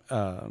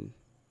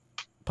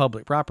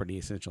public property,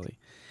 essentially.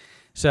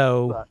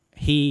 So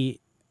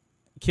he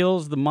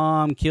kills the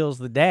mom, kills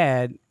the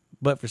dad,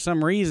 but for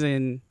some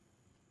reason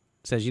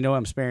says,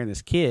 I'm sparing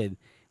this kid.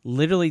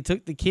 Literally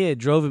took the kid,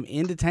 drove him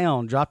into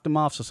town, dropped him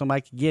off so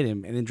somebody could get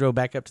him, and then drove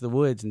back up to the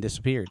woods and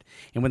disappeared.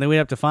 And when they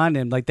went up to find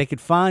him, they could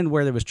find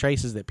where there was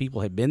traces that people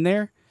had been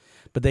there,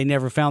 but they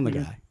never found the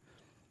guy.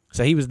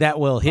 So he was that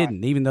well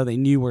hidden, even though they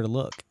knew where to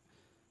look.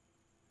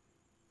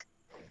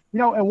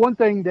 And one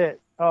thing that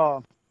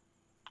I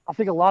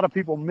think a lot of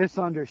people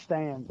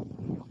misunderstand,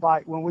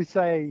 like when we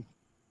say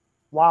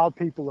wild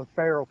people or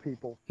feral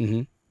people,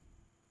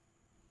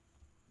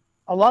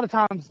 a lot of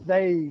times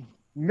they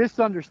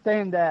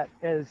misunderstand that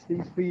as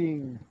these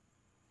being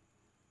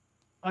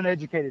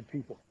uneducated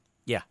people.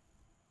 Yeah.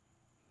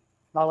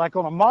 Now, like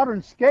on a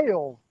modern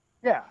scale,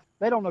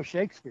 they don't know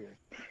Shakespeare.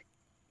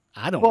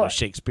 I don't know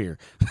Shakespeare.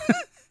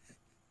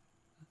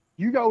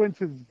 You go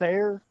into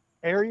their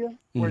area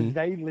where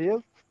they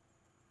live.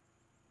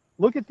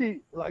 Look at the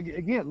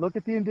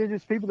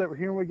indigenous people that were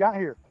here when we got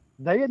here.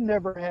 They had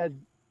never had,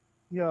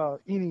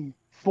 any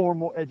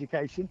formal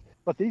education,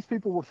 but these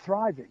people were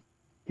thriving.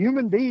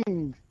 Human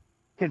beings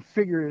can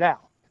figure it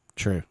out.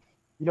 True.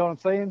 You know what I'm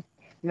saying?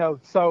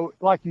 So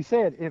like you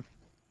said,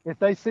 if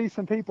they see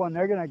some people and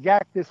they're going to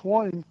gack this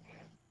one,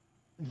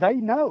 they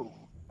know,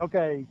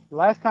 okay,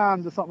 last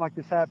time that something like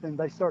this happened,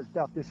 they searched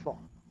out this far.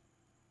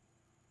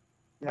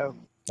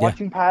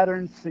 Watching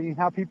patterns, seeing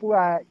how people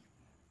act,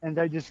 and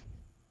they just,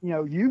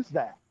 use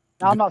that.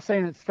 Now, I'm not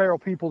saying it's feral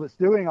people that's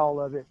doing all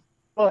of it,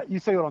 but you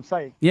see what I'm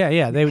saying.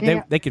 Yeah,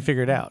 they could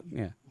figure it out.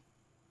 Yeah.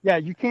 Yeah,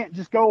 you can't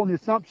just go on the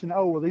assumption,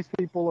 these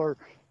people are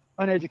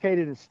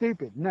uneducated and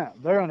stupid. No,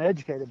 they're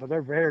uneducated, but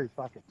they're very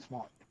fucking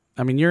smart.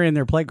 I mean, you're in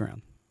their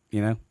playground,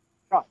 Right.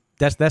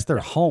 That's their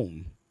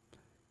home.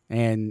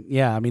 And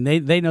yeah, I mean,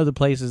 they know the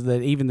places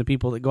that even the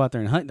people that go out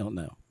there and hunt don't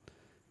know.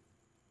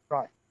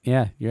 Right.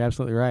 Yeah, you're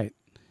absolutely right.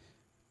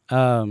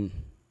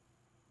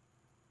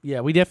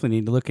 Yeah, we definitely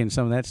need to look into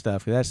some of that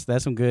stuff.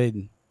 That's some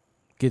good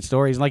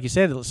stories. And like you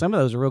said, some of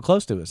those are real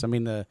close to us. I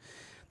mean, the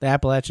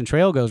Appalachian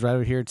Trail goes right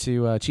over here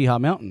to Cheehaw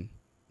Mountain,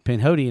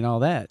 Pinhoti, and all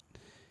that.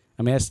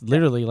 I mean, that's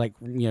literally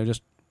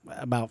just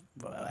about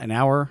an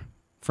hour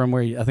from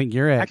where I think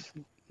you're at.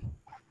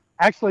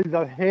 Actually,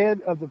 the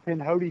head of the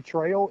Pinhoti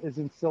Trail is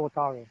in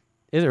Silicaga.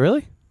 Is it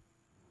really?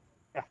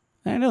 Yeah.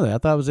 I didn't know that. I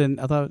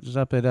thought it was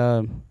up at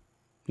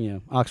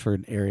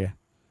Oxford area.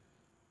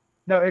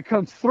 No, it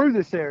comes through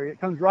this area.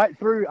 It comes right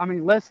through. I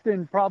mean, less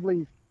than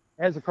probably,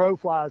 as a crow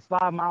flies,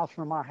 5 miles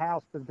from my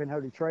house to the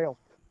Pinhoti Trail.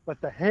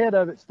 But the head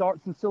of it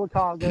starts in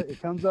Silicaga.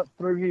 It comes up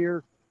through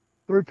here,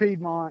 through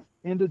Piedmont,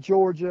 into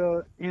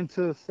Georgia,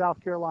 into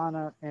South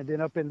Carolina, and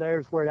then up in there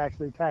is where it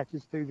actually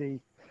attaches to the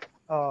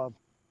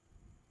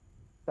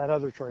That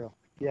other trail.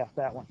 Yeah,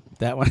 that one.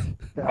 That one.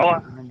 That Oh, I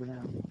don't remember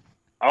now.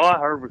 All I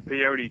heard was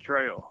Peyote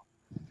Trail.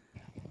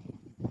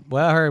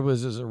 What I heard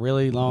was a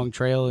really long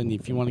trail, and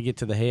if you want to get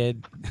to the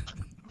head,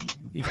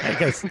 you gotta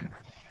go.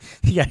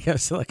 You gotta go to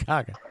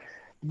Silicaca.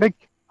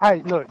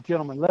 Hey, look,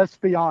 gentlemen, let's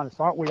be honest.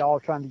 Aren't we all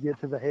trying to get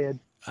to the head?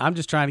 I'm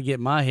just trying to get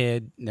my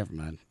head. Never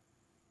mind.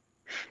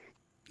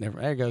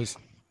 There goes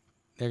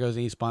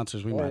any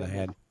sponsors we might have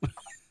had.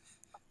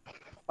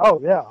 Oh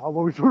yeah,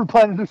 we were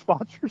planning to do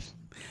sponsors.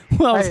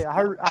 Well, Hey,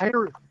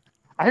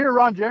 I hear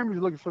Ron Jeremy's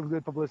looking for some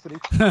good publicity.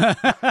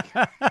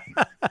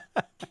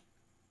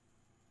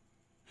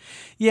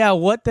 yeah.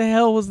 What the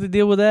hell was the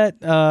deal with that?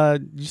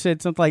 You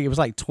said something like it was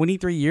like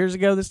 23 years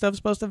ago this stuff's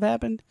supposed to have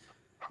happened.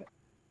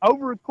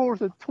 Over a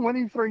course of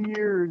 23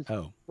 years,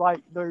 Oh,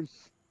 like there's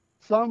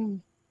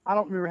some, I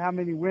don't remember how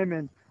many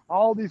women.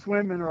 All these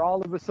women are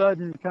all of a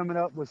sudden coming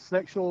up with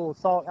sexual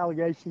assault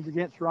allegations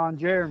against Ron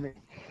Jeremy.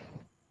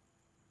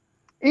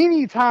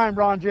 Anytime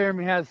Ron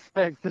Jeremy has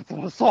sex, it's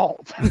an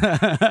assault.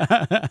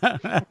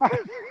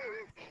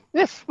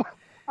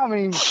 I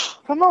mean,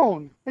 come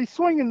on. He's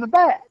swinging the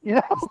bat, you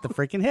know? it's the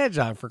freaking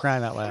hedgehog for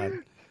crying out loud.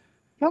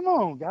 Come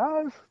on,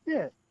 guys.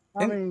 Yeah.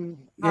 I yeah.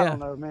 don't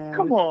know, man.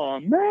 Come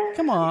on, man.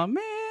 Come on,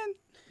 man.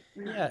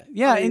 Yeah,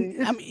 yeah.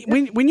 And I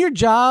mean, when your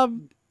job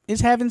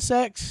is having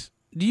sex,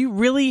 do you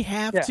really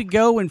have to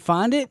go and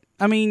find it?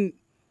 I mean,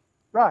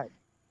 Right.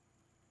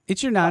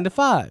 it's your 9 to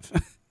 5.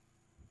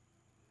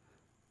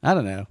 I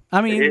don't know.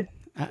 I mean,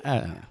 I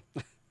don't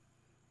know.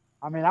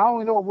 I mean, I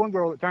only know of one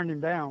girl that turned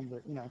him down,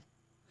 but, you know,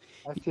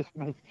 that's just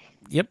me.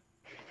 Yep.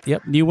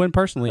 Knew one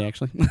personally,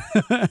 actually.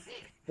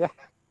 Yeah.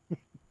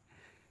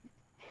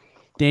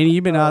 Danny,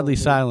 you've been oddly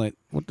silent.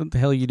 What the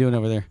hell are you doing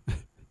over there?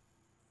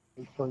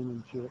 He's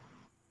cleaning shit.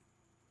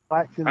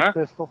 Wax in his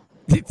pistol.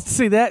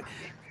 See that?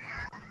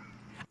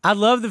 I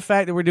love the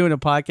fact that we're doing a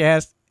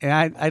podcast,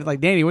 and I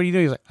like, Danny, what are you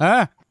doing? He's like,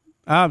 huh?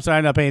 Oh, I'm sorry,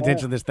 I'm not paying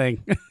attention to this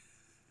thing.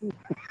 Are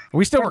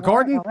we still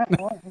recording?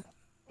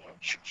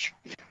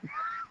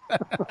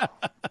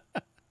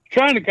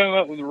 Trying to come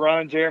up with a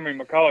Ron Jeremy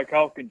Macaulay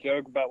Culkin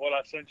joke about what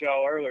I sent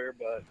y'all earlier,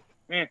 but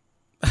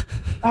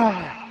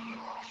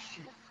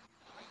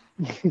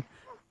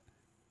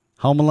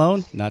Home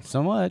Alone? Not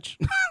so much.